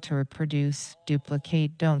legal to reproduce,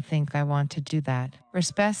 duplicate, don't think I want to do that.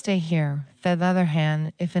 Respect here. On the other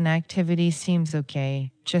hand, if an activity seems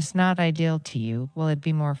okay, just not ideal to you, will it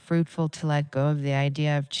be more fruitful to let go of the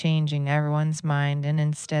idea of changing everyone's mind and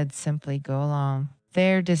instead simply go along?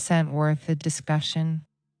 Their dissent worth a discussion?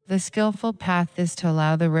 The skillful path is to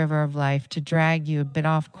allow the river of life to drag you a bit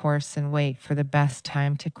off course and wait for the best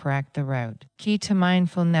time to correct the route. Key to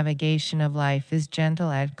mindful navigation of life is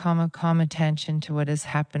gentle calm attention to what is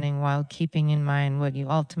happening while keeping in mind what you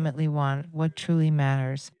ultimately want, what truly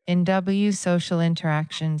matters. In W, social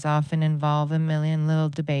interactions often involve a million little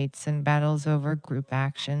debates and battles over group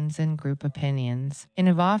actions and group opinions. And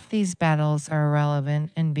if off these battles are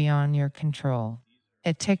irrelevant and beyond your control.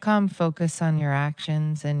 At Ticom, focus on your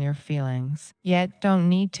actions and your feelings, yet don't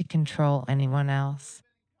need to control anyone else.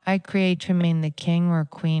 I create to remain the king or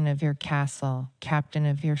queen of your castle, captain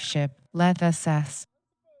of your ship. Let us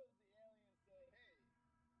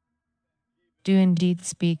do indeed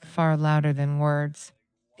speak far louder than words.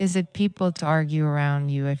 Is it people to argue around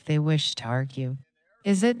you if they wish to argue?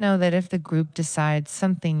 Is it know that if the group decides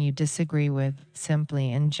something you disagree with,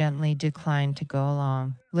 simply and gently decline to go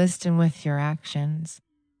along? Listen with your actions.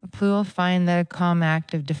 You will find that a calm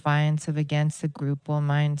act of defiance of against the group will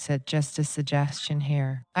mindset. Just a suggestion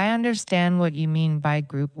here. I understand what you mean by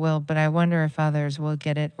group will, but I wonder if others will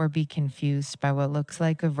get it or be confused by what looks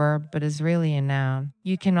like a verb but is really a noun.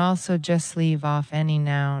 You can also just leave off any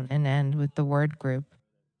noun and end with the word group.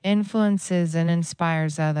 Influences and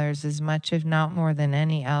inspires others as much, if not more, than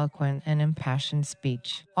any eloquent and impassioned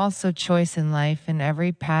speech. Also, choice in life and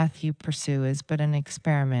every path you pursue is but an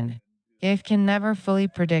experiment. It can never fully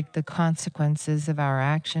predict the consequences of our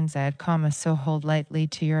actions. Add comma, so hold lightly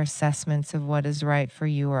to your assessments of what is right for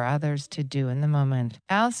you or others to do in the moment.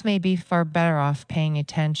 Else may be far better off paying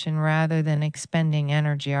attention rather than expending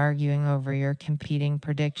energy arguing over your competing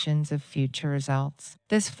predictions of future results.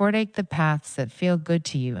 This forsake the paths that feel good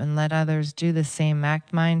to you and let others do the same.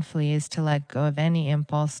 Act mindfully is to let go of any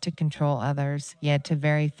impulse to control others, yet to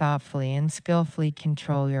very thoughtfully and skillfully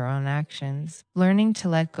control your own actions. Learning to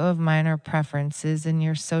let go of minor preferences in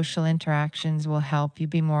your social interactions will help you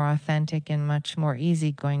be more authentic and much more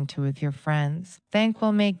easygoing with your friends. Think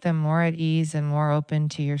will make them more at ease and more open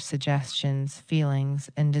to your suggestions, feelings,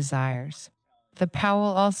 and desires. The POW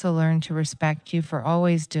will also learn to respect you for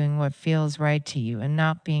always doing what feels right to you and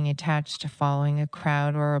not being attached to following a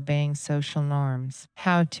crowd or obeying social norms.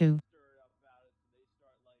 How to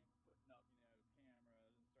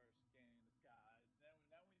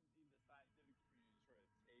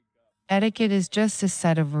Etiquette is just a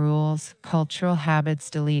set of rules, cultural habits,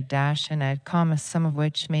 delete dash and add comma, some of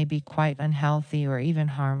which may be quite unhealthy or even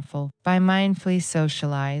harmful. By mindfully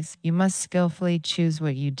socialize, you must skillfully choose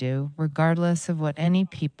what you do, regardless of what any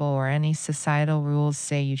people or any societal rules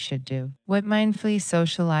say you should do. What mindfully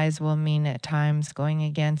socialize will mean at times going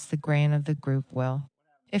against the grain of the group will.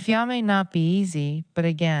 If y'all may not be easy, but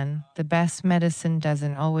again, the best medicine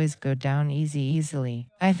doesn't always go down easily.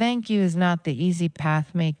 I thank you is not the easy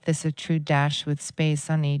path. Make this a true dash with space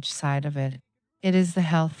on each side of it. It is the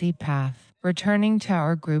healthy path. Returning to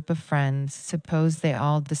our group of friends, suppose they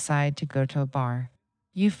all decide to go to a bar.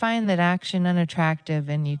 You find that action unattractive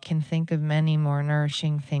and you can think of many more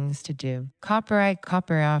nourishing things to do. Copyright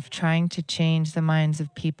off trying to change the minds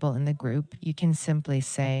of people in the group. You can simply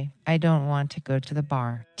say, I don't want to go to the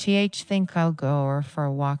bar. Think I'll go or for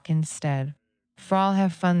a walk instead. For all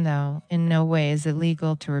have fun though, in no way is it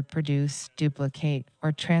legal to reproduce, duplicate,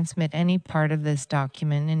 or transmit any part of this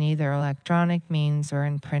document in either electronic means or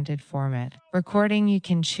in printed format. Recording, you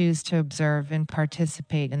can choose to observe and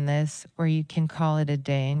participate in this, or you can call it a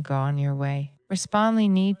day and go on your way. Respondly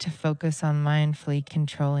need to focus on mindfully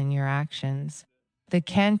controlling your actions. They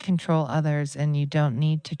can control others and you don't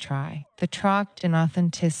need to try. The tract in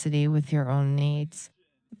authenticity with your own needs.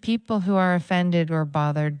 People who are offended or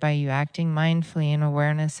bothered by you acting mindfully in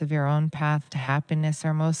awareness of your own path to happiness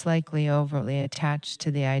are most likely overly attached to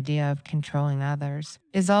the idea of controlling others.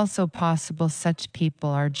 It is also possible such people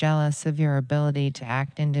are jealous of your ability to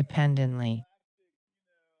act independently.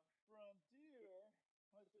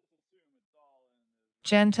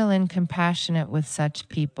 Gentle and compassionate with such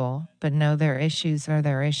people, but know their issues are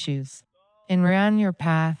their issues. On your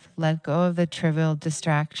path, let go of the trivial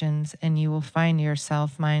distractions, and you will find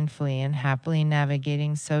yourself mindfully and happily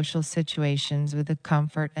navigating social situations with a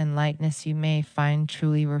comfort and lightness you may find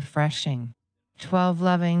truly refreshing. 12.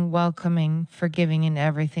 Loving, welcoming, forgiving in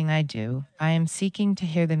everything I do. I am seeking to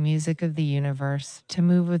hear the music of the universe, to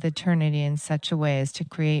move with eternity in such a way as to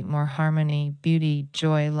create more harmony, beauty,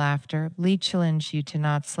 joy, laughter. Lee challenge you to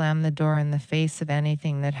not slam the door in the face of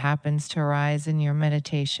anything that happens to arise in your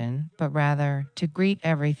meditation, but rather to greet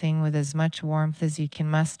everything with as much warmth as you can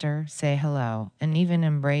muster, say hello, and even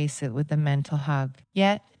embrace it with a mental hug.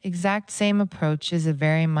 Yet, exact same approach is a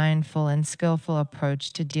very mindful and skillful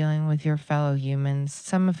approach to dealing with your fellow humans,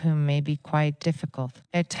 some of whom may be quite difficult.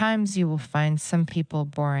 At times you will find some people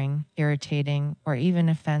boring, irritating, or even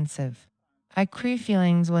offensive.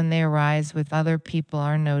 Feelings when they arise with other people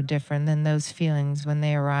are no different than those feelings when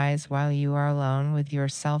they arise while you are alone with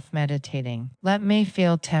yourself meditating. Let me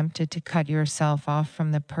feel tempted to cut yourself off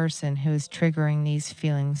from the person who is triggering these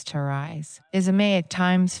feelings to arise. As I may at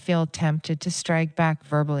times feel tempted to strike back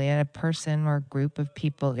verbally at a person or group of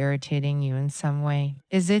people irritating you in some way.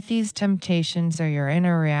 As if these temptations are your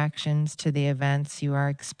inner reactions to the events you are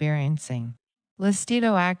experiencing.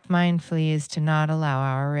 Listido act mindfully is to not allow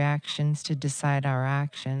our reactions to decide our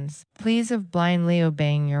actions. Please of blindly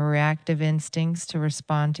obeying your reactive instincts to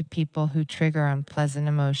respond to people who trigger unpleasant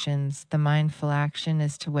emotions. The mindful action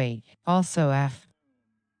is to wait. Also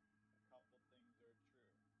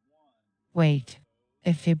wait.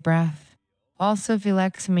 If a breath. Also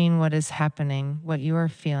relax mean what is happening, what you are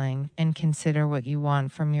feeling, and consider what you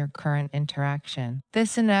want from your current interaction.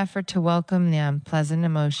 This in an effort to welcome the unpleasant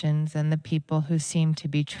emotions and the people who seem to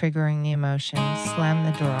be triggering the emotions, slam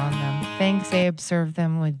the door on them. Thanks, I observe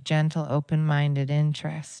them with gentle, open-minded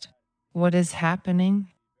interest. What is happening?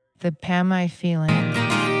 The Pam I feeling?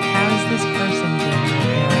 How is this person doing what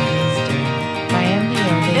they always do? By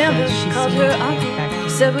MBO, she called her uncle.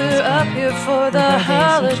 Said we're up here for the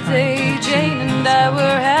holiday. Jane and I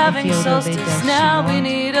were having solstice. Now we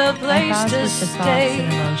need a place to stay.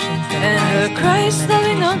 And her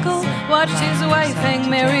Christ-loving uncle watched his wife hang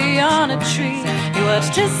Mary on a tree. He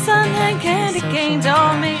watched his son hang candy canes,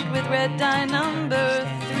 all made with red dye number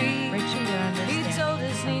 3. He told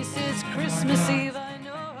his niece it's Christmas Eve. I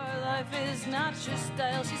know our life is not your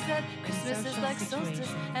style. She said Christmas is like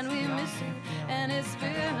solstice, and we miss you, and it's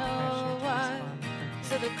been a while.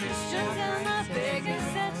 So the Christians and the pagans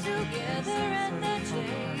sat together at the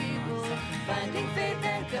table, finding faith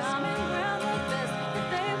and common ground the best that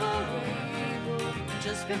they were able.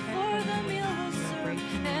 Just before the meal was served,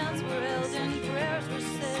 hands were held and prayers were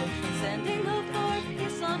said, sending hope for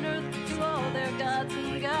peace on earth to all their gods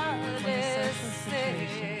and goddesses.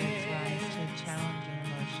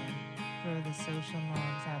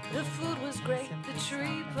 The food was great, the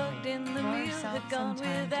tree plugged in, the meal had gone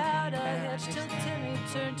without a hitch, till Timmy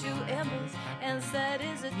turned to Emily and said,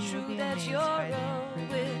 is it true that you're a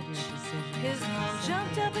witch? His mom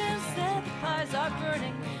jumped up and said, the pies are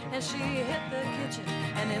burning, and she hit the kitchen,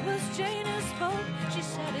 and it was Jane who spoke. She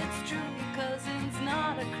said, it's true, your cousin's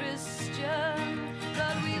not a Christian,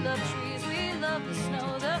 but we love trees, we love the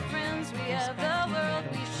snow, the friends we have, the world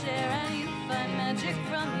we share, and you find magic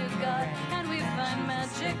from your God, and we find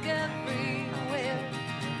magic everywhere.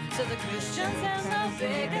 So the Christians and the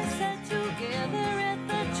pagans sat together at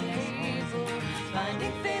the table,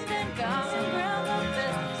 finding faith and common ground the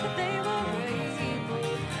best that they were able.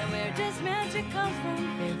 And where does magic come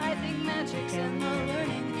from? I think magic's in the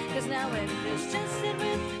learning, cause now when Christians sit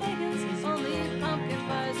with pagans, only pumpkin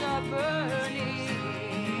pies are burning.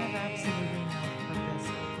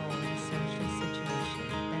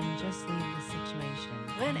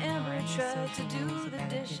 When Amber tried to do the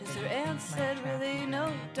dishes, her aunt said, really,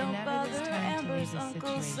 no, don't bother. Amber's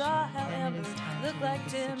uncle saw how Amber looked like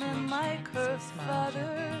Tim and Mike, her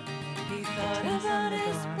father. He thought about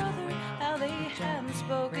his brother, how they hadn't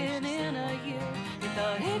spoken in a year. He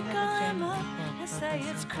thought he'd call him up and say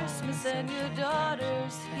it's Christmas and your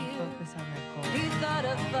daughter's here. He thought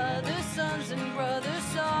of other sons and brothers,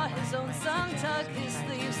 saw his own son tuck his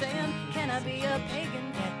sleeve, saying, can I be a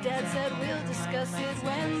pagan? Dad said, we'll discuss it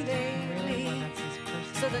when they leave.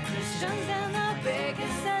 So the Christians and the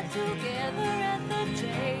pagans sat together at the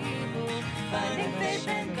table, finding faith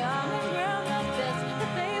in common ground of death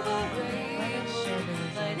that they were able,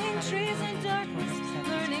 lighting trees in darkness,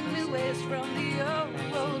 learning new ways from the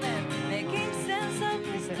old, and making sense of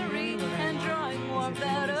history and drawing warmth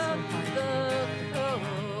out of the cold.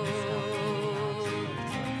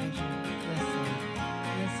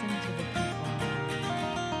 Listen to the people.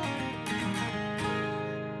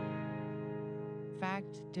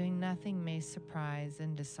 Fact, doing nothing may surprise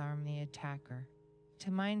and disarm the attacker. To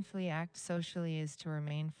mindfully act socially is to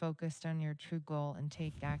remain focused on your true goal and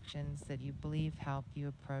take actions that you believe help you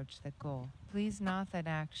approach that goal. Please note that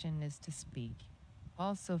action is to speak.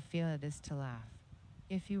 Also feel it is to laugh.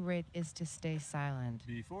 If you rate is to stay silent.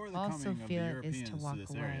 Also feel it is to walk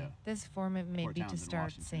away. This format may be to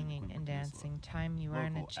start singing and dancing. Time you are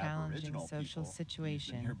in a challenging social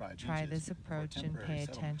situation. Try this approach and pay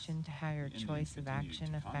attention to how your choice of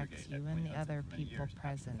action affects you and the other people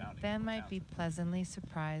present. Then might be pleasantly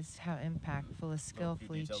surprised how impactful a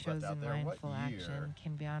skillfully chosen mindful action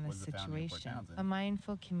can be on a situation. A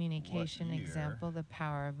mindful communication example, the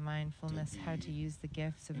power of mindfulness, how to use the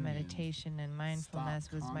gifts of meditation and mindfulness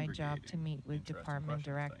was my job to meet with department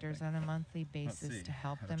directors on a monthly basis to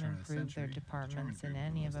help them improve their departments in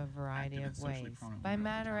any of a variety of ways. My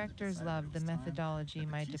directors loved the methodology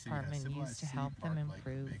my department used to help them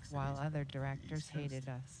improve, while other directors hated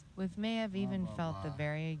us. With may have even felt the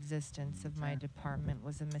very existence of my department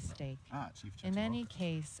was a mistake. In any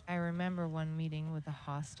case, I remember one meeting with a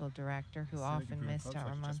hostile director who often missed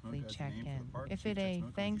our monthly check-in. If it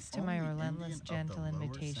thanks to my relentless gentle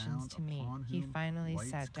invitations to meet, he finally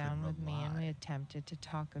sat down with me and we attempted to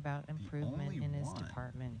talk about improvement in his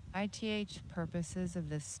department. ITH purposes of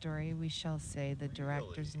this story, we shall say the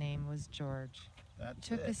director's name was George.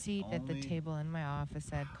 Took a seat at the table in my office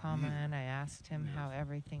at comma and I asked him how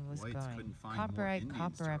everything was going. Copyright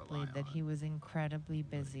replied that he was incredibly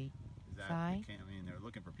busy. Sigh. They're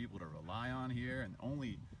looking for people to rely on here, and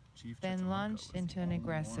only then launched into an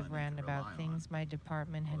aggressive rant about things my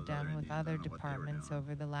department had done with other departments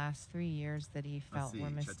over the last 3 years that he felt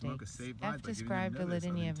were mistakes. F described a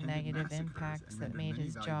litany of negative impacts that made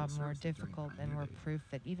his job more difficult and were proof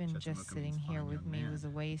that even just sitting here with me was a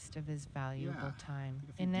waste of his valuable time.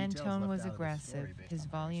 His tone was aggressive, his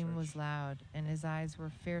volume was loud, and his eyes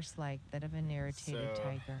were fierce like that of an irritated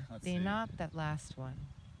tiger. They not that last one.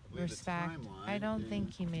 Respect, I don't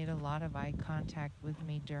think he made a lot of eye contact with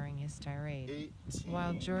me during his tirade.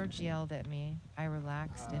 While George yelled at me, I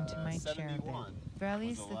relaxed into my chair a bit,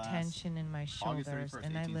 released the tension in my shoulders,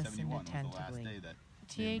 and I listened attentively.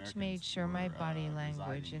 TH made sure my body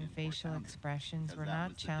language and facial expressions were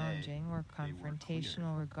not challenging or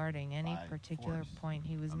confrontational regarding any particular point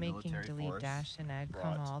he was making. Delete dash and add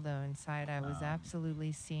comma. Although inside I was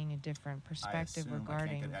absolutely seeing a different perspective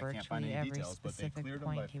regarding virtually every specific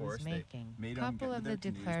point he was making. A couple of the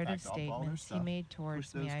declarative statements he made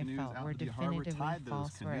towards me I felt were definitively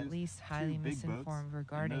false or at least highly misinformed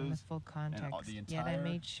regarding the full context, yet I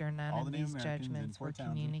made sure none of these judgments were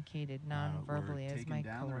communicated non-verbally as my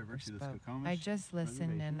coworker spoke. I just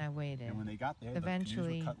listened and I waited.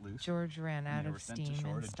 Eventually, George ran out of steam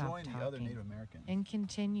and stopped talking, and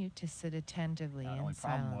continued to sit attentively and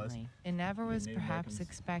silently. And never was perhaps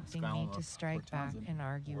expecting me to strike back and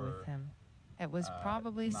argue with him. It was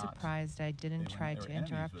probably surprised I didn't try to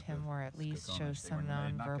interrupt him or at least show some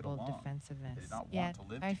non-verbal defensiveness. Yet,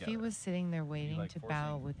 he was sitting there waiting to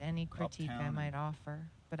battle with any critique I might offer,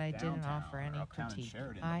 but I didn't offer any critique.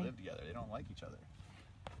 I live together. They don't like each other.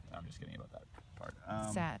 I'm just kidding about that part.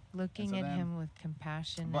 Sat looking at him with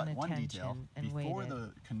compassion and attention and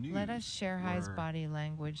waited. Let us share High's body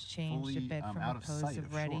language changed a bit from a pose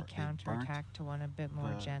of ready counterattack to one a bit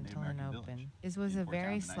more gentle and open. It was a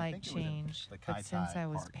very slight change, but since I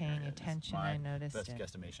was paying attention I noticed it.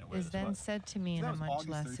 Is then said to me in a much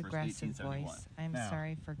less aggressive voice, I'm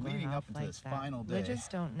sorry for going off like that. I just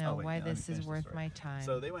don't know why this is worth my time.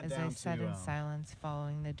 As I sat in silence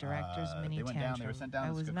following the director's mini tantrum, I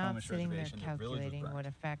was not sitting there calculating what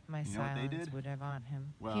effect my silence would have on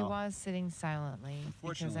him. He was sitting silently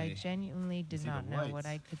because I genuinely did not know what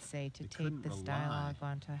I could say to take this dialogue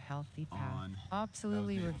onto a healthy path.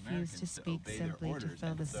 Absolutely refused to speak simply to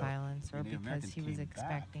fill the silence or because he was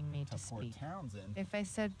expecting me to speak. If I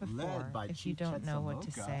said before, if you don't know what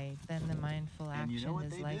to say, then the mindful action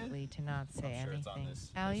is likely to not say anything.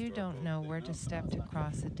 Al, you don't know where to step to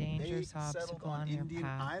cross a dangerous obstacle on your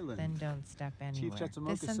path, then don't step anywhere.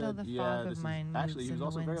 This until the fog of mind moves in the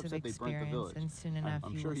winds of experience, and soon enough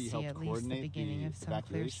you will see at least the beginning of some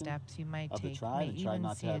clear steps you might take, may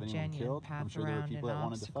even see a genuine path around an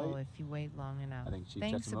obstacle if you wait long enough.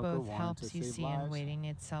 Thanks both helps you see, and waiting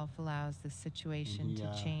itself allows the situation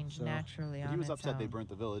to change naturally on its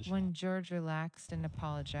own. When George relaxed and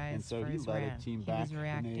apologized for his rant, he was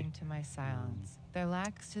reacting to my silence. There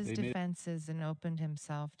relaxed his defenses and opened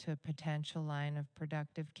himself to a potential line of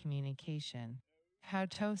productive communication. How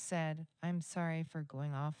To said, "I'm sorry for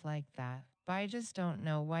going off like that, but I just don't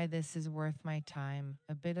know why this is worth my time."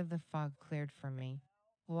 A bit of the fog cleared for me.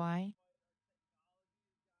 Why?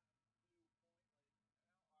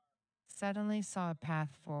 Suddenly saw a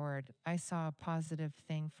path forward. I saw a positive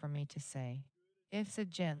thing for me to say. If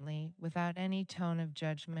said gently, without any tone of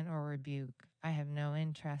judgment or rebuke, I have no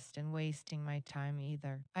interest in wasting my time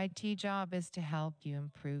either. IT job is to help you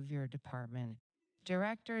improve your department.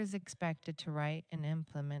 Director is expected to write and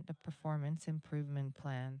implement a performance improvement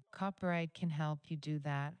plan. Copyright can help you do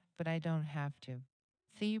that, but I don't have to.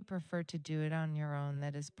 If you prefer to do it on your own,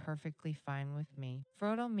 that is perfectly fine with me.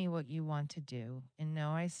 Tell me what you want to do, and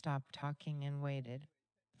no, I stopped talking and waited.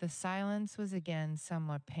 The silence was again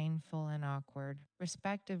somewhat painful and awkward.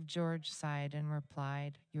 Respective George sighed and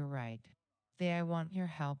replied, "You're right. I want your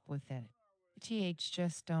help with it.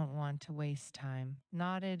 Just don't want to waste time."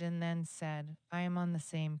 Nodded and then said, "I am on the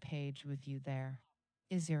same page with you there.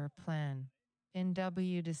 Is your plan? In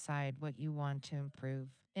W, decide what you want to improve.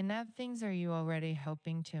 In what things are you already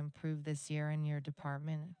hoping to improve this year in your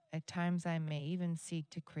department? At times I may even seek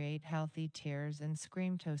to create healthy tears and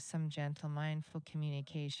scream to some gentle mindful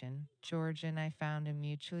communication. George and I found a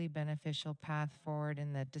mutually beneficial path forward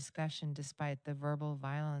in that discussion despite the verbal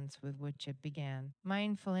violence with which it began.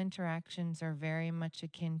 Mindful interactions are very much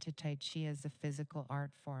akin to Tai Chi as a physical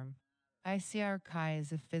art form. I see our Kai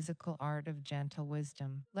as a physical art of gentle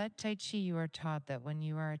wisdom. Let Tai Chi, you are taught that when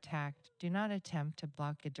you are attacked, do not attempt to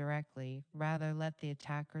block it directly, rather let the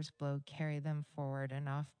attacker's blow carry them forward and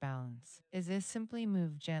off balance. Is this simply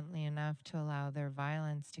move gently enough to allow their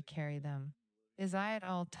violence to carry them? Is I at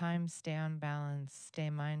all times stay on balance,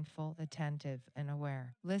 stay mindful, attentive, and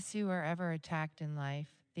aware. Lest you are ever attacked in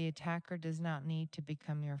life, the attacker does not need to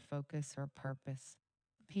become your focus or purpose.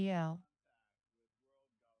 PL.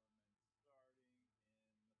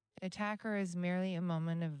 Attacker is merely a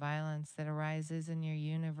moment of violence that arises in your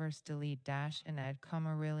universe. Delete dash and add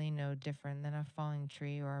comma, really no different than a falling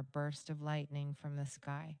tree or a burst of lightning from the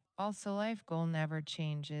sky. Also, life goal never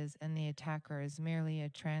changes, and the attacker is merely a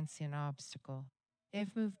transient obstacle.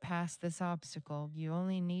 If moved past this obstacle, you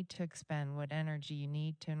only need to expend what energy you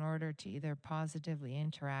need to in order to either positively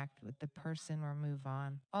interact with the person or move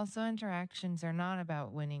on. Also, interactions are not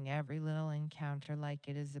about winning every little encounter like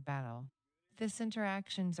it is a battle. These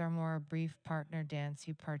interactions are more a brief partner dance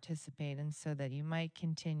you participate in so that you might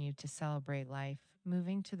continue to celebrate life,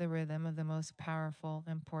 moving to the rhythm of the most powerful,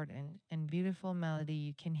 important, and beautiful melody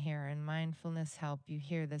you can hear, and mindfulness help you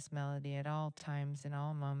hear this melody at all times in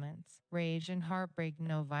all moments. Rage and heartbreak.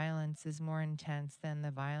 No violence is more intense than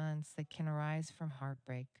the violence that can arise from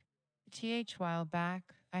heartbreak. While back,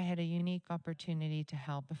 I had a unique opportunity to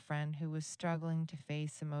help a friend who was struggling to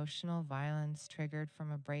face emotional violence triggered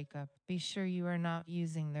from a breakup. Be sure you are not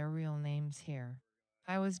using their real names here.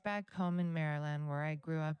 I was back home in Maryland where I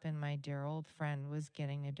grew up, and my dear old friend was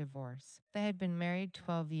getting a divorce. They had been married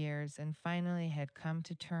 12 years and finally had come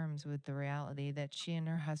to terms with the reality that she and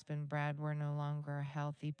her husband Brad were no longer a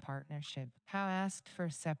healthy partnership. How asked for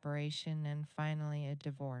separation and finally a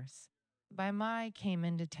divorce. By Mai came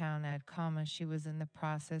into town at comma, she was in the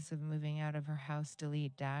process of moving out of her house,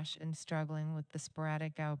 delete dash, and struggling with the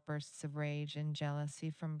sporadic outbursts of rage and jealousy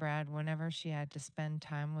from Brad whenever she had to spend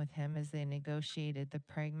time with him as they negotiated the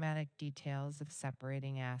pragmatic details of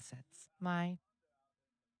separating assets. My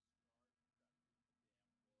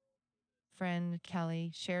friend Kelly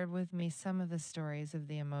shared with me some of the stories of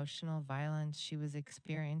the emotional violence she was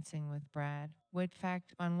experiencing with Brad. With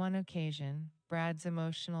fact, on one occasion, Brad's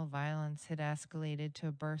emotional violence had escalated to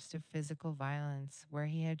a burst of physical violence where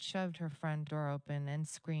he had shoved her front door open and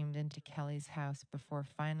screamed into Kelly's house before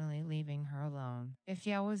finally leaving her alone.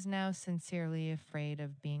 Ifya was now sincerely afraid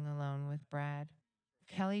of being alone with Brad.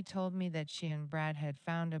 Kelly told me that she and Brad had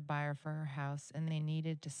found a buyer for her house and they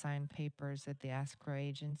needed to sign papers at the escrow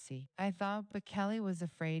agency. I thought, but Kelly was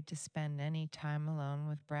afraid to spend any time alone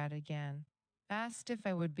with Brad again. Asked if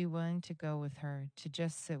I would be willing to go with her, to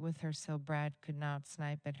just sit with her so Brad could not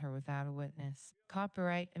snipe at her without a witness.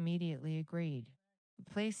 Copyright immediately agreed.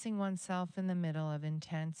 Placing oneself in the middle of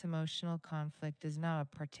intense emotional conflict is not a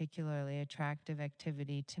particularly attractive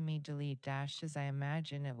activity to me. Delete dash as I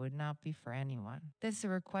imagine it would not be for anyone. This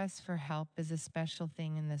request for help is a special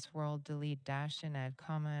thing in this world. Delete dash and add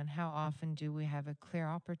comma. And how often do we have a clear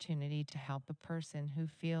opportunity to help a person who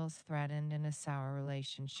feels threatened in a sour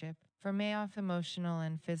relationship? For Mayoff, emotional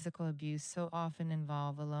and physical abuse so often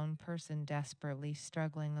involve a lone person desperately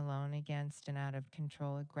struggling alone against an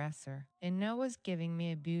out-of-control aggressor. And Noah's giving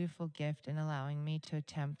me a beautiful gift in allowing me to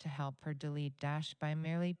attempt to help her. Delete dash by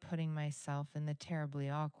merely putting myself in the terribly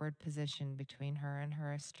awkward position between her and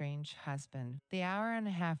her estranged husband. The hour and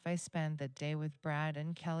a half I spent that day with Brad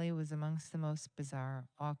and Kelly was amongst the most bizarre,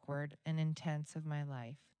 awkward, and intense of my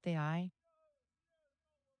life. I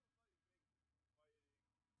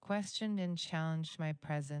questioned and challenged my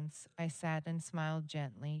presence. I sat and smiled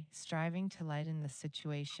gently, striving to lighten the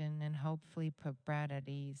situation and hopefully put Brad at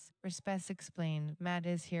ease. Respes explained, Matt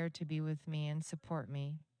is here to be with me and support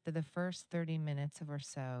me. For the first 30 minutes or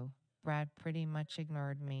so, Brad pretty much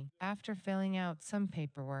ignored me. After filling out some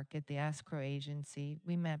paperwork at the escrow agency,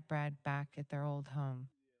 we met Brad back at their old home.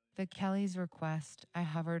 At Kelly's request, I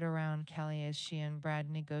hovered around Kelly as she and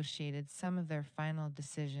Brad negotiated some of their final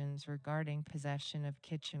decisions regarding possession of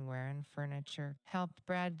kitchenware and furniture, helped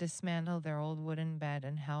Brad dismantle their old wooden bed,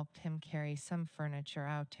 and helped him carry some furniture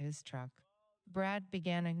out to his truck. Brad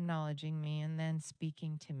began acknowledging me and then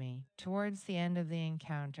speaking to me. Towards the end of the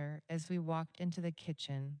encounter, as we walked into the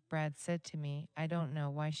kitchen, Brad said to me, I don't know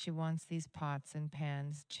why she wants these pots and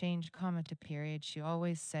pans. Change comma to period. She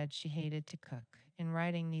always said she hated to cook. In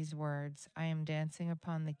writing these words, I am dancing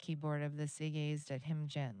upon the keyboard of this. I gazed at him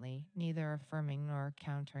gently, neither affirming nor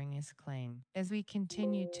countering his claim. As we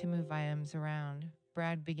continued to move items around,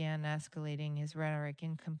 Brad began escalating his rhetoric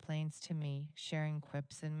and complaints to me, sharing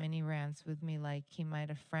quips and mini rants with me like he might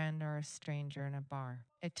a friend or a stranger in a bar.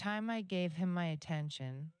 At times I gave him my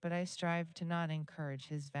attention, but I strived to not encourage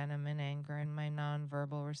his venom and anger in my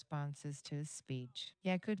nonverbal responses to his speech.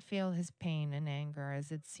 Yet I could feel his pain and anger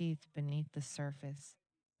as it seethed beneath the surface.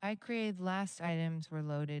 I created last items were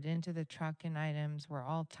loaded into the truck and items were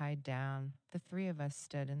all tied down. The three of us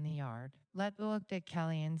stood in the yard. Let looked at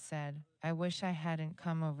Kelly and said, I wish I hadn't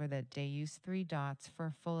come over that day. Use 3 dots for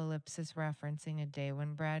a full ellipsis referencing a day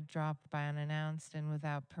when Brad dropped by unannounced and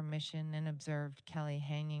without permission and observed Kelly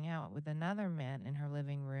hanging out with another man in her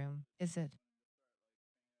living room. Is it?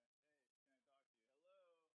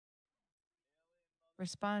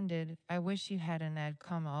 Responded, I wish you had an ad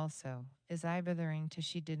comma also, as bothering to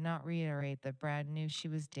she did not reiterate that Brad knew she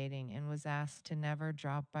was dating and was asked to never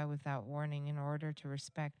drop by without warning in order to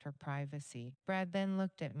respect her privacy. Brad then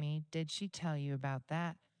looked at me, did she tell you about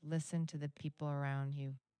that? Listen to the people around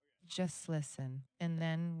you. Just listen, and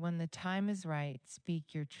then, when the time is right,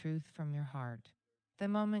 speak your truth from your heart. The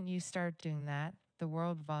moment you start doing that, the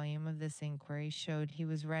world volume of this inquiry showed he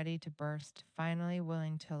was ready to burst, finally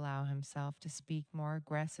willing to allow himself to speak more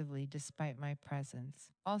aggressively despite my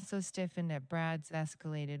presence. Also stiffened at Brad's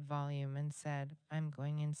escalated volume and said, I'm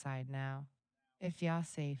going inside now. If you're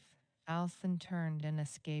safe. Alison turned and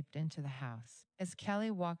escaped into the house. As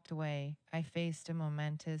Kelly walked away, I faced a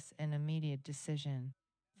momentous and immediate decision.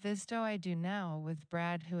 This do I do now with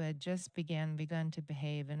Brad, who had just begun to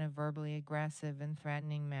behave in a verbally aggressive and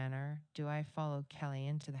threatening manner. Do I follow Kelly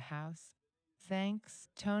into the house? Thanks.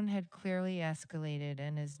 Tone had clearly escalated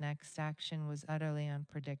and his next action was utterly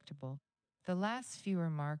unpredictable. The last few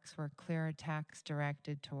remarks were clear attacks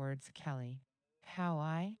directed towards Kelly. How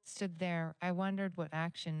I stood there, I wondered what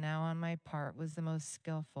action now on my part was the most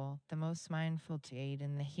skillful, the most mindful to aid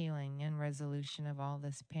in the healing and resolution of all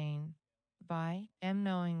this pain. By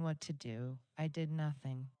knowing what to do, I did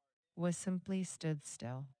nothing, was simply stood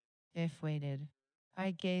still. If waited,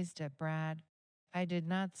 I gazed at Brad. I did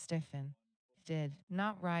not stiffen, did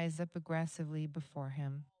not rise up aggressively before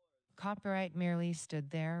him. Copyright merely stood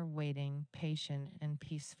there, waiting, patient and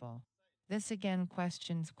peaceful. This again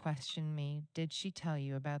questioned me. Did she tell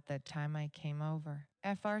you about that time I came over?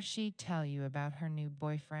 Fr she tell you about her new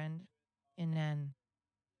boyfriend? In N.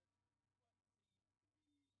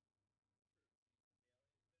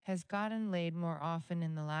 Has gotten laid more often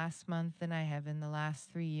in the last month than I have in the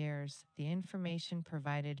last 3 years. The information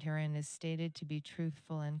provided herein is stated to be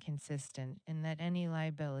truthful and consistent, in that any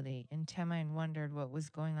liability, and Temine wondered what was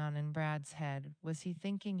going on in Brad's head. Was he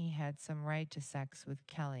thinking he had some right to sex with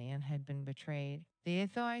Kelly and had been betrayed?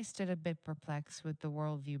 Though I stood a bit perplexed with the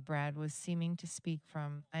worldview Brad was seeming to speak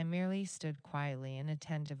from, I merely stood quietly and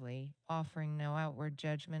attentively, offering no outward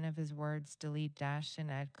judgment of his words, delete dash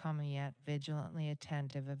and add comma, yet vigilantly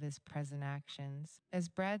attentive of his present actions. As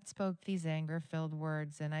Brad spoke these anger-filled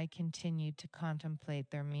words and I continued to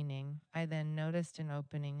contemplate their meaning, I then noticed an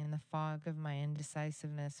opening in the fog of my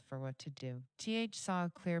indecisiveness for what to do. Saw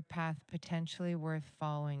a clear path potentially worth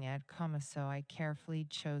following at comma, so I carefully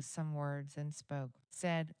chose some words and spoke.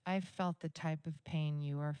 Said, I've felt the type of pain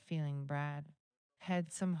you are feeling, Brad.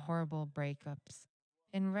 Had some horrible breakups.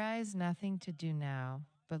 And rise nothing to do now,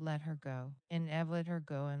 but let her go. And let her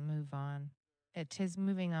go and move on. It is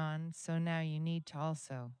moving on, so now you need to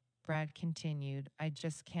also. Brad continued, I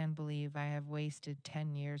just can't believe I have wasted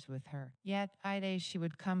 10 years with her. Yet, day she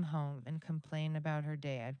would come home and complain about her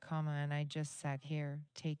day at comma, and I just sat here,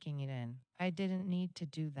 taking it in. I didn't need to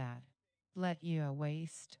do that. Let you a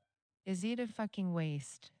waste. Is it a fucking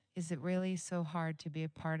waste? Is it really so hard to be a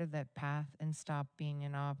part of that path and stop being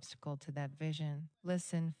an obstacle to that vision?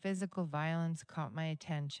 Listen, physical violence caught my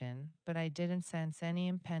attention, but I didn't sense any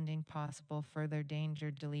impending possible further danger,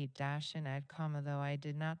 delete dash and add comma, though I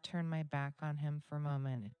did not turn my back on him for a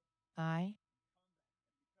moment. I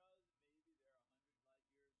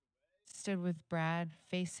stood with Brad,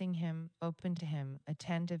 facing him, open to him,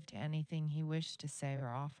 attentive to anything he wished to say or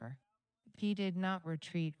offer. He did not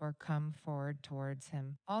retreat or come forward towards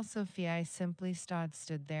him. Also, I simply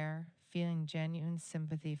stood there, feeling genuine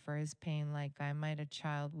sympathy for his pain, like I might a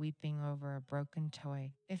child weeping over a broken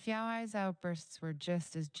toy. If Yaoi's outbursts were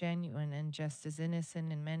just as genuine and just as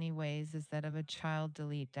innocent in many ways as that of a child,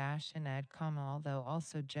 delete dash and add comma, although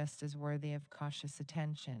also just as worthy of cautious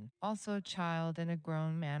attention. Also, a child and a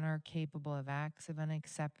grown man are capable of acts of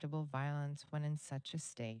unacceptable violence when in such a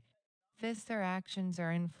state. Their actions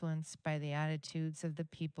are influenced by the attitudes of the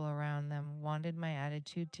people around them. Wanted my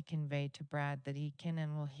attitude to convey to Brad that he can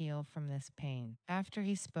and will heal from this pain. After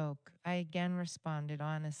he spoke, I again responded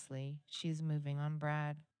honestly, she's moving on,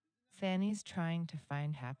 Brad. Fanny's trying to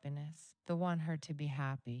find happiness. The want her to be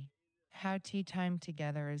happy. How tea time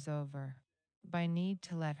together is over. By need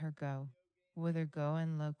to let her go. With her go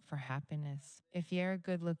and look for happiness. If you're a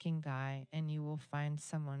good-looking guy and you will find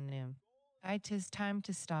someone new. 'Tis time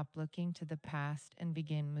to stop looking to the past and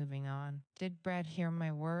begin moving on. Did Brad hear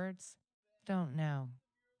my words? Don't know.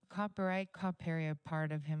 Copyright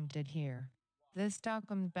part of him did hear. This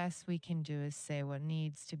document best we can do is say what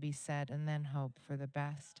needs to be said and then hope for the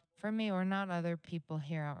best. For me or not other people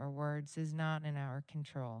hear our words is not in our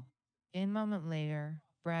control. A moment later,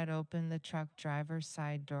 Brad opened the truck driver's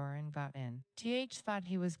side door and got in. Thought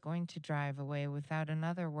he was going to drive away without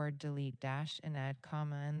another word, delete dash and add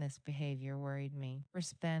comma, and this behavior worried me.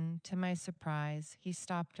 Then, to my surprise, he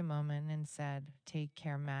stopped a moment and said, take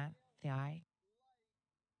care, Matt.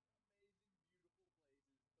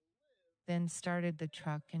 Then started the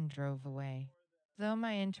truck and drove away. Though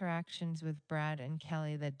my interactions with Brad and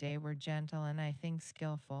Kelly that day were gentle and I think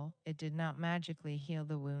skillful, it did not magically heal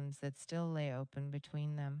the wounds that still lay open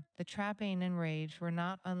between them. The trapping and rage were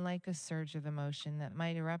not unlike a surge of emotion that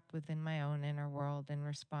might erupt within my own inner world in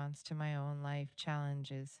response to my own life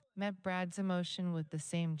challenges. Met Brad's emotion with the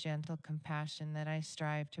same gentle compassion that I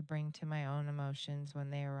strive to bring to my own emotions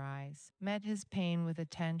when they arise. Met his pain with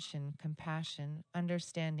attention, compassion,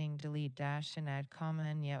 understanding, delete dash and add comma,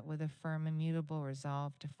 and yet with a firm, immutable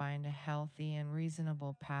resolve to find a healthy and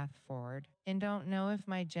reasonable path forward. And don't know if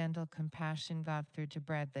my gentle compassion got through to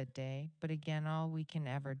Brad that day, but again, all we can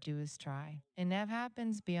ever do is try. And that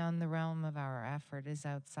happens beyond the realm of our effort, is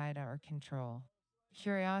outside our control.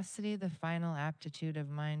 Curiosity, the final aptitude of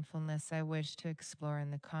mindfulness I wish to explore in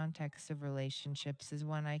the context of relationships, is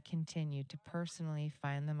one I continue to personally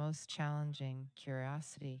find the most challenging.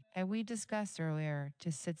 Curiosity. As we discussed earlier, to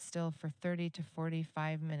sit still for 30 to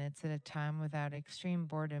 45 minutes at a time without extreme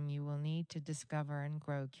boredom, you will need to discover and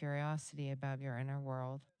grow curiosity about your inner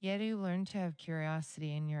world. Yet you learn to have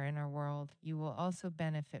curiosity in your inner world, you will also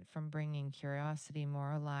benefit from bringing curiosity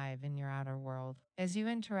more alive in your outer world. As you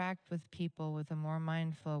interact with people with a more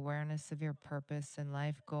mindful awareness of your purpose and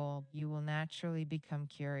life goal, you will naturally become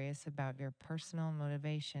curious about your personal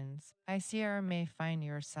motivations. I see or may find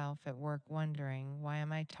yourself at work wondering, why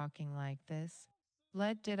am I talking like this?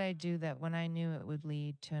 What did I do that when I knew it would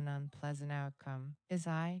lead to an unpleasant outcome?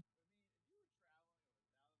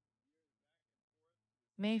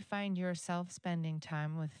 May find yourself spending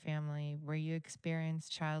time with family where you experience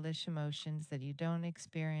childish emotions that you don't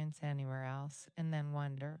experience anywhere else, and then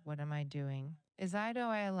wonder, what am I doing? Do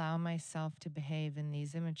I allow myself to behave in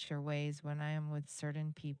these immature ways when I am with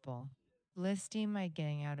certain people? Am I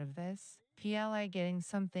getting out of this? PLI getting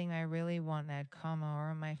something I really want at comma, or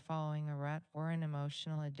am I following a rut or an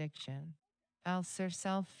emotional addiction? Else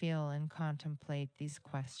yourself feel and contemplate these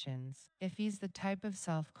questions. If he's the type of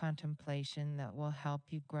self-contemplation that will help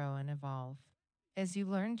you grow and evolve. As you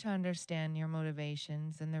learn to understand your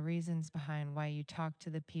motivations and the reasons behind why you talk to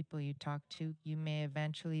the people you talk to, you may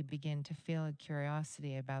eventually begin to feel a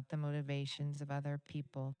curiosity about the motivations of other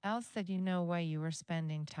people. Else that you know why you are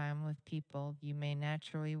spending time with people, you may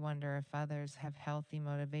naturally wonder if others have healthy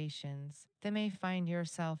motivations. They may find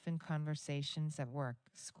yourself in conversations at work,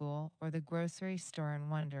 school, or the grocery store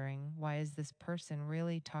and wondering, why is this person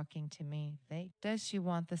really talking to me? Does she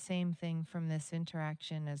want the same thing from this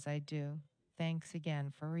interaction as I do? Thanks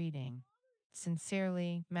again for reading.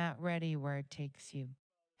 Sincerely, Matt Reddy, Where It Takes You.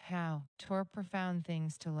 How? Tour profound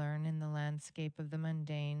things to learn in the landscape of the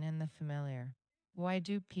mundane and the familiar. Why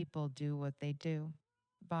do people do what they do?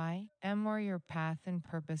 By more your path and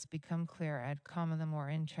purpose become clear at comma, the more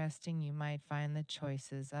interesting you might find the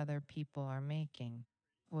choices other people are making.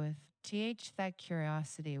 With that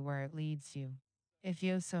curiosity where it leads you. If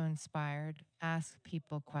you're so inspired, ask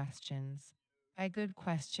people questions. A good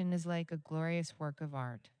question is like a glorious work of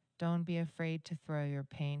art. Don't be afraid to throw your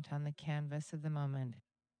paint on the canvas of the moment.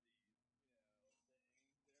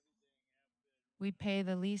 We pay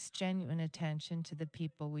the least genuine attention to the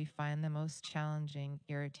people we find the most challenging,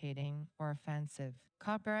 irritating, or offensive.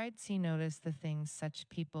 Copyrights notice the things such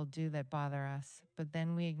people do that bother us, but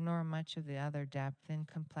then we ignore much of the other depth and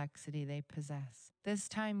complexity they possess. This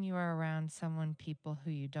time you are around people who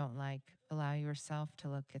you don't like, allow yourself to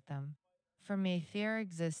look at them. From their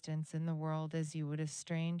existence in the world as you would a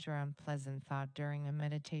strange or unpleasant thought during a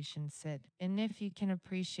meditation sit, and if you can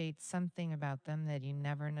appreciate something about them that you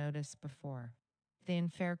never noticed before. The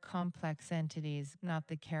unfair complex entities, not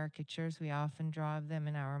the caricatures we often draw of them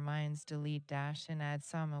in our minds, delete dash and add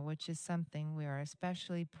sama, which is something we are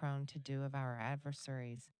especially prone to do of our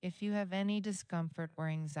adversaries. If you have any discomfort or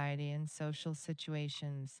anxiety in social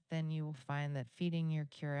situations, then you will find that feeding your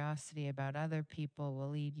curiosity about other people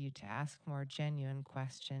will lead you to ask more genuine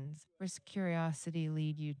questions. Risk curiosity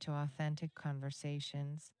lead you to authentic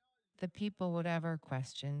conversations. The people, whatever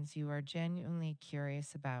questions you are genuinely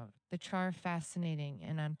curious about, the fascinating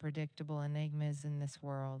and unpredictable enigmas in this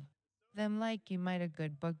world. Them like you might a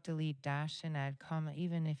good book, delete dash and add comma,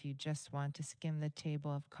 even if you just want to skim the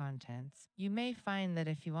table of contents. You may find that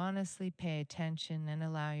if you honestly pay attention and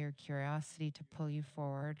allow your curiosity to pull you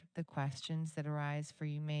forward, the questions that arise for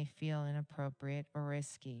you may feel inappropriate or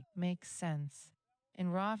risky. Makes sense. In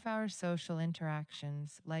our social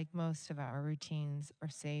interactions, like most of our routines, are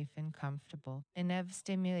safe and comfortable.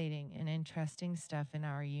 Stimulating and interesting stuff in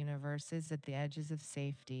our universe is at the edges of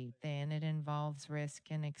safety, and it involves risk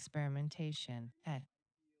and experimentation.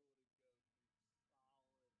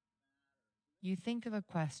 You think of a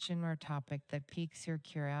question or topic that piques your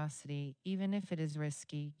curiosity, even if it is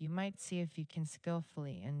risky, you might see if you can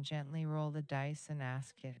skillfully and gently roll the dice and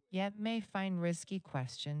ask it. Yet may find risky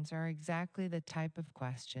questions are exactly the type of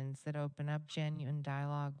questions that open up genuine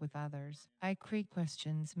dialogue with others.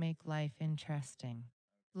 Questions make life interesting.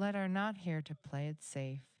 Let are not here to play it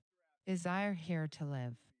safe. Is are here to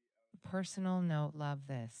live. Personal note, love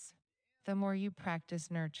this. The more you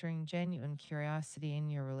practice nurturing genuine curiosity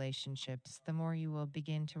in your relationships, the more you will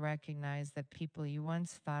begin to recognize that people you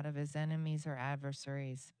once thought of as enemies or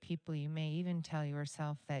adversaries, people you may even tell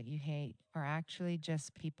yourself that you hate, are actually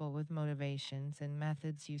just people with motivations and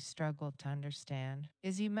methods you struggle to understand.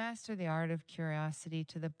 As you master the art of curiosity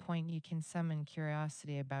to the point you can summon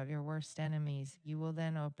curiosity about your worst enemies, you will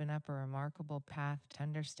then open up a remarkable path to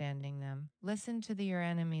understanding them. Listen to your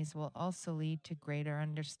enemies will also lead to greater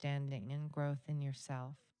understanding and growth in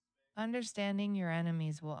yourself. Understanding your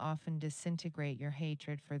enemies will often disintegrate your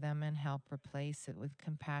hatred for them and help replace it with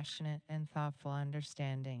compassionate and thoughtful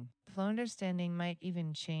understanding. Flow understanding might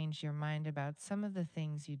even change your mind about some of the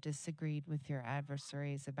things you disagreed with your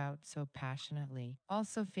adversaries about so passionately.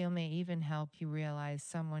 Also feel may even help you realize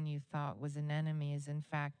someone you thought was an enemy is in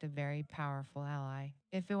fact a very powerful ally.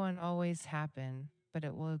 If it won't always happen, but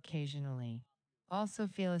it will occasionally. Also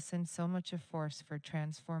feel a sense so much of force for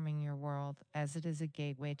transforming your world, as it is a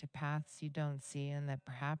gateway to paths you don't see and that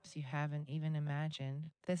perhaps you haven't even imagined.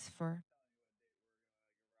 This for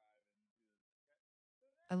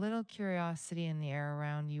a little curiosity in the air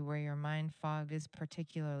around you where your mind fog is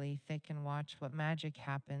particularly thick, and watch what magic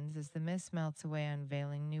happens as the mist melts away,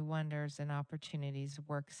 unveiling new wonders and opportunities.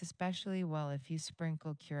 Works especially well if you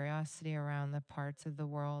sprinkle curiosity around the parts of the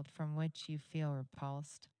world from which you feel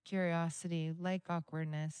repulsed. Curiosity, like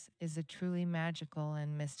awkwardness, is a truly magical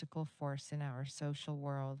and mystical force in our social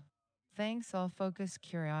world. Thanks, all focused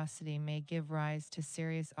curiosity may give rise to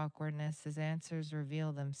serious awkwardness as answers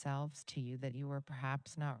reveal themselves to you that you were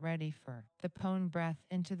perhaps not ready for. The pone breath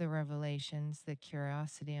into the revelations that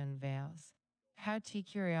curiosity unveils. How T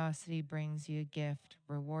curiosity brings you a gift,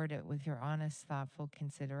 reward it with your honest, thoughtful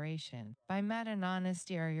consideration. By Matt and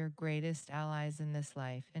honesty are your greatest allies in this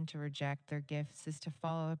life, and to reject their gifts is to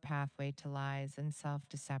follow a pathway to lies and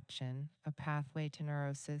self-deception, a pathway to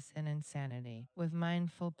neurosis and insanity. With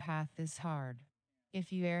mindful path is hard.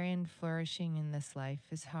 If you err in flourishing in this life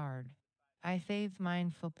is hard. I faith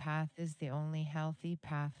mindful path is the only healthy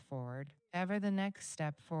path forward. Ever the next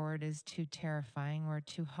step forward is too terrifying or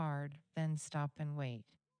too hard, then stop and wait.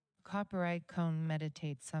 Copyright Cone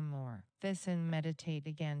meditate some more. This and meditate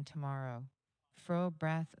again tomorrow. Throw a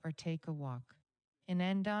breath or take a walk. And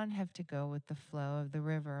end on have to go with the flow of the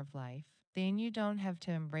river of life. Then you don't have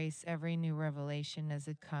to embrace every new revelation as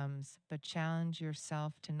it comes, but challenge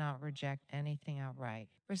yourself to not reject anything outright.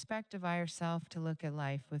 Respectify yourself to look at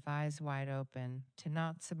life with eyes wide open, to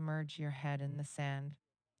not submerge your head in the sand.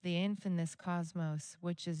 The infinite cosmos,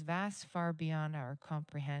 which is vast far beyond our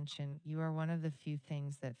comprehension, you are one of the few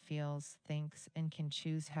things that feels, thinks, and can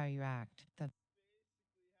choose how you act.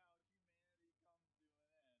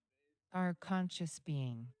 Our conscious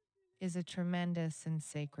being is a tremendous and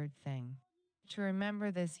sacred thing. To remember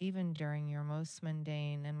this even during your most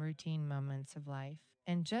mundane and routine moments of life.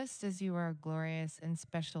 And just as you are a glorious and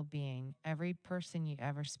special being, every person you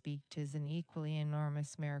ever speak to is an equally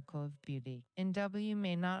enormous miracle of beauty. And W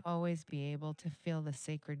may not always be able to feel the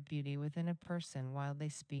sacred beauty within a person while they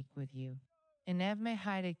speak with you. And Ev may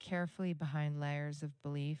hide it carefully behind layers of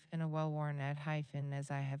belief and a well-worn ad hyphen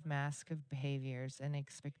as I have mask of behaviors and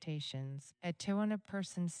expectations. At two when a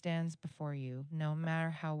person stands before you, no matter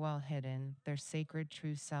how well hidden, their sacred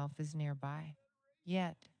true self is nearby.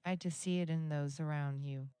 Yet, I to see it in those around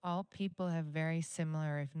you. All people have very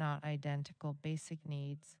similar if not identical basic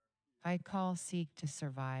needs. I call seek to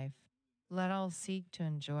survive. Let all seek to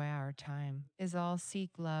enjoy our time. Is all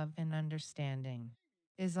seek love and understanding.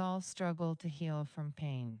 Is all struggle to heal from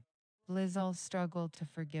pain. Liz all struggle to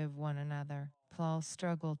forgive one another. Plall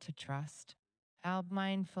struggle to trust. Al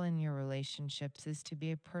mindful in your relationships is to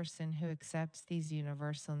be a person who accepts these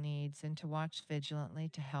universal needs and to watch vigilantly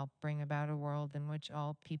to help bring about a world in which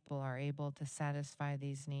all people are able to satisfy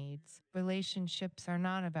these needs. Relationships are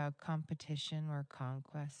not about competition or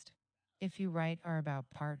conquest. If you write, are about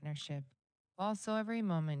partnership. Also, every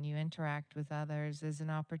moment you interact with others is an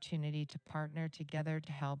opportunity to partner together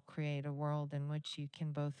to help create a world in which you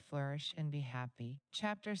can both flourish and be happy.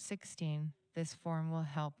 Chapter 16. This form will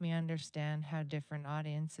help me understand how different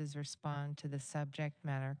audiences respond to the subject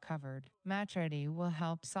matter covered. Matready will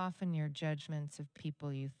help soften your judgments of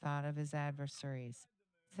people you thought of as adversaries.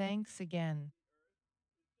 Thanks again.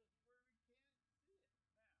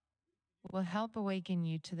 Will help awaken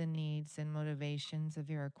you to the needs and motivations of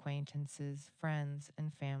your acquaintances, friends,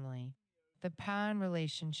 and family. The power and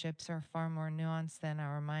relationships are far more nuanced than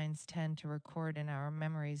our minds tend to record in our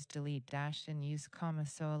memories. Delete dash and use comma,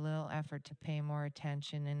 so a little effort to pay more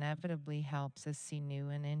attention inevitably helps us see new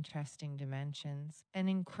and interesting dimensions. An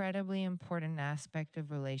incredibly important aspect of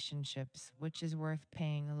relationships, which is worth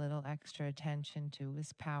paying a little extra attention to,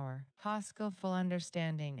 is power. Skillful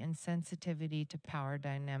understanding and sensitivity to power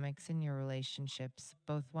dynamics in your relationships,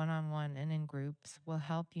 both one-on-one and in groups, will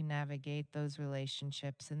help you navigate those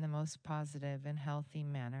relationships in the most positive and healthy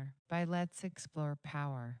manner. By Let's Explore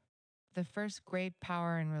Power. The first great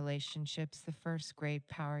power in relationships, the first great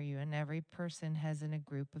power you and every person has in a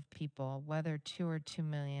group of people, whether 2 or 2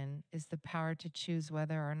 million, is the power to choose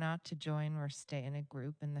whether or not to join or stay in a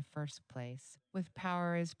group in the first place. With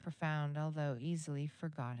power is profound, although easily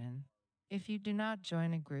forgotten. If you do not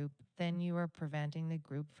join a group, then you are preventing the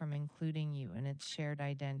group from including you in its shared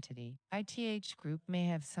identity. ITH group may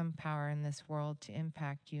have some power in this world to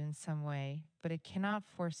impact you in some way, but it cannot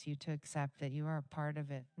force you to accept that you are a part of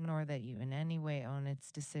it, nor that you in any way own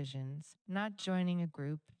its decisions. Not joining a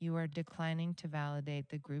group, you are declining to validate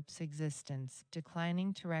the group's existence,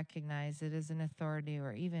 declining to recognize it as an authority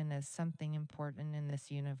or even as something important in this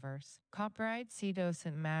universe. Copyright C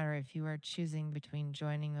doesn't matter if you are choosing between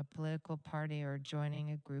joining a political party or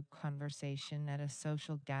joining a group conversation at a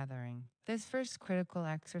social gathering. This first critical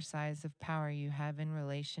exercise of power you have in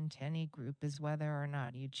relation to any group is whether or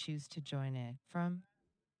not you choose to join it.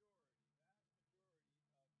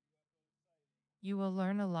 You will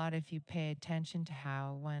learn a lot if you pay attention to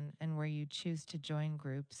how, when, and where you choose to join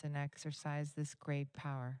groups and exercise this great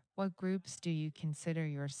power. What groups do you consider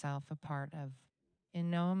yourself a part of?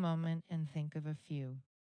 Know a moment and think of a few.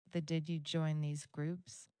 Did you join these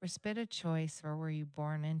groups? Or spit a choice, or were you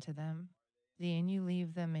born into them? And you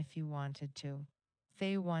leave them if you wanted to.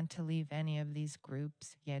 They want to leave any of these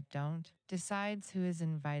groups, yet don't. Decides who is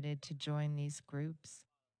invited to join these groups,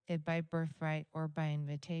 it by birthright or by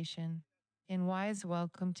invitation. And why is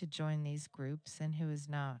welcome to join these groups and who is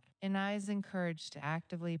not? And I is encouraged to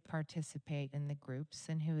actively participate in the groups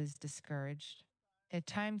and who is discouraged. At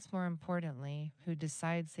times, more importantly, who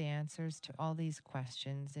decides the answers to all these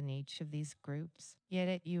questions in each of these groups? Yet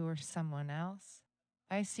it you or someone else?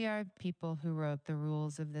 I see our people who wrote the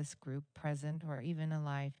rules of this group present or even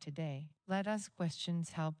alive today. Let us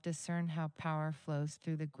questions help discern how power flows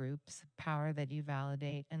through the groups, power that you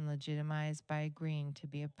validate and legitimize by agreeing to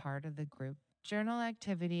be a part of the group. Journal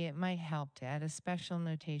activity, it might help to add a special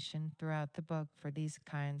notation throughout the book for these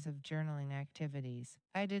kinds of journaling activities.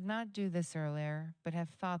 I did not do this earlier, but have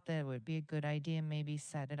thought that it would be a good idea maybe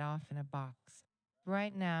set it off in a box.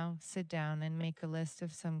 Right now, sit down and make a list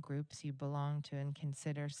of some groups you belong to and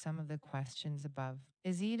consider some of the questions above.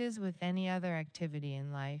 As it is with any other activity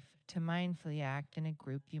in life, to mindfully act in a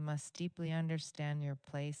group, you must deeply understand your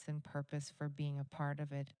place and purpose for being a part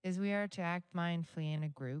of it. As we are to act mindfully in a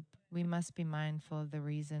group, we must be mindful of the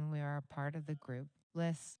reason we are a part of the group.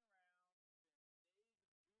 List.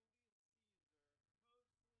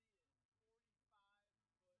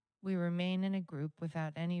 We remain in a group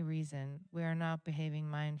without any reason. We are not behaving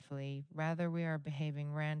mindfully. Rather, we are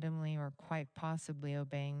behaving randomly or quite possibly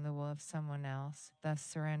obeying the will of someone else, thus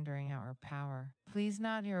surrendering our power. Please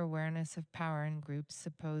not your awareness of power in groups.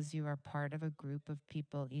 Suppose you are part of a group of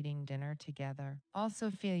people eating dinner together.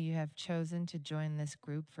 Also feel you have chosen to join this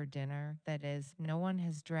group for dinner. That is, no one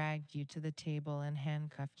has dragged you to the table and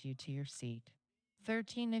handcuffed you to your seat.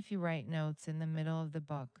 13. If you write notes in the middle of the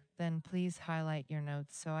book, then please highlight your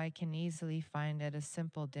notes so I can easily find at a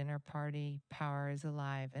simple dinner party. Power is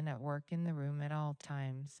alive and at work in the room at all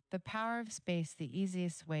times. The power of space. The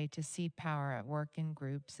easiest way to see power at work in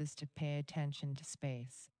groups is to pay attention to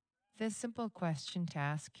space. This simple question to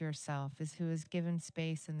ask yourself is who is given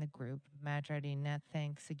space in the group. Matt Reddy Net.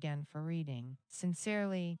 Thanks again for reading.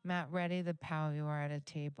 Sincerely, Matt Reddy. The power you are at a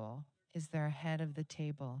table. Is there a head of the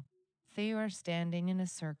table? Say you are standing in a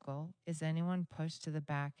circle. Is anyone pushed to the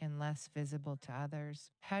back and less visible to others?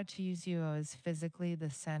 How to use you as physically the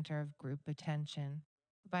center of group attention.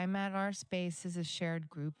 By Matt, our space is a shared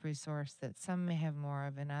group resource that some may have more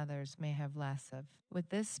of and others may have less of. With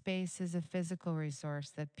this space is a physical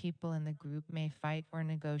resource that people in the group may fight or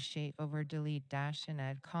negotiate over. Delete dash and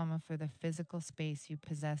add comma for the physical space you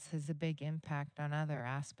possess has a big impact on other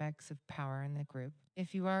aspects of power in the group.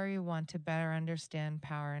 If you already want to better understand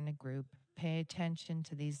power in a group, pay attention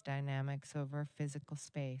to these dynamics over physical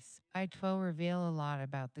space. It will reveal a lot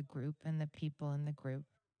about the group and the people in the group.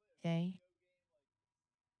 A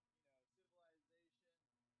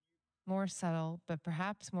more subtle, but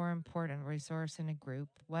perhaps more important resource in a group,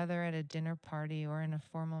 whether at a dinner party or in a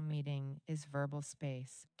formal meeting, is verbal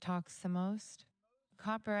space. Talks the most?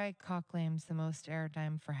 Copyright claims the most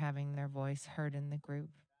airtime for having their voice heard in the group.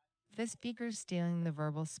 The speakers stealing the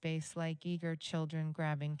verbal space like eager children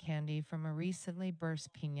grabbing candy from a recently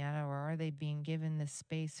burst piñata, or are they being given this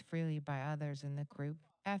space freely by others in the group?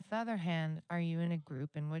 At the other hand, are you in a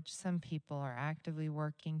group in which some people are actively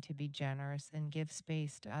working to be generous and give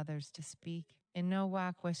space to others to speak? And no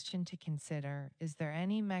question to consider, is there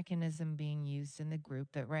any mechanism being used in the group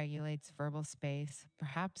that regulates verbal space,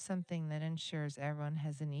 perhaps something that ensures everyone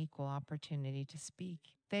has an equal opportunity to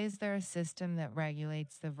speak? Is there a system that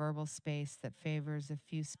regulates the verbal space that favors a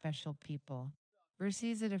few special people? Or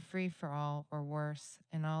is it a free-for-all, or worse,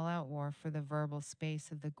 an all-out war for the verbal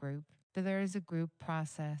space of the group? There is a group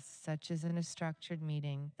process, such as in a structured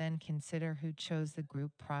meeting, then consider who chose the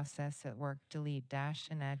group process at work. Delete dash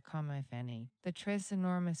and add comma if any. There's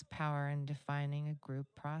enormous power in defining a group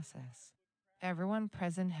process. Everyone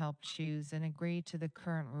present helped choose and agree to the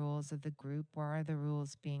current rules of the group, or are the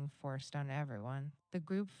rules being forced on everyone? The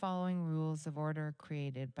group following rules of order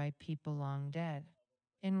created by people long dead.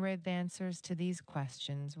 The answers to these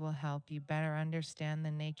questions will help you better understand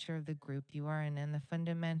the nature of the group you are in and the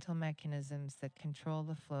fundamental mechanisms that control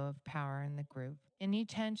the flow of power in the group. Any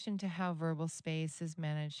attention to how verbal space is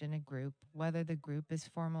managed in a group, whether the group is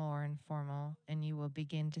formal or informal, and you will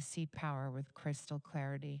begin to see power with crystal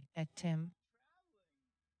clarity. At Tim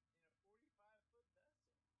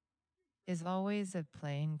is always at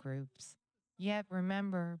play in groups. Yet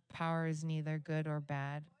remember, power is neither good or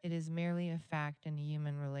bad. It is merely a fact in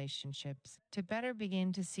human relationships. To better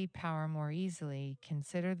begin to see power more easily,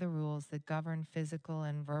 consider the rules that govern physical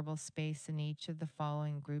and verbal space in each of the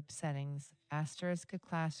following group settings. Asterisk a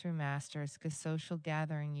classroom, asterisk a social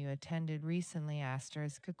gathering you attended recently,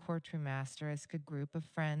 asterisk a courtroom, asterisk a group of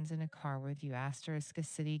friends in a car with you, asterisk a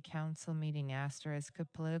city council meeting, asterisk a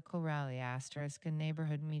political rally, asterisk a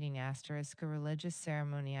neighborhood meeting, asterisk a religious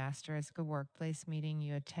ceremony, asterisk a workplace meeting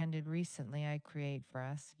you attended recently. I create for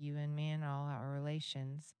us, you and me and all our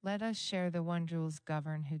relations. Let us share the one rules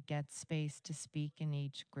govern who gets space to speak in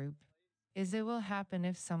each group. Is it will happen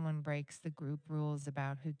if someone breaks the group rules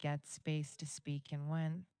about who gets space to speak and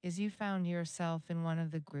when. Is you found yourself in one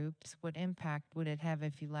of the groups, what impact would it have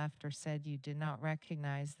if you left or said you did not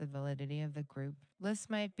recognize the validity of the group?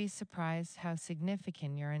 Lists might be surprised how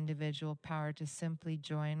significant your individual power to simply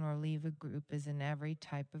join or leave a group is in every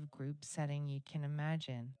type of group setting you can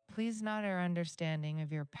imagine. Please note our understanding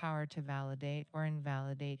of your power to validate or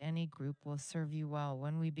invalidate any group will serve you well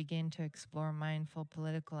when we begin to explore mindful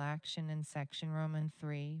political action in section Roman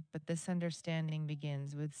 3, but this understanding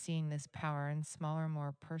begins with seeing this power in smaller,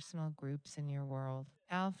 more personal groups in your world.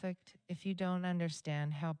 Affect, if you don't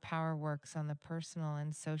understand how power works on the personal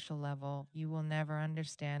and social level, you will never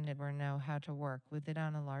understand it or know how to work with it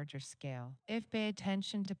on a larger scale. If pay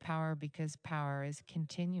attention to power because power is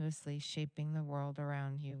continuously shaping the world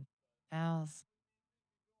around you. Else,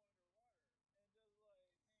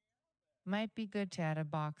 might be good to add a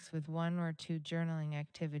box with 1 or 2 journaling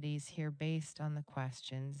activities here based on the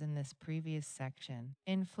questions in this previous section.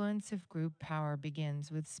 Influence of group power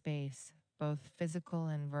begins with space, both physical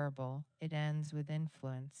and verbal. It ends with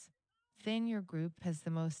influence. Then your group has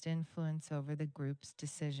the most influence over the group's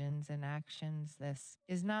decisions and actions. This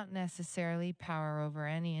is not necessarily power over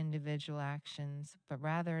any individual actions, but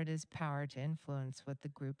rather it is power to influence what the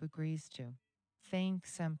group agrees to. Think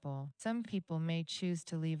simple. Some people may choose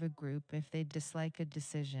to leave a group if they dislike a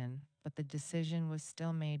decision, but the decision was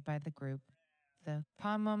still made by the group. The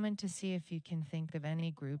pause moment to see if you can think of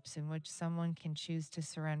any groups in which someone can choose to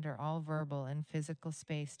surrender all verbal and physical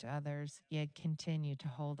space to others, yet continue to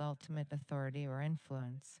hold ultimate authority or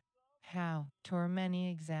influence. How? Tour many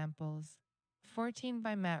examples. 14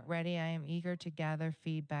 by Matt Reddy. I am eager to gather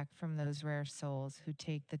feedback from those rare souls who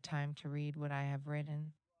take the time to read what I have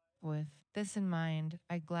written. With this in mind,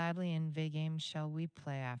 I gladly invite game shall we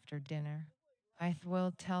play after dinner. I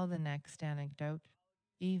will tell the next anecdote.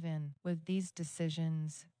 Even with these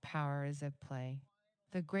decisions, power is at play.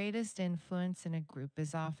 The greatest influence in a group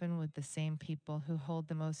is often with the same people who hold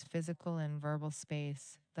the most physical and verbal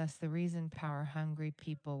space, thus the reason power-hungry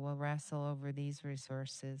people will wrestle over these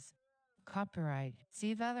resources. Copyright.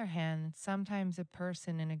 See, the other hand, sometimes a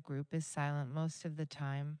person in a group is silent most of the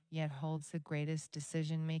time, yet holds the greatest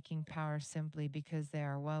decision-making power simply because they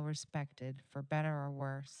are well respected, for better or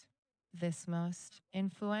worse. This most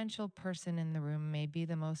influential person in the room may be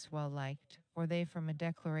the most well-liked, or they from a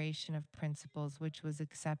declaration of principles which was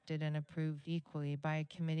accepted and approved equally by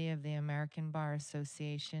a committee of the American Bar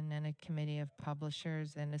Association and a committee of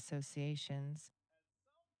publishers and associations.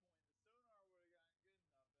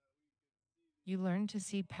 You learn to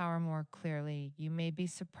see power more clearly. You may be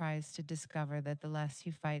surprised to discover that the less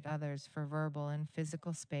you fight others for verbal and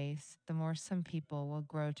physical space, the more some people will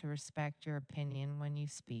grow to respect your opinion when you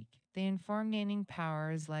speak. The informed gaining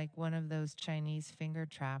power is like one of those Chinese finger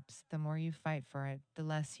traps. The more you fight for it, the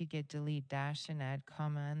less you get delete dash and add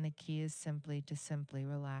comma, and the key is simply to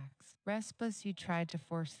relax. Restless you try to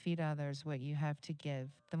force feed others what you have to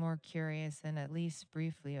give, the more curious and at least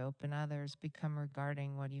briefly open others become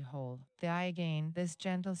regarding what you hold. The I gain, this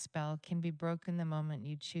gentle spell can be broken the moment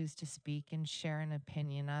you choose to speak and share an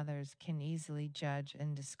opinion others can easily judge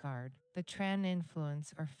and discard. The trend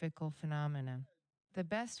influence or fickle phenomena. The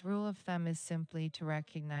best rule of thumb is simply to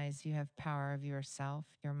recognize you have power of yourself,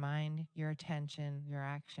 your mind, your attention, your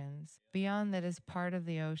actions. Beyond that is part of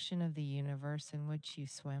the ocean of the universe in which you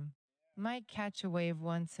swim. Might catch a wave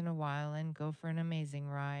once in a while and go for an amazing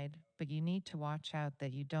ride, but you need to watch out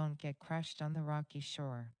that you don't get crushed on the rocky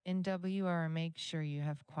shore. In WR, make sure you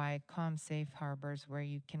have quiet, calm, safe harbors where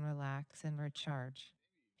you can relax and recharge.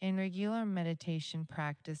 In regular meditation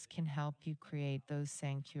practice can help you create those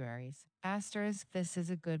sanctuaries. Asterisk, this is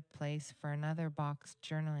a good place for another box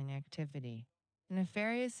journaling activity.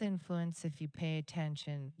 Nefarious influence, if you pay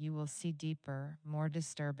attention, you will see deeper, more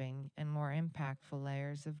disturbing, and more impactful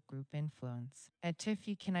layers of group influence. At TIFF,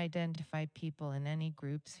 you can identify people in any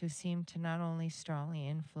groups who seem to not only strongly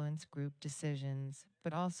influence group decisions,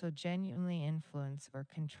 but also genuinely influence or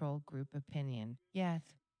control group opinion. Yet,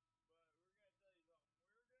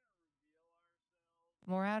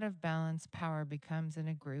 More out of balance power becomes in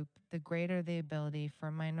a group, the greater the ability for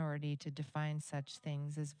a minority to define such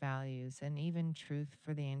things as values and even truth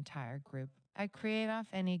for the entire group. I create off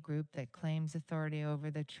any group that claims authority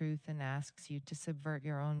over the truth and asks you to subvert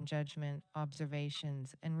your own judgment,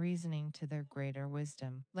 observations, and reasoning to their greater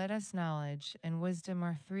wisdom. Let us knowledge and wisdom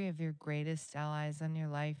are three of your greatest allies on your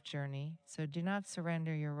life journey, so do not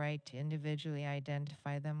surrender your right to individually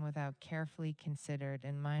identify them without carefully considered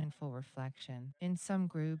and mindful reflection. In some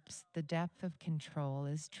groups, the depth of control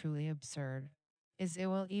is truly absurd, is it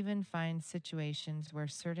will even find situations where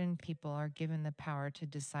certain people are given the power to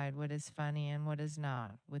decide what is funny and what is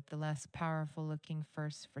not, with the less powerful looking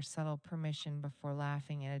first for subtle permission before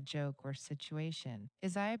laughing at a joke or situation.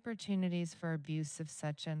 Is opportunities for abuse of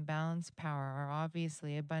such unbalanced power are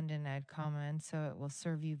obviously abundant at comma, and so it will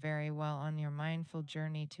serve you very well on your mindful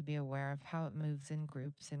journey to be aware of how it moves in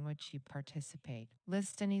groups in which you participate.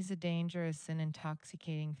 Listening is a dangerous and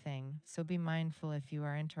intoxicating thing, so be mindful if you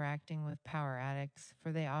are interacting with power addicts,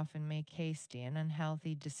 for they often make hasty and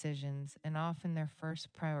unhealthy decisions, and often their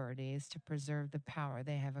first priority is to preserve the power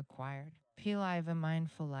they have acquired. Live a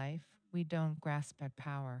mindful life, we don't grasp at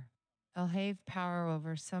power. I'll have power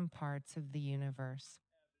over some parts of the universe.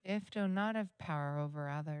 If do not have power over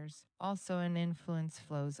others, also an influence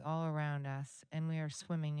flows all around us, and we are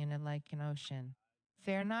swimming in it like an ocean.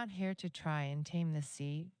 They are not here to try and tame the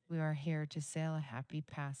sea, we are here to sail a happy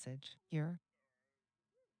passage. Your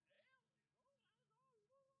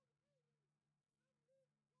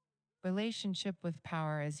relationship with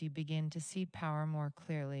power. As you begin to see power more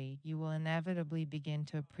clearly, you will inevitably begin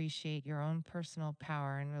to appreciate your own personal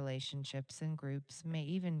power, and relationships and groups may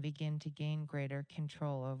even begin to gain greater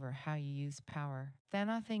control over how you use power. Than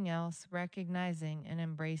nothing else, recognizing and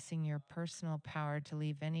embracing your personal power to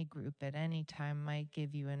leave any group at any time might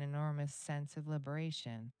give you an enormous sense of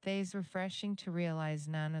liberation. It is refreshing to realize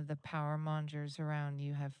none of the power mongers around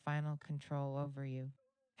you have final control over you.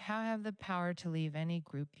 How have the power to leave any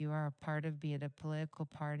group you are a part of, be it a political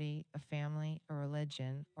party, a family, a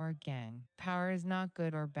religion, or a gang? Power is not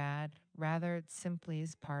good or bad, rather it simply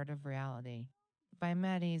is part of reality. By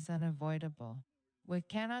Mehdi is unavoidable. We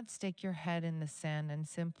cannot stick your head in the sand and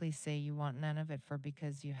simply say you want none of it for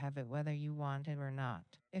because you have it whether you want it or not.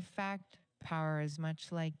 In fact, power is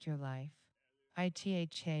much like your life.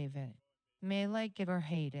 Have it. May like it or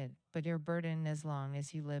hate it, but your burden as long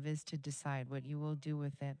as you live is to decide what you will do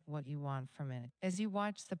with it, what you want from it. As you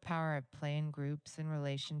watch the power at play in groups and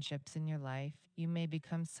relationships in your life, you may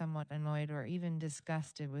become somewhat annoyed or even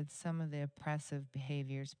disgusted with some of the oppressive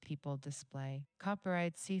behaviors people display.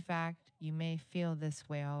 Copyright C fact, you may feel this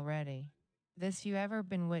way already. This you ever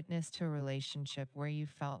been witness to a relationship where you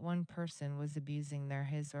felt one person was abusing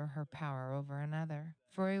his or her power over another?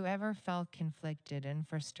 For you ever felt conflicted and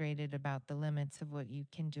frustrated about the limits of what you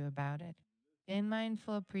can do about it? In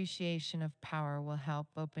mindful appreciation of power will help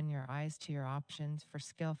open your eyes to your options for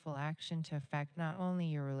skillful action to affect not only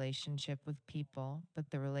your relationship with people,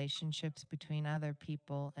 but the relationships between other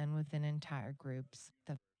people and within entire groups.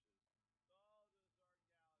 The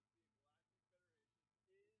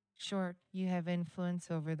short, you have influence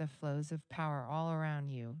over the flows of power all around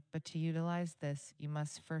you, but to utilize this, you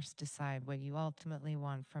must first decide what you ultimately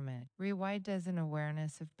want from it. Why does an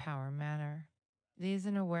awareness of power matter? Is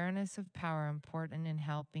an awareness of power important in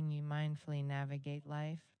helping you mindfully navigate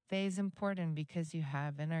life? They is important because you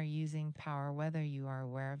have and are using power whether you are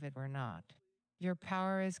aware of it or not. Your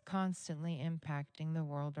power is constantly impacting the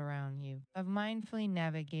world around you. Of mindfully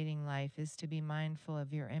navigating life is to be mindful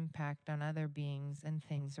of your impact on other beings and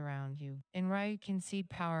things around you. In why you can see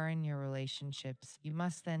power in your relationships, you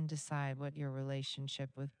must then decide what your relationship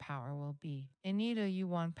with power will be. In either you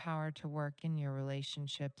want power to work in your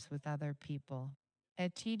relationships with other people.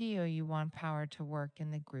 At TDO, you want power to work in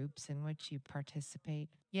the groups in which you participate.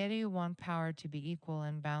 Yet you want power to be equal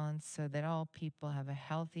and balanced so that all people have a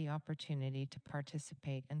healthy opportunity to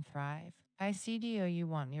participate and thrive. ICDO, you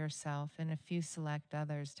want yourself and a few select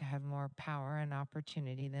others to have more power and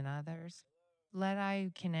opportunity than others. Let I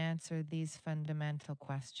can answer these fundamental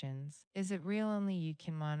questions. Is it real? Only you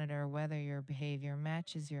can monitor whether your behavior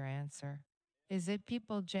matches your answer. Is it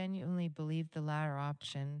people genuinely believe the latter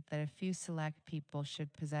option, that a few select people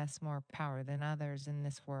should possess more power than others in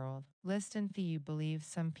this world? Listen to you believe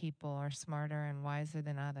some people are smarter and wiser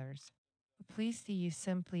than others. Please do you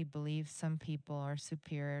simply believe some people are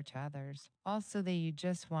superior to others? Also that you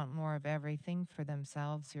just want more of everything for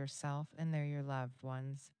themselves, yourself, and your loved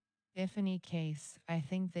ones. If any case, I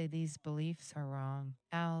think that these beliefs are wrong.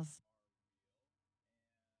 Als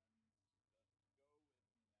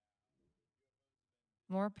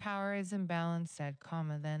More power is imbalanced at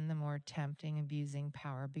comma, then the more tempting abusing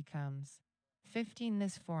power becomes. 15.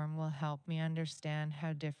 This form will help me understand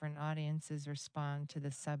how different audiences respond to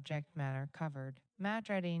the subject matter covered. Matt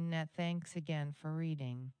Ready Net, thanks again for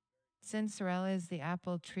reading. Cinderella is the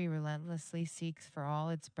apple tree relentlessly seeks for all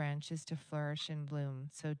its branches to flourish and bloom,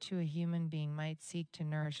 so too a human being might seek to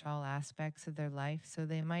nourish all aspects of their life so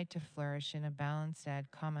they might to flourish in a balanced,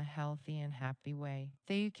 healthy and happy way.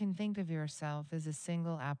 Though you can think of yourself as a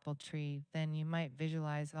single apple tree, then you might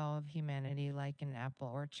visualize all of humanity like an apple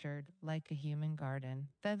orchard, like a human garden.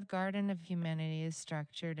 That garden of humanity is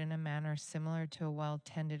structured in a manner similar to a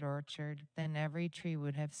well-tended orchard, then every tree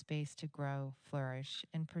would have space to grow, flourish,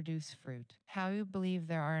 and produce fruit. How you believe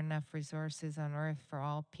there are enough resources on earth for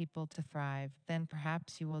all people to thrive, then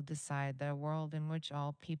perhaps you will decide that a world in which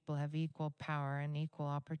all people have equal power and equal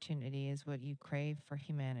opportunity is what you crave for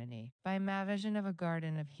humanity. My vision of a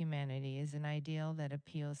garden of humanity is an ideal that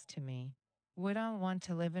appeals to me. Would I want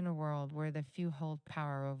to live in a world where the few hold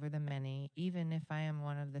power over the many, even if I am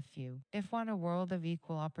one of the few? If want a world of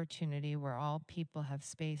equal opportunity where all people have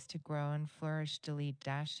space to grow and flourish, delete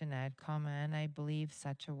dash and add comma, and I believe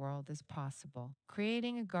such a world is possible.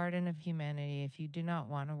 Creating a garden of humanity. If you do not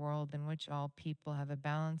want a world in which all people have a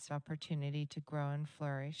balanced opportunity to grow and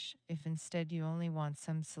flourish, if instead you only want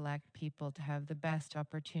some select people to have the best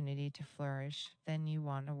opportunity to flourish, then you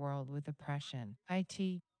want a world with oppression.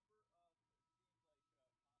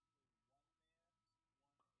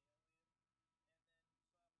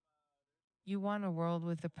 You want a world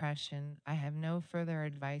with oppression. I have no further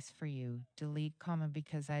advice for you. Delete comma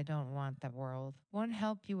because I don't want that world. Won't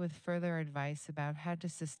help you with further advice about how to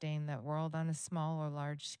sustain that world on a small or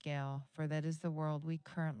large scale, for that is the world we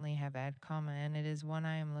currently have add comma, and it is one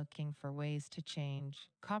I am looking for ways to change.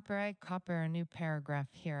 Copyright a new paragraph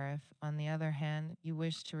here. If, on the other hand, you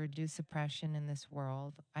wish to reduce oppression in this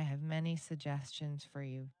world, I have many suggestions for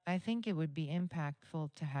you. I think it would be impactful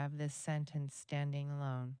to have this sentence standing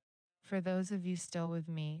alone. For those of you still with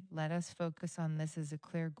me, let us focus on this as a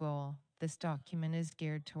clear goal. This document is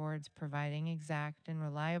geared towards providing exact and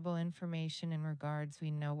reliable information in regards we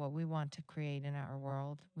know what we want to create in our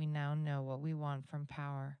world. We now know what we want from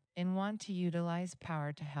power and want to utilize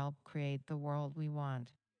power to help create the world we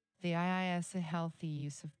want. The IIS, a healthy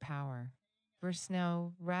use of power. Verse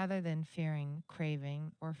no, rather than fearing,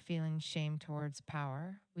 craving, or feeling shame towards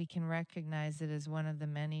power, we can recognize it as one of the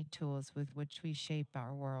many tools with which we shape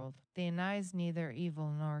our world. The eye is neither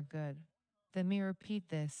evil nor good. Let me repeat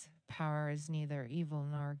this: power is neither evil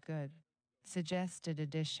nor good. Suggested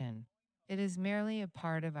addition. It is merely a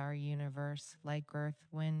part of our universe, like earth,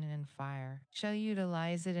 wind, and fire. Shall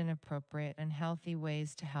utilize it in appropriate and healthy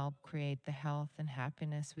ways to help create the health and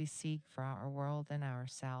happiness we seek for our world and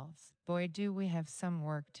ourselves. Boy, do we have some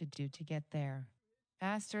work to do to get there.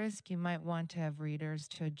 Asterisk, you might want to have readers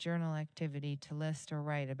to a journal activity to list or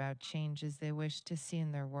write about changes they wish to see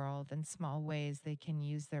in their world and small ways they can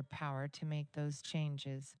use their power to make those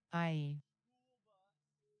changes, i.e.,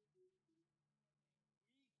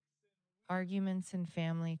 arguments in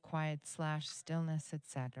family, quiet/stillness,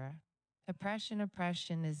 etc.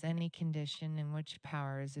 Oppression is any condition in which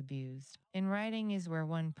power is abused. In writing is where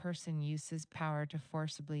one person uses power to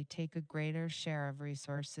forcibly take a greater share of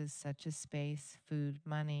resources such as space, food,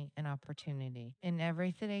 money, and opportunity. In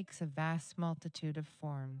everything it takes a vast multitude of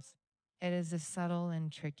forms. It is a subtle and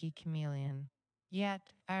tricky chameleon. Yet,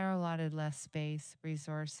 are allotted less space,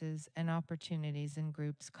 resources, and opportunities in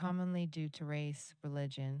groups commonly due to race,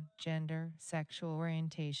 religion, gender, sexual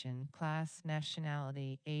orientation, class,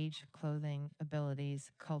 nationality, age, clothing,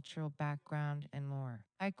 abilities, cultural background, and more.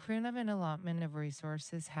 An allotment of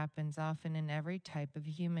resources happens often in every type of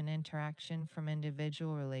human interaction, from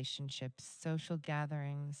individual relationships, social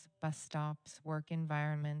gatherings, bus stops, work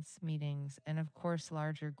environments, meetings, and of course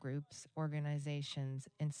larger groups, organizations,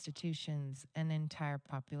 institutions, and entire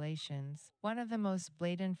populations. One of the most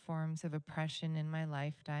blatant forms of oppression in my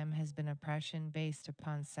lifetime has been oppression based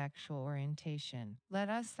upon sexual orientation. Let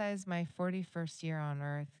us, that is my 41st year on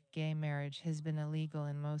earth, gay marriage has been illegal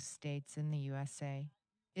in most states in the USA.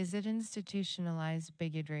 Is it institutionalized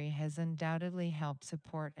bigotry has undoubtedly helped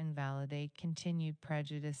support and validate continued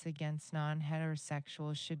prejudice against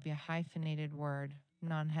non-heterosexuals should be a hyphenated word,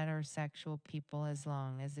 non-heterosexual people, as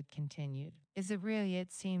long as it continued. Is it really?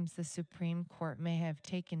 It seems the Supreme Court may have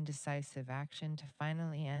taken decisive action to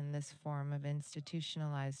finally end this form of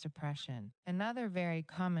institutionalized oppression. Another very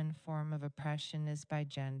common form of oppression is by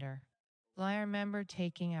gender. I remember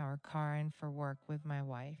taking our car in for work with my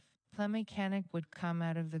wife. The mechanic would come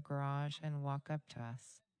out of the garage and walk up to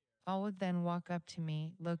us. All would then walk up to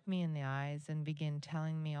me, look me in the eyes, and begin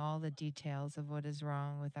telling me all the details of what is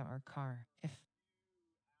wrong with our car. If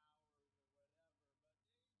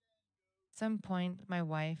some point, my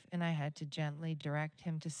wife and I had to gently direct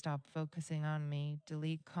him to stop focusing on me,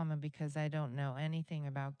 delete comma because I don't know anything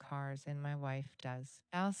about cars and my wife does.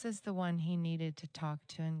 Else is the one he needed to talk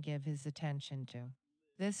to and give his attention to.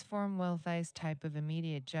 This form Wilthi's type of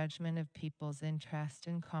immediate judgment of people's interest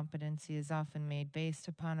and competency is often made based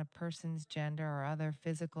upon a person's gender or other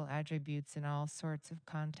physical attributes in all sorts of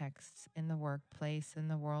contexts, in the workplace and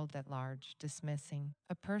the world at large, dismissing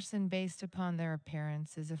a person based upon their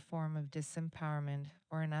appearance is a form of disempowerment,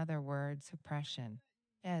 or in other words, oppression.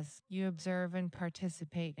 As you observe and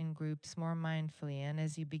participate in groups more mindfully, and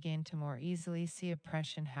as you begin to more easily see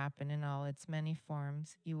oppression happen in all its many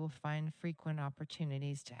forms, you will find frequent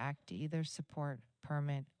opportunities to act to either support,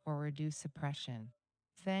 permit, or reduce oppression.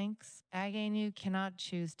 Thanks. Agnew cannot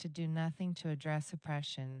choose to do nothing to address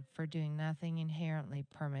oppression, for doing nothing inherently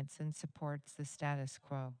permits and supports the status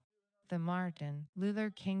quo. The Martin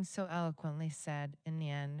Luther King so eloquently said, in the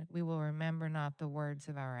end, we will remember not the words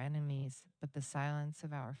of our enemies, but the silence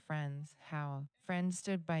of our friends. How a friend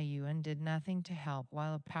stood by you and did nothing to help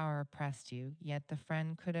while a power oppressed you, yet the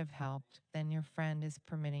friend could have helped, then your friend is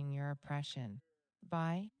permitting your oppression.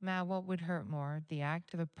 What would hurt more, the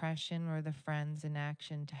act of oppression or the friend's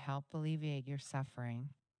inaction to help alleviate your suffering?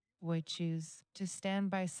 Would choose to stand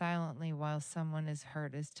by silently while someone is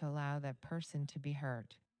hurt is to allow that person to be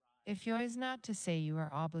hurt. If you is not to say you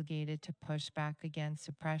are obligated to push back against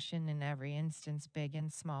oppression in every instance, big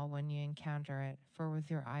and small, when you encounter it, for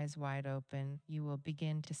with your eyes wide open, you will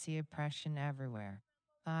begin to see oppression everywhere.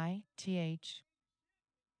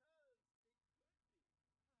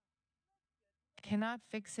 Cannot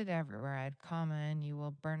fix it everywhere at comma, and you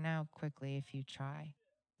will burn out quickly if you try.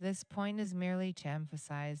 This point is merely to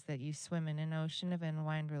emphasize that you swim in an ocean of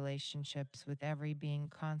entwined relationships with every being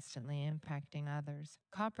constantly impacting others.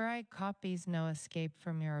 Copyright copies no escape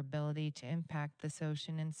from your ability to impact this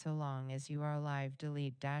ocean, and so long as you are alive,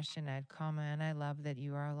 delete dash and add comma, and I love that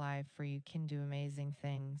you are alive, for you can do amazing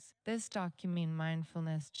things. This document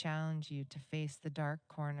mindfulness challenge you to face the dark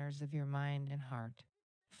corners of your mind and heart.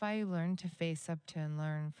 If you learn to face up to and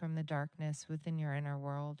learn from the darkness within your inner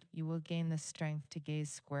world, you will gain the strength to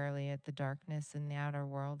gaze squarely at the darkness in the outer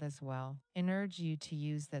world as well, and urge you to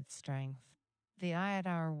use that strength. The eye at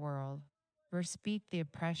our world. Repeat the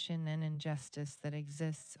oppression and injustice that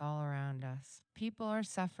exists all around us. People are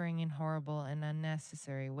suffering in horrible and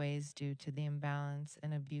unnecessary ways due to the imbalance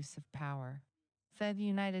and abuse of power. The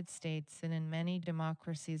United States and in many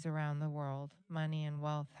democracies around the world, money and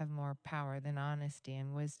wealth have more power than honesty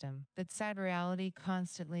and wisdom. That sad reality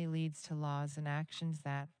constantly leads to laws and actions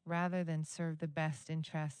that, rather than serve the best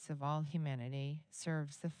interests of all humanity,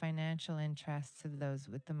 serves the financial interests of those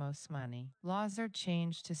with the most money. Laws are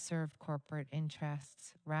changed to serve corporate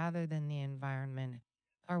interests rather than the environment,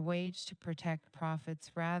 are waged to protect profits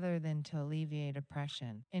rather than to alleviate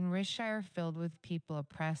oppression. In Rishire filled with people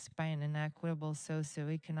oppressed by an inequitable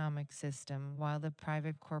socioeconomic system, while the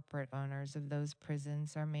private corporate owners of those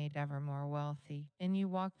prisons are made ever more wealthy. And you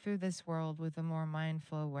walk through this world with a more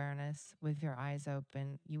mindful awareness, with your eyes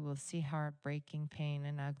open, you will see heartbreaking pain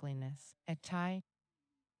and ugliness. At Tai,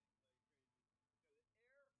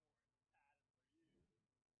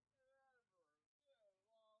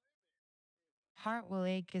 heart will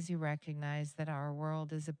ache as you recognize that our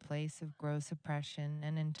world is a place of gross oppression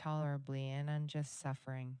and intolerably and unjust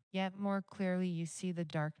suffering. Yet more clearly you see the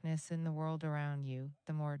darkness in the world around you,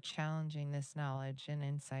 the more challenging this knowledge and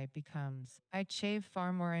insight becomes. I chave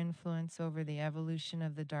far more influence over the evolution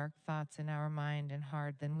of the dark thoughts in our mind and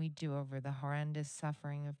heart than we do over the horrendous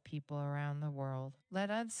suffering of people around the world. Let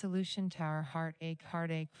us solution to our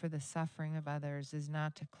heartache for the suffering of others is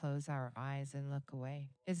not to close our eyes and look away.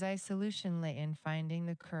 Is thy solution lay in finding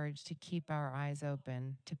the courage to keep our eyes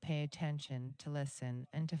open, to pay attention, to listen,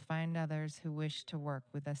 and to find others who wish to work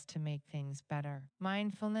with us to make things better.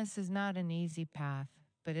 Mindfulness is not an easy path,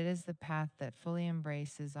 but it is the path that fully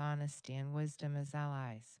embraces honesty and wisdom as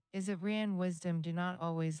allies. Isabri and wisdom do not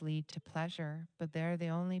always lead to pleasure, but they are the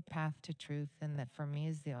only path to truth, and that for me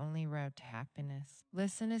is the only road to happiness.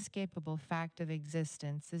 This inescapable fact of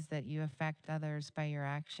existence is that you affect others by your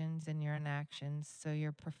actions and your inactions, so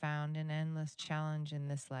your profound and endless challenge in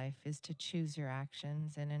this life is to choose your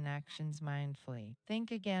actions and inactions mindfully.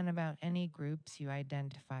 Think again about any groups you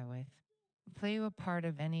identify with. Play a part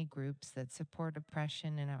of any groups that support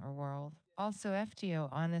oppression in our world. Also, FDO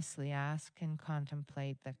honestly ask and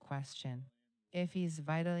contemplate the question. If he's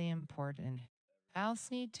vitally important, I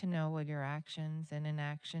also need to know what your actions and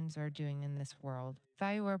inactions are doing in this world.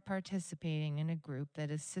 If you are participating in a group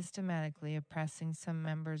that is systematically oppressing some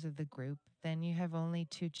members of the group, then you have only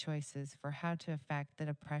two choices for how to affect that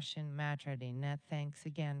oppression. Matradi net. Thanks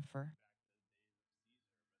again for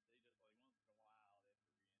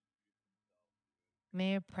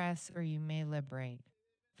may oppress or you may liberate.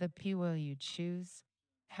 The P will you choose?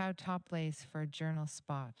 How top place for a journal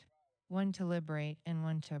spot. One to liberate and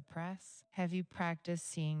one to oppress? Have you practiced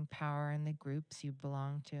seeing power in the groups you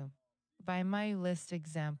belong to? By my list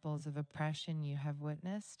examples of oppression you have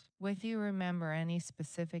witnessed, with you remember any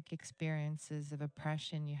specific experiences of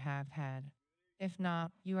oppression you have had. If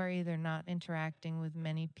not, you are either not interacting with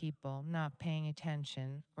many people, not paying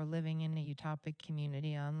attention, or living in a utopic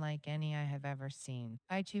community unlike any I have ever seen.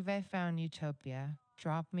 I too have found utopia.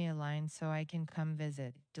 Drop me a line so I can come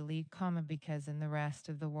visit. Delete comma because in the rest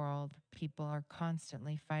of the world, people are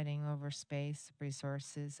constantly fighting over space,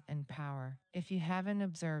 resources, and power. If you haven't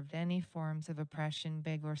observed any forms of oppression,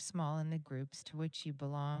 big or small, in the groups to which you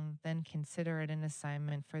belong, then consider it an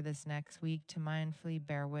assignment for this next week to mindfully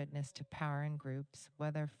bear witness to power in groups,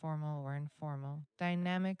 whether formal or informal.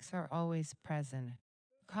 Dynamics are always present.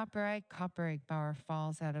 Copyright power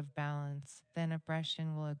falls out of balance, then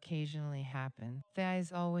oppression will occasionally happen. The I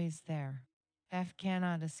is always there. F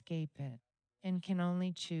cannot escape it, and can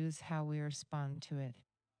only choose how we respond to it.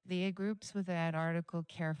 The A groups with that article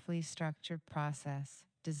carefully structured process,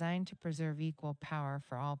 designed to preserve equal power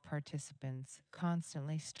for all participants,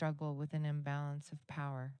 constantly struggle with an imbalance of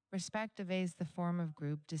power. Respective A is the form of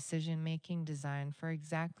group decision-making designed for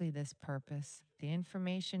exactly this purpose. The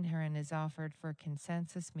information herein is offered for a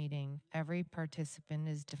consensus meeting. Every participant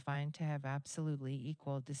is defined to have absolutely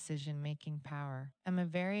equal decision-making power. I'm a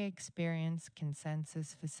very experienced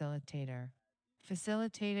consensus facilitator.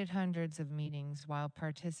 Facilitated hundreds of meetings while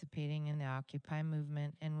participating in the Occupy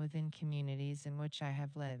movement and within communities in which I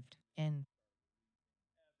have lived. In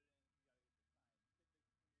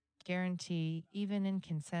guarantee, even in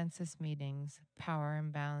consensus meetings, power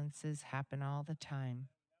imbalances happen all the time.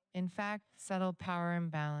 In fact, subtle power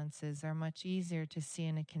imbalances are much easier to see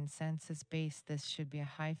in a consensus base. This should be a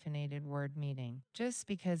hyphenated word meeting. Just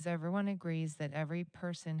because everyone agrees that every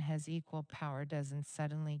person has equal power doesn't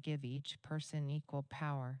suddenly give each person equal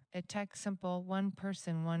power. A tech simple one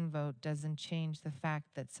person, one vote doesn't change the fact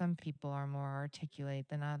that some people are more articulate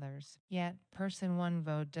than others. Yet, person one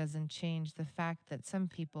vote doesn't change the fact that some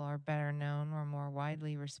people are better known or more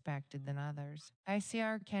widely respected than others.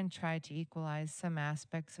 ICR can try to equalize some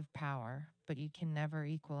aspects of power, but you can never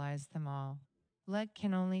equalize them all. Let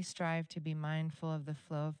can only strive to be mindful of the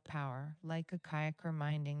flow of power, like a kayaker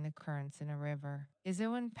minding the currents in a river. Is it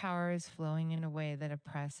when power is flowing in a way that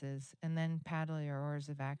oppresses, and then paddle your oars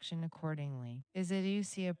of action accordingly? Is it you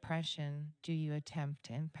see oppression, do you attempt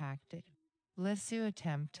to impact it? Lest you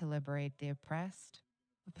attempt to liberate the oppressed?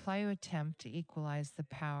 Apply you attempt to equalize the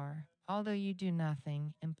power, although you do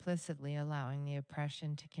nothing, implicitly allowing the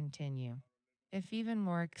oppression to continue. If even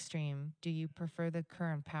more extreme, do you prefer the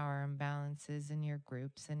current power imbalances in your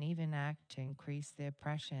groups and even act to increase the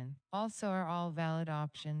oppression? Also are all valid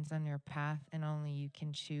options on your path and only you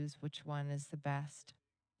can choose which one is the best.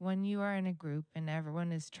 When you are in a group and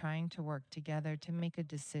everyone is trying to work together to make a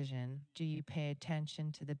decision, do you pay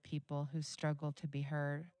attention to the people who struggle to be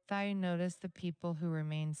heard? Thou you notice the people who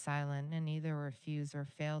remain silent and either refuse or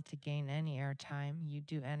fail to gain any airtime, you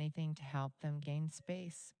do anything to help them gain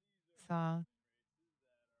space. Thaw.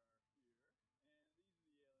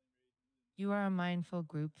 You are a mindful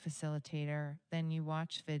group facilitator, then you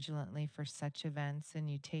watch vigilantly for such events and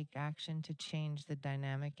you take action to change the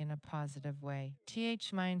dynamic in a positive way.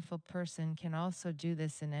 Mindful person can also do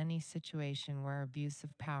this in any situation where abuse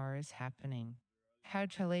of power is happening. How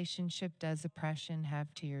relationship does oppression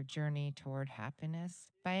have to your journey toward happiness?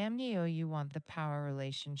 By MDO, you want the power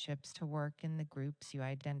relationships to work in the groups you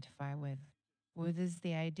identify with. What is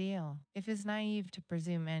the ideal? It is naive to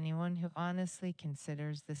presume anyone who honestly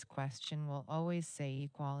considers this question will always say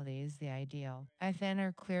equality is the ideal. I then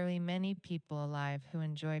are clearly many people alive who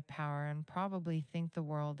enjoy power and probably think the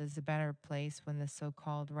world is a better place when the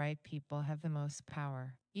so-called right people have the most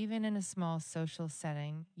power. Even in a small social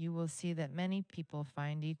setting, you will see that many people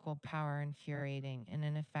find equal power infuriating and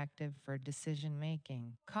ineffective for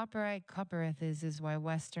decision-making. Copyright is why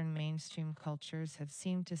Western mainstream cultures have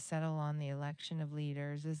seemed to settle on the election of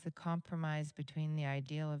leaders as the compromise between the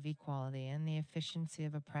ideal of equality and the efficiency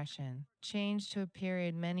of oppression. Change to a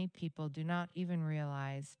period many people do not even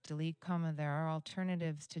realize. Delete, there are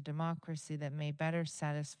alternatives to democracy that may better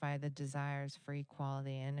satisfy the desires for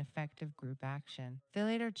equality and effective group action. The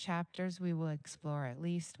later chapters we will explore at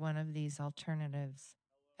least one of these alternatives.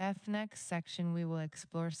 Next section we will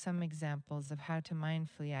explore some examples of how to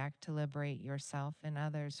mindfully act to liberate yourself and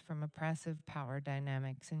others from oppressive power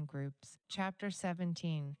dynamics in groups. Chapter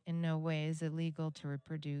 17. In no way is it legal to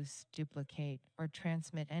reproduce, duplicate, or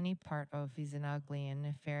transmit any part of an ugly and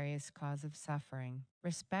nefarious cause of suffering.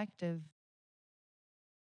 Respective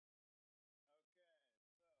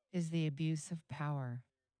is the abuse of power.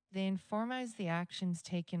 They informize the actions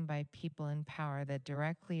taken by people in power that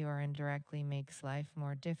directly or indirectly makes life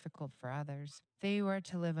more difficult for others. They are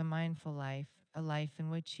to live a mindful life, a life in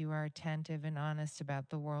which you are attentive and honest about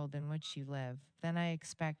the world in which you live. Then I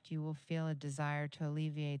expect you will feel a desire to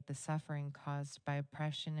alleviate the suffering caused by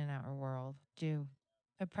oppression in our world. Do.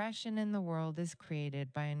 Oppression in the world is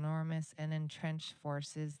created by enormous and entrenched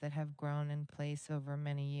forces that have grown in place over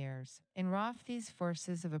many years. In Roth, these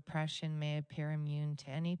forces of oppression may appear immune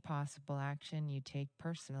to any possible action you take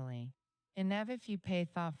personally. In Ev, if you pay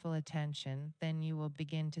thoughtful attention, then you will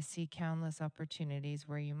begin to see countless opportunities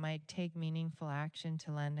where you might take meaningful action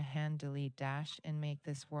to lend a hand, delete, and make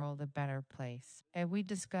this world a better place. As we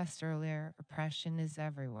discussed earlier, oppression is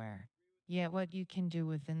everywhere. Yet what you can do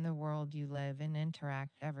within the world you live and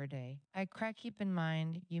interact every day. Keep in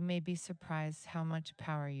mind, you may be surprised how much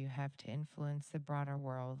power you have to influence the broader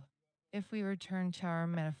world. If we return to our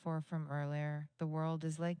metaphor from earlier, the world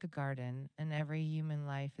is like a garden, and every human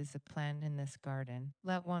life is a plant in this garden.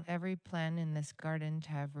 Want every plant in this garden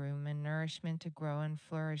to have room and nourishment to grow and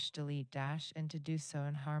flourish, delete, and to do so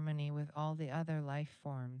in harmony with all the other life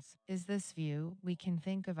forms. Is this view, we can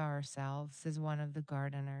think of ourselves as one of the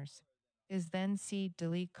gardeners. Is then see,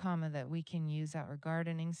 delete, that we can use our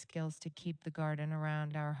gardening skills to keep the garden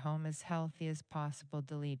around our home as healthy as possible,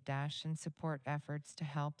 delete, and support efforts to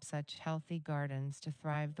help such healthy gardens to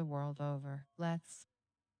thrive the world over. Let's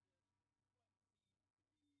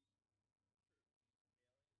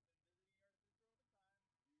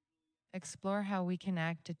explore how we can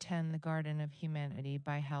act to tend the garden of humanity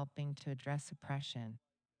by helping to address oppression.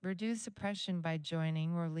 Reduce oppression by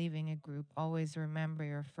joining or leaving a group. Always remember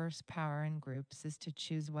your first power in groups is to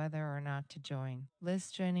choose whether or not to join.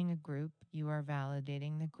 List joining a group, you are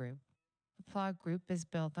validating the group. A group is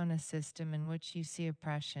built on a system in which you see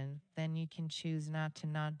oppression, then you can choose not to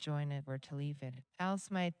join it or to leave it. Else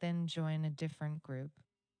might then join a different group.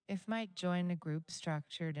 If might join a group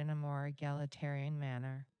structured in a more egalitarian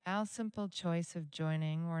manner. Our simple choice of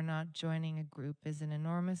joining or not joining a group is an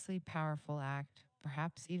enormously powerful act,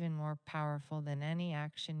 perhaps even more powerful than any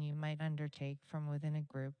action you might undertake from within a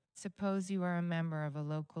group. Suppose you are a member of a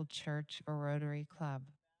local church or Rotary Club.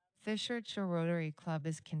 The church or Rotary Club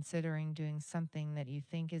is considering doing something that you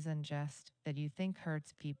think is unjust, that you think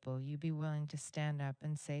hurts people. You be willing to stand up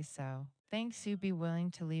and say so. Thanks, you be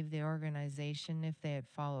willing to leave the organization if they had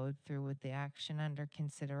followed through with the action under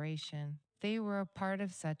consideration. If they were a part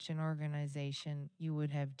of such an organization, you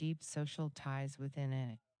would have deep social ties within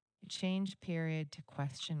it. Change period to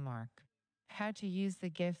question mark. How to use the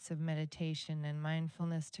gifts of meditation and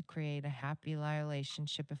mindfulness to create a happy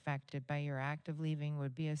relationship affected by your act of leaving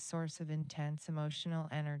would be a source of intense emotional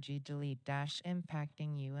energy, delete,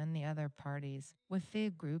 impacting you and the other parties. With the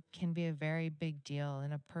group can be a very big deal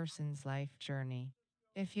in a person's life journey.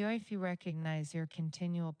 If you recognize your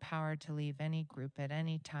continual power to leave any group at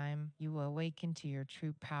any time, you will awaken to your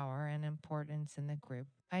true power and importance in the group.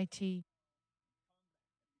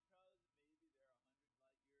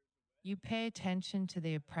 You pay attention to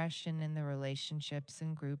the oppression in the relationships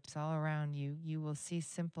and groups all around you, you will see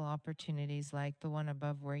simple opportunities like the one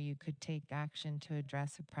above where you could take action to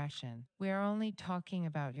address oppression. We are only talking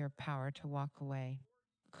about your power to walk away.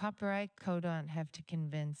 Copyright code don't have to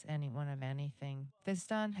convince anyone of anything. This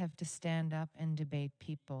don't have to stand up and debate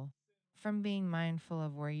people. From being mindful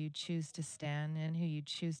of where you choose to stand and who you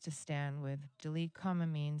choose to stand with, delete,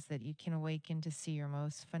 means that you can awaken to see your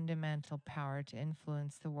most fundamental power to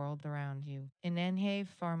influence the world around you. In have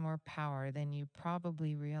far more power than you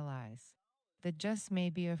probably realize. That just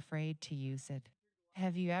may be afraid to use it.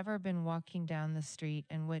 Have you ever been walking down the street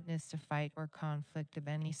and witnessed a fight or conflict of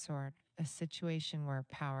any sort, a situation where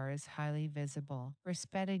power is highly visible?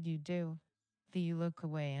 Respected you do. Do you look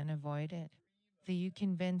away and avoid it? Do you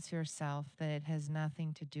convince yourself that it has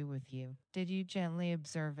nothing to do with you? Did you gently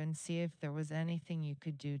observe and see if there was anything you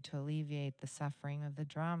could do to alleviate the suffering of the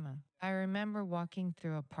drama? I remember walking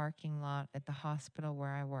through a parking lot at the hospital where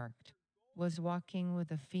I worked. was walking with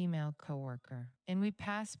a female coworker, and we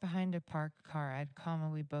passed behind a parked car at comma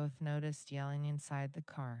we both noticed yelling inside the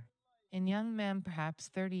car. A young man, perhaps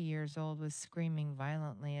 30 years old, was screaming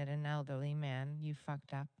violently at an elderly man, "You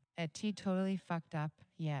fucked up." At T totally fucked up,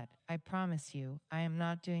 yet, I promise you, I am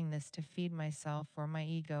not doing this to feed myself or my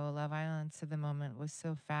ego. The violence of the moment was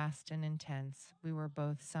so fast and intense, we were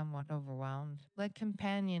both somewhat overwhelmed. Like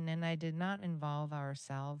companion and I did not involve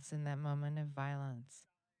ourselves in that moment of violence.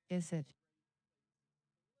 Is it?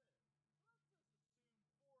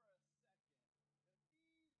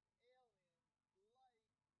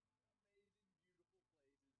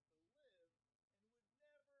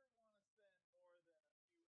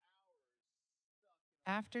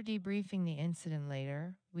 After debriefing the incident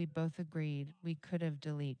later, we both agreed we could have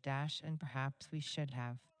delete dash and perhaps we should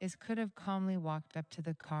have. Is could have calmly walked up to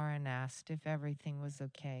the car and asked if everything was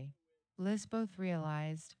okay. Liz both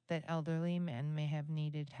realized that elderly men may have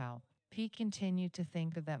needed help. P continued to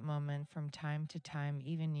think of that moment from time to time,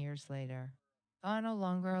 even years later. I no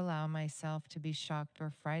longer allow myself to be shocked or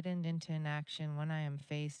frightened into inaction when I am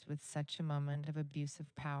faced with such a moment of abuse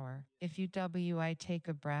of power. If I take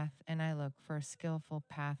a breath and I look for a skillful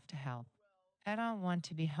path to help. I don't want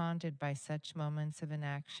to be haunted by such moments of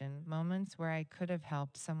inaction, moments where I could have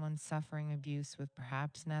helped someone suffering abuse with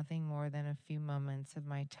perhaps nothing more than a few moments of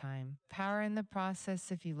my time. Power in the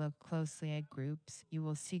process. If you look closely at groups, you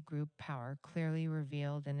will see group power clearly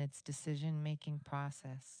revealed in its decision-making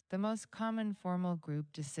process. The most common formal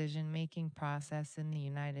group decision-making process in the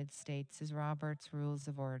United States is Robert's Rules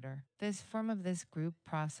of Order. This form of this group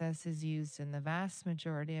process is used in the vast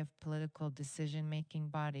majority of political decision-making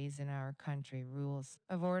bodies in our country. Rules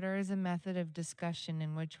of order is a method of discussion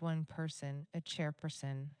in which one person, a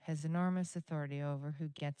chairperson, has enormous authority over who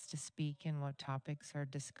gets to speak and what topics are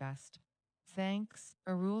discussed. Thanks.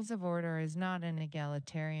 A rules of order is not an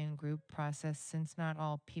egalitarian group process since not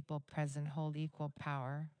all people present hold equal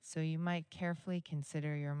power, so you might carefully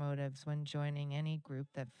consider your motives when joining any group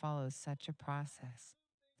that follows such a process.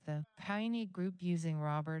 The Paine group using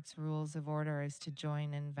Robert's Rules of Order is to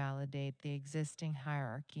join and validate the existing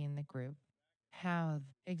hierarchy in the group. How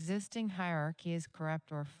the existing hierarchy is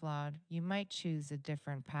corrupt or flawed, you might choose a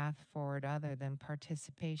different path forward other than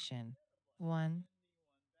participation. 1.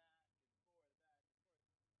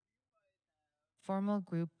 Formal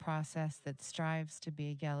group process that strives to be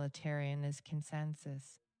egalitarian is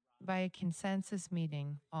consensus. By a consensus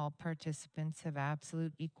meeting, all participants have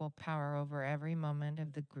absolute equal power over every moment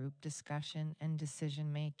of the group discussion and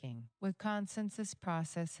decision making. With consensus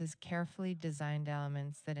process has carefully designed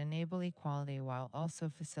elements that enable equality while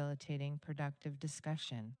also facilitating productive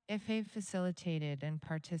discussion. If I've facilitated and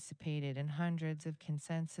participated in hundreds of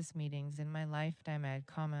consensus meetings in my lifetime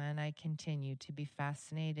and I continue to be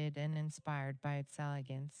fascinated and inspired by its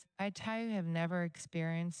elegance. I too have never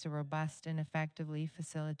experienced a robust and effectively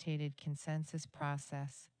facilitated consensus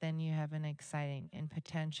process, then you have an exciting and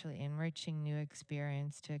potentially enriching new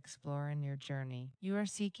experience to explore in your journey. You are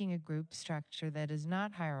seeking a group structure that is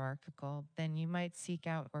not hierarchical, then you might seek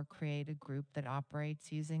out or create a group that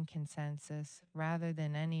operates using consensus rather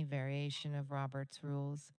than any variation of Robert's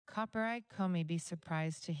rules. Copyright Co may be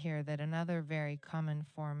surprised to hear that another very common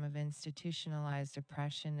form of institutionalized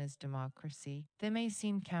oppression is democracy. That may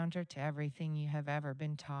seem counter to everything you have ever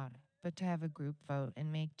been taught, but to have a group vote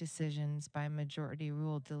and make decisions by majority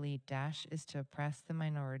rule delete dash is to oppress the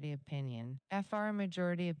minority opinion. FR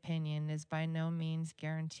majority opinion is by no means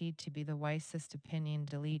guaranteed to be the wisest opinion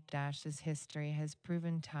delete dash as history has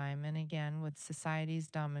proven time and again with societies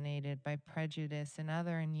dominated by prejudice and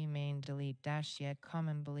other inhumane delete dash yet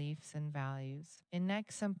common beliefs and values. In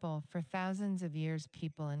next simple, for thousands of years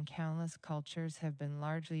people in countless cultures have been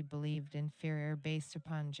largely believed inferior based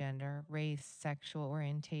upon gender, race, sexual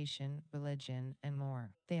orientation, religion, and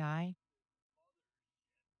more.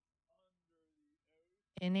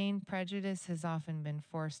 Inane prejudice has often been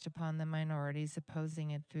forced upon the minorities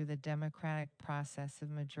opposing it through the democratic process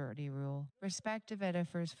of majority rule. Respective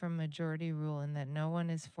differs from majority rule in that no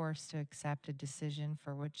one is forced to accept a decision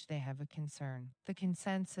for which they have a concern. The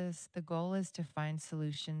consensus, the goal is to find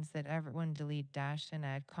solutions that everyone delete dash and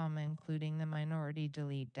add comma including the minority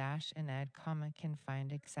delete dash and add comma can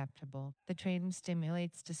find acceptable. The trade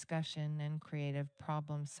stimulates discussion and creative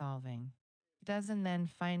problem solving. Doesn't then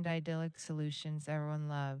find idyllic solutions everyone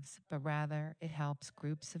loves, but rather it helps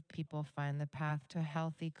groups of people find the path to a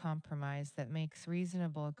healthy compromise that makes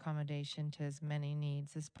reasonable accommodation to as many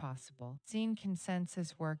needs as possible. Seen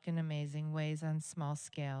consensus work in amazing ways on small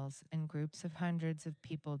scales, and groups of hundreds of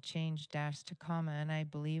people change dash to comma, and I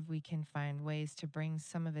believe we can find ways to bring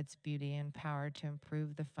some of its beauty and power to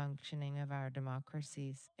improve the functioning of our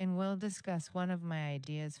democracies. And we'll discuss one of my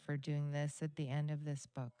ideas for doing this at the end of this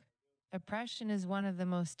book. Oppression is one of the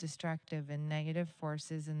most destructive and negative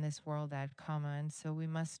forces in this world at comma, and so we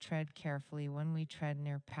must tread carefully when we tread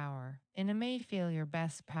near power. And it may feel your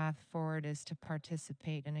best path forward is to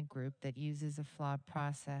participate in a group that uses a flawed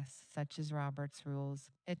process, such as Robert's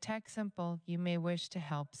Rules. At Tech Simple, you may wish to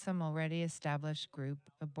help some already established group,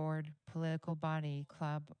 a board, political body,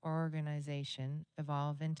 club, or organization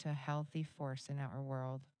evolve into a healthy force in our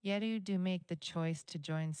world. Yet you do make the choice to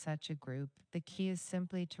join such a group. The key is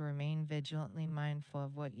simply to remain vigilantly mindful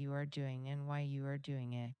of what you are doing and why you are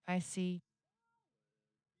doing it. I see.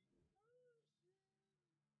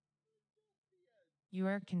 You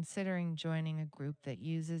are considering joining a group that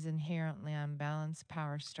uses inherently unbalanced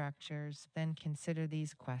power structures, then consider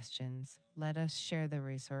these questions. Let us share the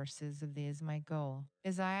resources of these my goal.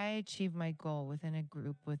 As I achieve my goal within a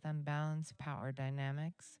group with unbalanced power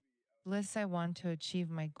dynamics? Bliss, I want to achieve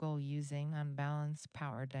my goal using unbalanced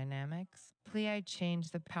power dynamics. Plea, I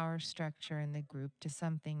change the power structure in the group to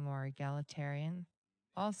something more egalitarian.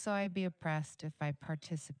 Also, I be oppressed if I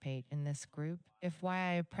participate in this group. If why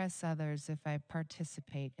I oppress others if I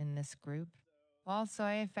participate in this group. Also,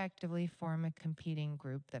 I effectively form a competing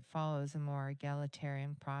group that follows a more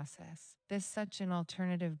egalitarian process. This such an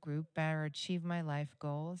alternative group better achieve my life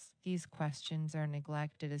goals? These questions are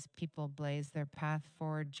neglected as people blaze their path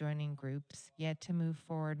forward joining groups, yet to move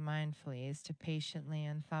forward mindfully is to patiently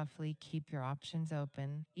and thoughtfully keep your options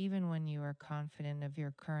open, even when you are confident of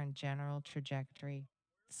your current general trajectory.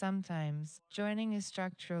 Sometimes, joining a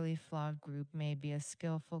structurally flawed group may be a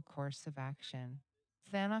skillful course of action.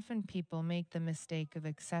 Then often people make the mistake of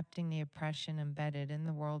accepting the oppression embedded in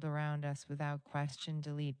the world around us without question,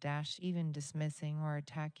 delete, dash, even dismissing or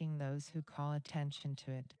attacking those who call attention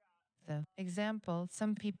to it. The example,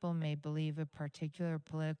 some people may believe a particular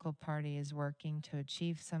political party is working to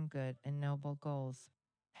achieve some good and noble goals.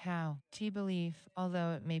 How? T-belief,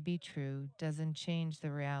 although it may be true, doesn't change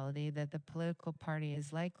the reality that the political party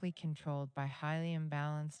is likely controlled by highly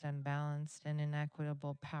imbalanced, unbalanced, and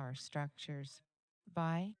inequitable power structures.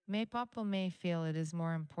 By may people may feel it is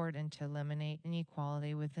more important to eliminate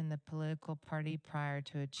inequality within the political party prior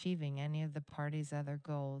to achieving any of the party's other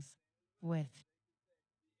goals. With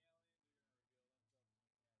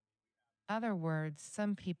other words,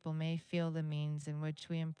 some people may feel the means in which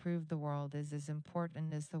we improve the world is as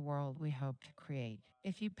important as the world we hope to create.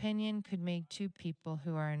 If opinion could make two people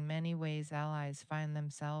who are in many ways allies find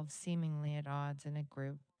themselves seemingly at odds in a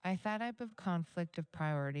group, that type of conflict of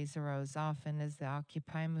priorities arose often as the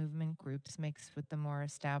Occupy movement groups mixed with the more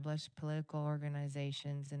established political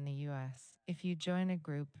organizations in the U.S. If you join a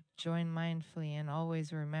group, join mindfully and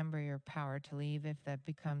always remember your power to leave if that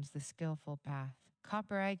becomes the skillful path.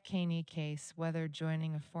 Copyright Caney case, whether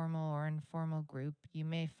joining a formal or informal group, you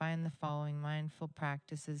may find the following mindful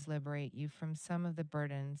practices liberate you from some of the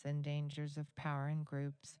burdens and dangers of power in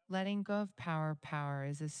groups. Letting go of power. Power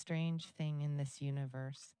is a strange thing in this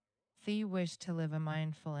universe. If you wish to live a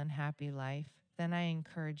mindful and happy life, then I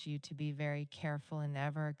encourage you to be very careful in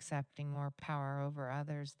ever accepting more power over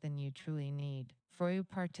others than you truly need. For you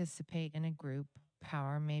participate in a group,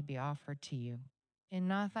 power may be offered to you. In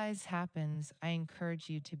not thy's happens, I encourage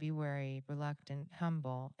you to be wary, reluctant,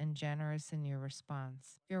 humble, and generous in your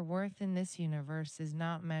response. Your worth in this universe is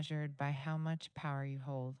not measured by how much power you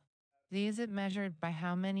hold. These it measured by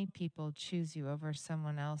how many people choose you over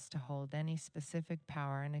someone else to hold any specific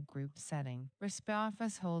power in a group setting.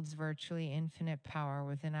 Office holds virtually infinite power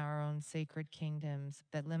within our own sacred kingdoms,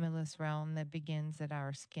 that limitless realm that begins at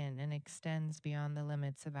our skin and extends beyond the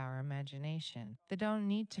limits of our imagination. They don't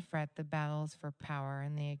need to fret the battles for power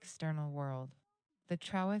in the external world. They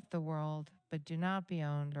troweth the world, but do not be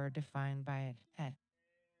owned or defined by it. At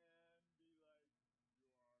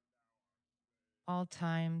all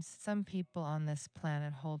times, some people on this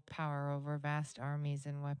planet hold power over vast armies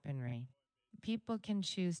and weaponry. People can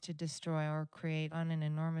choose to destroy or create on an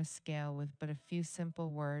enormous scale with but a few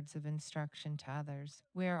simple words of instruction to others.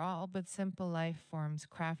 We are all but simple life forms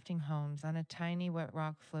crafting homes on a tiny wet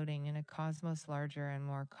rock floating in a cosmos larger and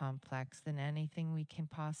more complex than anything we can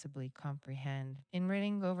possibly comprehend. In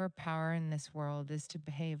ridding over power in this world is to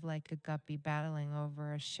behave like a guppy battling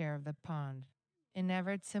over a share of the pond. In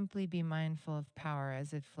Everett, simply be mindful of power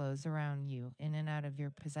as it flows around you, in and out of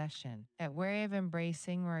your possession. At wary of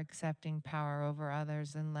embracing or accepting power over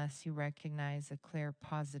others unless you recognize a clear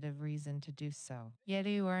positive reason to do so. Yet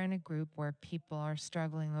you are in a group where people are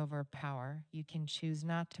struggling over power. You can choose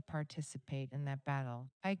not to participate in that battle.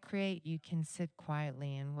 I create, you can sit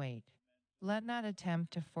quietly and wait. Let not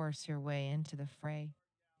attempt to force your way into the fray.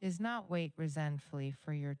 Is not wait resentfully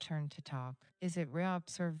for your turn to talk. Is it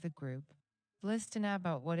reobserve the group? Listen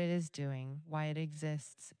about what it is doing, why it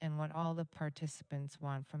exists, and what all the participants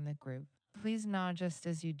want from the group. Please nod just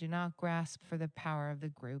as you do not grasp for the power of the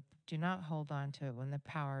group. Do not hold on to it when the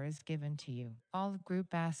power is given to you. All the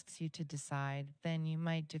group asks you to decide, then you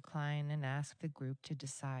might decline and ask the group to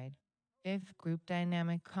decide. If group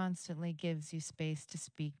dynamic constantly gives you space to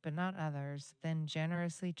speak but not others, then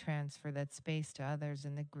generously transfer that space to others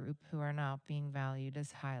in the group who are not being valued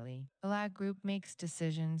as highly. Allow group makes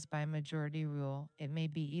decisions by majority rule. It may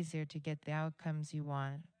be easier to get the outcomes you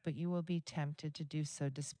want, but you will be tempted to do so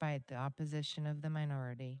despite the opposition of the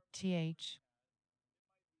minority.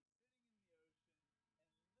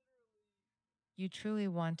 You truly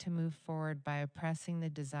want to move forward by oppressing the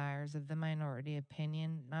desires of the minority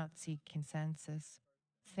opinion, not seek consensus.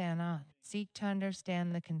 Thana, seek to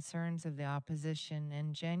understand the concerns of the opposition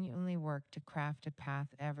and genuinely work to craft a path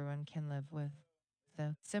everyone can live with.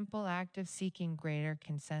 The simple act of seeking greater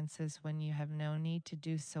consensus when you have no need to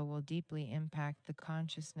do so will deeply impact the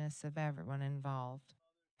consciousness of everyone involved.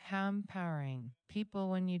 How empowering. People,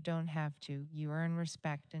 when you don't have to, you earn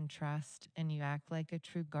respect and trust, and you act like a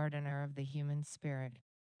true gardener of the human spirit.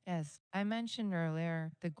 As I mentioned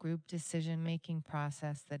earlier, the group decision making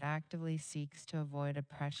process that actively seeks to avoid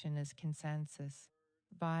oppression is consensus.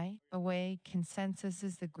 By a way, consensus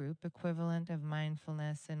is the group equivalent of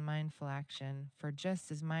mindfulness and mindful action, for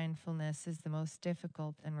just as mindfulness is the most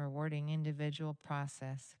difficult and rewarding individual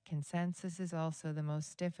process, consensus is also the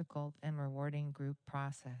most difficult and rewarding group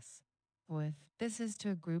process. With this is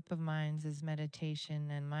to a group of minds as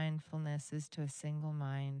meditation, and mindfulness is to a single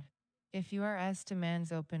mind. If you are as to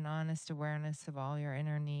man's open, honest awareness of all your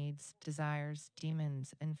inner needs, desires,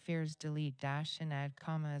 demons, and fears, delete dash and add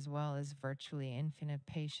comma as well as virtually infinite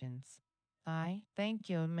patience. I thank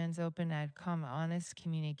you, man's open, add comma, honest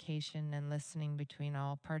communication and listening between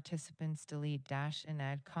all participants, delete dash and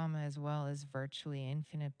add comma as well as virtually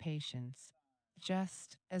infinite patience.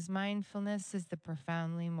 Just as mindfulness is the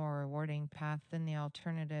profoundly more rewarding path than the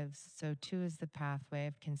alternatives, so too is the pathway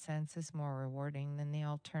of consensus more rewarding than the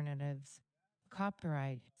alternatives.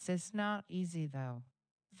 Copyright. It's not easy though.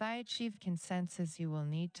 If I achieve consensus, you will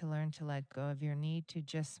need to learn to let go of your need to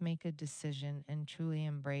just make a decision and truly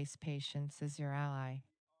embrace patience as your ally.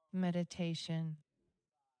 Meditation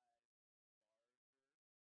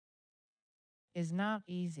is not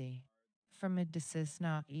easy. From a desist,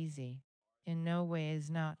 not easy. In no way is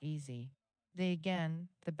not easy. The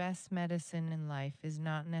best medicine in life is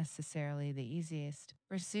not necessarily the easiest.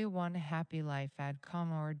 Pursue want a happy life, add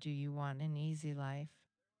comma, or do you want an easy life?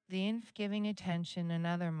 The inf giving attention,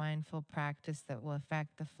 another mindful practice that will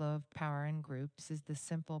affect the flow of power in groups, is the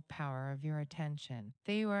simple power of your attention.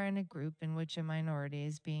 If you are in a group in which a minority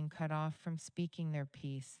is being cut off from speaking their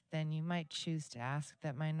piece, then you might choose to ask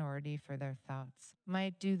that minority for their thoughts.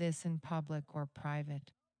 Might do this in public or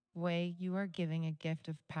private way. You are giving a gift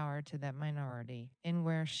of power to that minority, in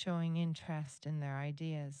where showing interest in their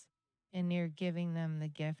ideas, and you're giving them the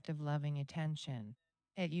gift of loving attention.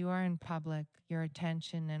 At you are in public, your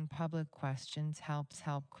attention and public questions help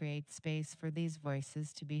create space for these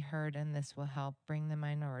voices to be heard, and this will help bring the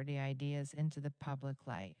minority ideas into the public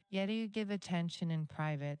light. Yet you give attention in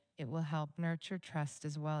private, it will help nurture trust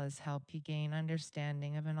as well as help you gain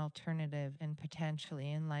understanding of an alternative and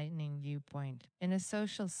potentially enlightening viewpoint. In a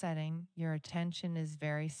social setting, your attention is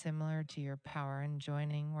very similar to your power in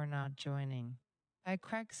joining or not joining. I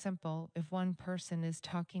crack simple, if one person is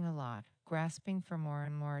talking a lot, grasping for more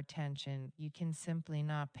and more attention, you can simply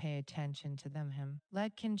not pay attention to them.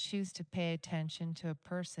 Let can choose to pay attention to a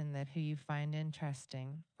person that who you find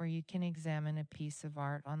interesting, or you can examine a piece of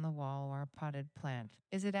art on the wall or a potted plant.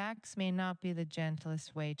 Is it acts may not be the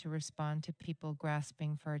gentlest way to respond to people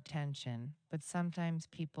grasping for attention, but sometimes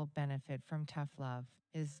people benefit from tough love.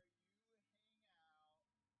 Is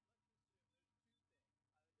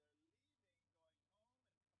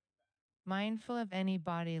mindful of any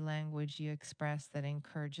body language you express that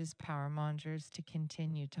encourages power mongers to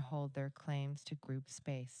continue to hold their claims to group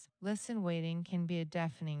space. Listen, waiting can be a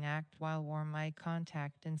deafening act, while warm eye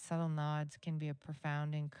contact and subtle nods can be a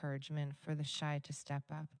profound encouragement for the shy to step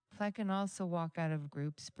up. Plek can also walk out of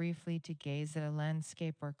groups briefly to gaze at a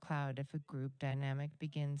landscape or cloud if a group dynamic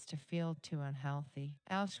begins to feel too unhealthy.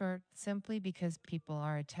 Short, simply because people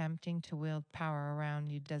are attempting to wield power around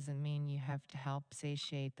you doesn't mean you have to help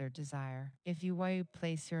satiate their desire. If you while you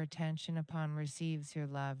place your attention upon receives your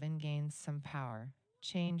love and gains some power,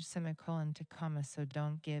 change semicolon to comma so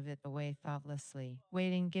don't give it away thoughtlessly.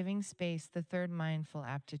 Waiting, giving space, the third mindful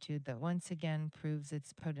aptitude that once again proves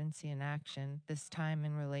its potency in action, this time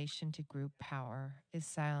in relation to group power, is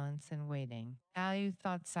silence and waiting. Aliu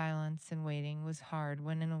thought silence and waiting was hard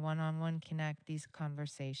when in a one-on-one connect these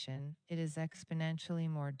conversation. It is exponentially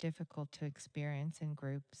more difficult to experience in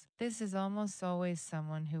groups. This is almost always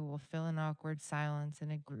someone who will fill an awkward silence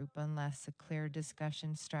in a group unless a clear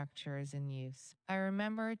discussion structure is in use. I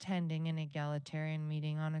remember attending an egalitarian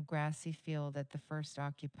meeting on a grassy field at the first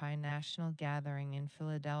Occupy National Gathering in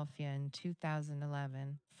Philadelphia in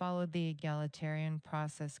 2011, followed the egalitarian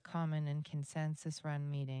process common in consensus-run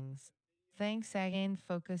meetings. Thanks again,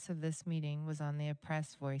 focus of this meeting was on the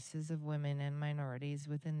oppressed voices of women and minorities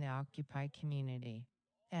within the Occupy community.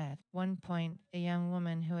 At one point, a young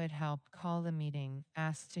woman who had helped call the meeting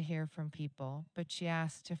asked to hear from people, but she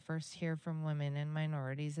asked to first hear from women and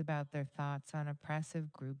minorities about their thoughts on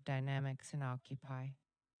oppressive group dynamics in Occupy.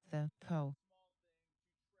 The PO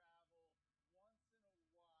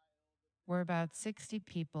were about 60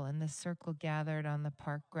 people in the circle gathered on the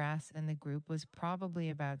park grass, and the group was probably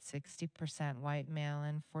about 60% white male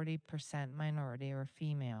and 40% minority or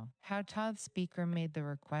female. How Todd speaker made the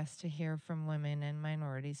request to hear from women and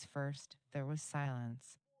minorities first, there was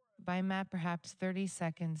silence. By perhaps 30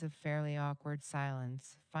 seconds of fairly awkward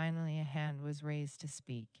silence, finally a hand was raised to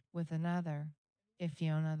speak, with another, if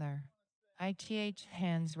you another.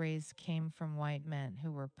 Hands raised came from white men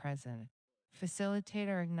who were present.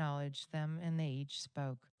 Facilitator acknowledged them and they each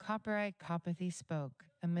spoke. Copyright Copathy spoke.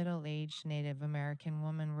 A middle-aged Native American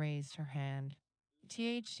woman raised her hand.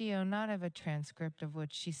 THDO not have a transcript of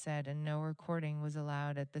what she said and no recording was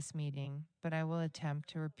allowed at this meeting, but I will attempt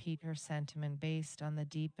to repeat her sentiment based on the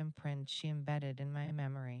deep imprint she embedded in my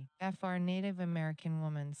memory. FR Native American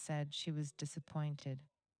woman said she was disappointed.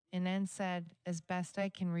 And then said, as best I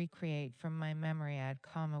can recreate from my memory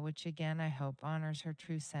which again I hope honors her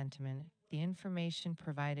true sentiment. The information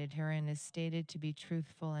provided herein is stated to be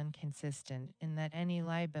truthful and consistent in that any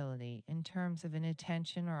liability, in terms of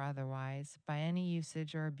inattention or otherwise, by any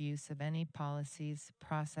usage or abuse of any policies,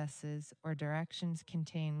 processes, or directions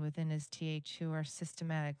contained within his who are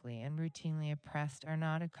systematically and routinely oppressed are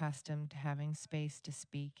not accustomed to having space to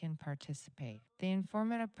speak and participate. The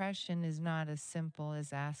informant oppression is not as simple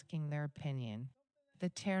as asking their opinion.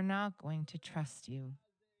 They're not going to trust you.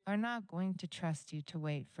 Are not going to trust you to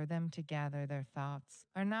wait for them to gather their thoughts,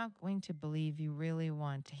 are not going to believe you really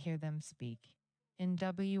want to hear them speak. In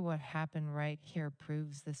what happened right here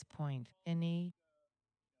proves this point.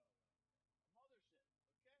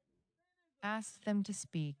 Asked them to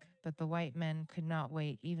speak, but the white men could not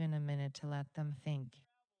wait even a minute to let them think.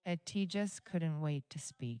 Just couldn't wait to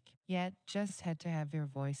speak, yet just had to have your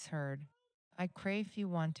voice heard. I crave you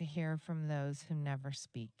want to hear from those who never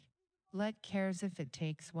speak. Let cares if it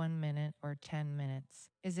takes 1 minute or 10 minutes.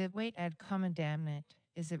 Is it wait damn it?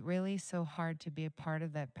 Is it really so hard to be a part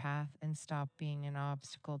of that path and stop being an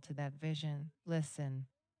obstacle to that vision? Listen.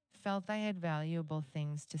 Felt I had valuable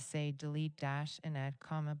things to say, delete dash and add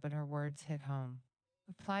comma, but her words hit home.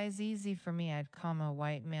 Applies easy for me, add comma,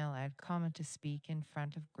 white male, add comma to speak in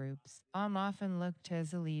front of groups. I'm often looked to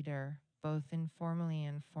as a leader, both informally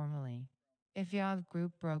and formally. If y'all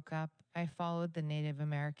group broke up, I followed the Native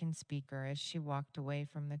American speaker as she walked away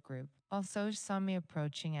from the group. Also saw me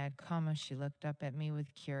approaching, add comma, she looked up at me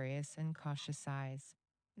with curious and cautious eyes.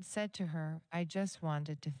 Said to her, I just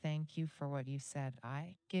wanted to thank you for what you said.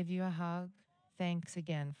 I give you a hug. Thanks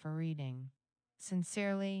again for reading.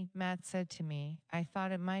 Sincerely, Matt said to me, I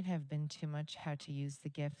thought it might have been too much how to use the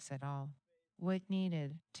gifts at all. What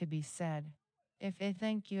needed to be said. If I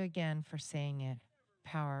thank you again for saying it.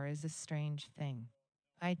 Power is a strange thing.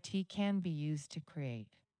 IT can be used to create,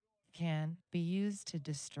 can be used to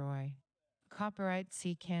destroy. Copyright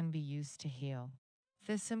C can be used to heal.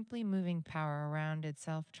 This simply moving power around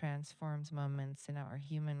itself transforms moments in our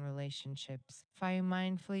human relationships. If you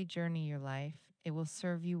mindfully journey your life, it will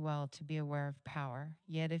serve you well to be aware of power.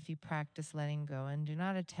 Yet if you practice letting go and do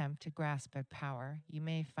not attempt to grasp at power, you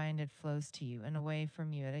may find it flows to you and away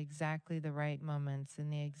from you at exactly the right moments in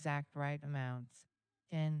the exact right amounts.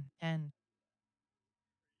 And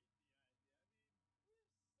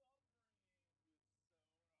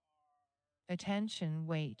attention,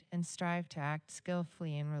 wait, and strive to act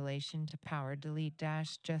skillfully in relation to power. Delete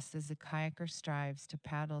dash just as a kayaker strives to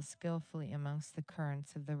paddle skillfully amongst the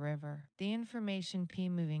currents of the river. The information P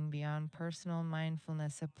moving beyond personal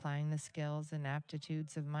mindfulness, applying the skills and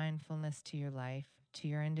aptitudes of mindfulness to your life, to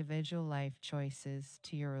your individual life choices,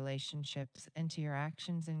 to your relationships, and to your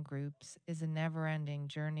actions in groups is a never-ending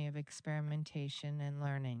journey of experimentation and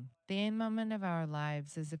learning. The moment of our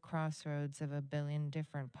lives is a crossroads of a billion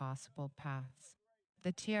different possible paths.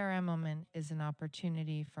 The TRM moment is an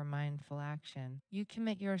opportunity for mindful action. You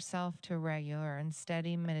commit yourself to a regular and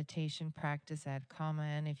steady meditation practice at comma,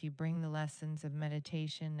 and if you bring the lessons of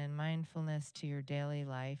meditation and mindfulness to your daily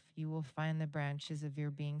life, you will find the branches of your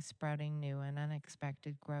being sprouting new and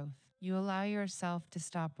unexpected growth. You allow yourself to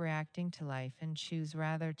stop reacting to life and choose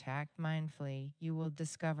rather to act mindfully. You will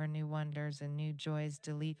discover new wonders and new joys.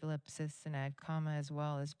 Delete ellipsis and add comma, as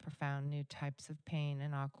well as profound new types of pain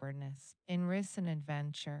and awkwardness in risk and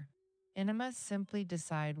adventure. Inima, simply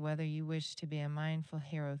decide whether you wish to be a mindful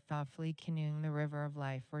hero thoughtfully canoeing the river of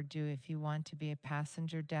life, or do if you want to be a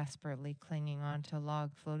passenger desperately clinging onto a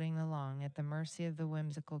log floating along at the mercy of the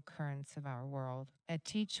whimsical currents of our world. A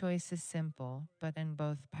T choice is simple, but in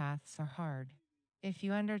both paths are hard. If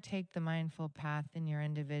you undertake the mindful path in your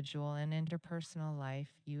individual and interpersonal life,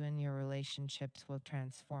 you and your relationships will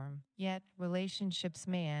transform. Yet, relationships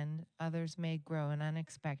may end, others may grow in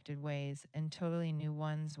unexpected ways, and totally new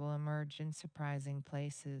ones will emerge in surprising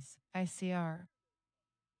places. ICR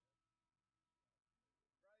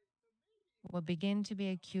will begin to be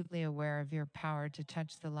acutely aware of your power to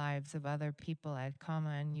touch the lives of other people at comma,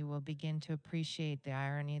 and you will begin to appreciate the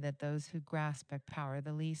irony that those who grasp at power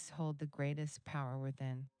the least hold the greatest power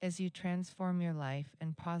within. As you transform your life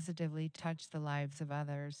and positively touch the lives of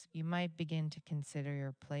others, you might begin to consider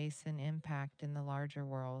your place and impact in the larger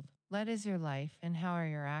world. What is your life, and how are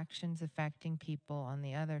your actions affecting people on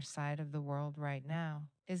the other side of the world right now?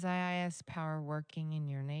 Is IIS power working in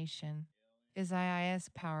your nation? Is IIS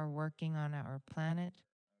power working on our planet?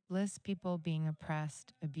 Less people being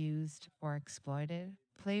oppressed, abused, or exploited?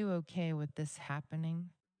 Play you okay with this happening?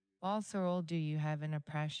 Also, role do you have in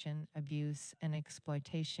oppression, abuse, and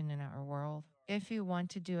exploitation in our world? If you want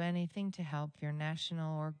to do anything to help your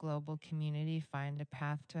national or global community find a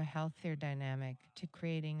path to a healthier dynamic, to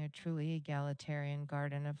creating a truly egalitarian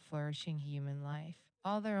garden of flourishing human life,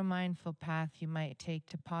 although a mindful path you might take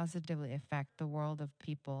to positively affect the world of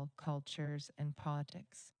people, cultures, and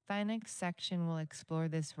politics. The next section will explore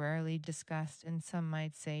this rarely discussed and some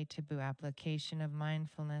might say taboo application of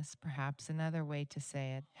mindfulness. Perhaps another way to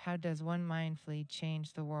say it: how does one mindfully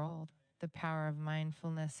change the world? The power of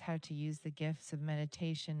mindfulness, how to use the gifts of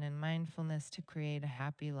meditation and mindfulness to create a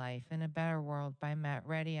happy life and a better world, by Matt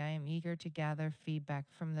Reddy. I am eager to gather feedback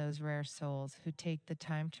from those rare souls who take the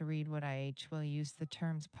time to read what I will use the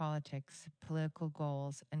terms politics, political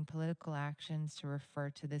goals, and political actions to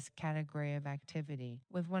refer to this category of activity.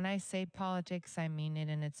 When I say politics, I mean it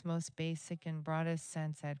in its most basic and broadest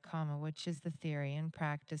sense at comma, which is the theory and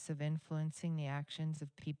practice of influencing the actions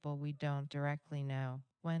of people we don't directly know.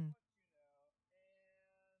 When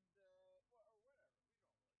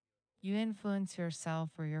you influence yourself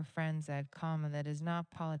or your friends at comma, that is not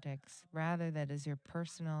politics, rather that is your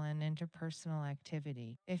personal and interpersonal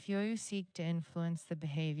activity. If you seek to influence the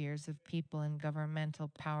behaviors of people in governmental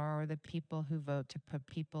power, or the people who vote to put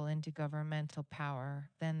people into governmental power,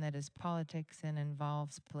 then that is politics and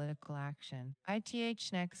involves political action.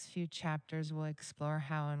 Next few chapters will explore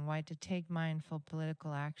how and why to take mindful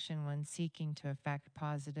political action when seeking to effect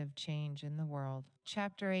positive change in the world.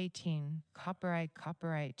 Chapter 18, Copyright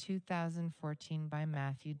 2014 by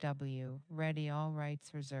Matthew W. Ready, all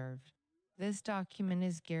rights reserved. This document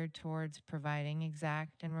is geared towards providing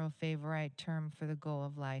exact and real favorite term for the goal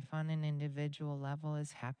of life on an individual level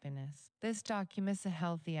is happiness. This document is a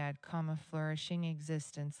healthy flourishing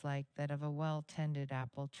existence like that of a well-tended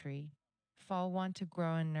apple tree. If all want to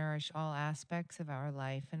grow and nourish all aspects of our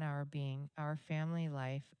life and our being, our family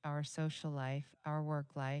life, our social life, our work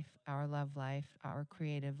life, our love life, our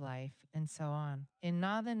creative life, and so on.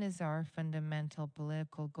 Nathan is our fundamental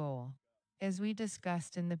political goal. As we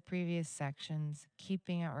discussed in the previous sections,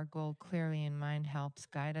 keeping our goal clearly in mind helps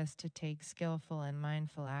guide us to take skillful and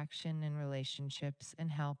mindful action in relationships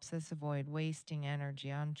and helps us avoid wasting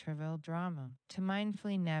energy on trivial drama. To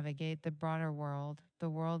mindfully navigate the broader world, the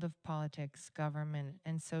world of politics, government,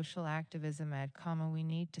 and social activism at comma, we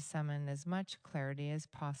need to summon as much clarity as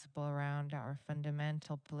possible around our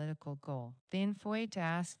fundamental political goal. The info way to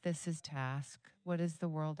ask this is to ask, what is the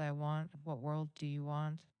world I want? What world do you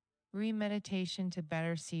want? Remeditation to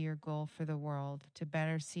better see your goal for the world, to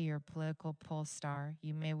better see your political pole star.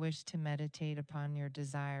 You may wish to meditate upon your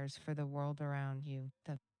desires for the world around you.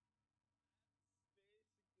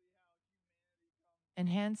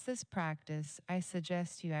 Enhance this practice. I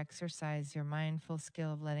suggest you exercise your mindful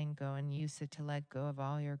skill of letting go and use it to let go of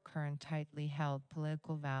all your current tightly held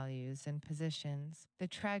political values and positions. The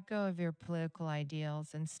let go of your political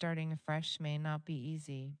ideals and starting afresh may not be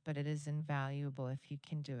easy, but it is invaluable if you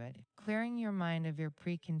can do it. Clearing your mind of your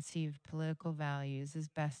preconceived political values as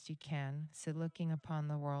best you can, so looking upon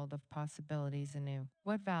the world of possibilities anew.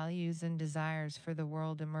 What values and desires for the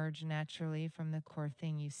world emerge naturally from the core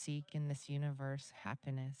thing you seek in this universe,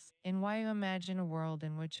 happiness? And why you imagine a world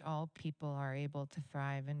in which all people are able to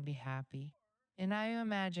thrive and be happy? And I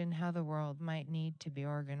imagine how the world might need to be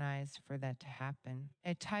organized for that to happen.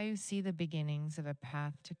 At how you see the beginnings of a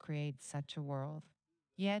path to create such a world.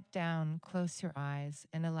 Yet down, close your eyes,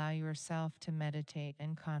 and allow yourself to meditate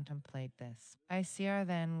and contemplate this. I see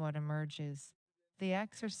then what emerges. The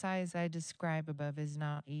exercise I describe above is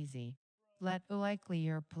not easy. Likely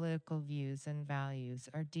your political views and values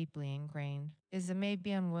are deeply ingrained, is it may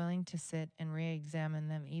be unwilling to sit and re-examine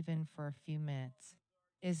them even for a few minutes.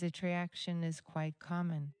 Is its reaction is quite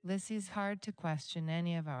common. It's hard to question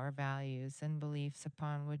any of our values and beliefs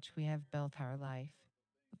upon which we have built our life.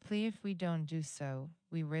 Plea if we don't do so,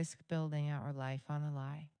 we risk building our life on a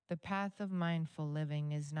lie. The path of mindful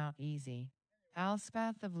living is not easy. Al's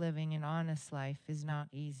path of living an honest life is not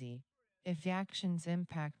easy. If the actions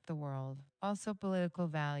impact the world, also political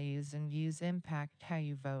values and views impact how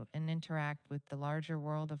you vote and interact with the larger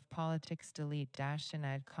world of politics. Delete dash and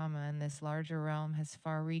add comma, and this larger realm has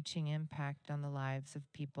far-reaching impact on the lives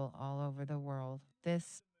of people all over the world.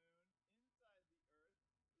 This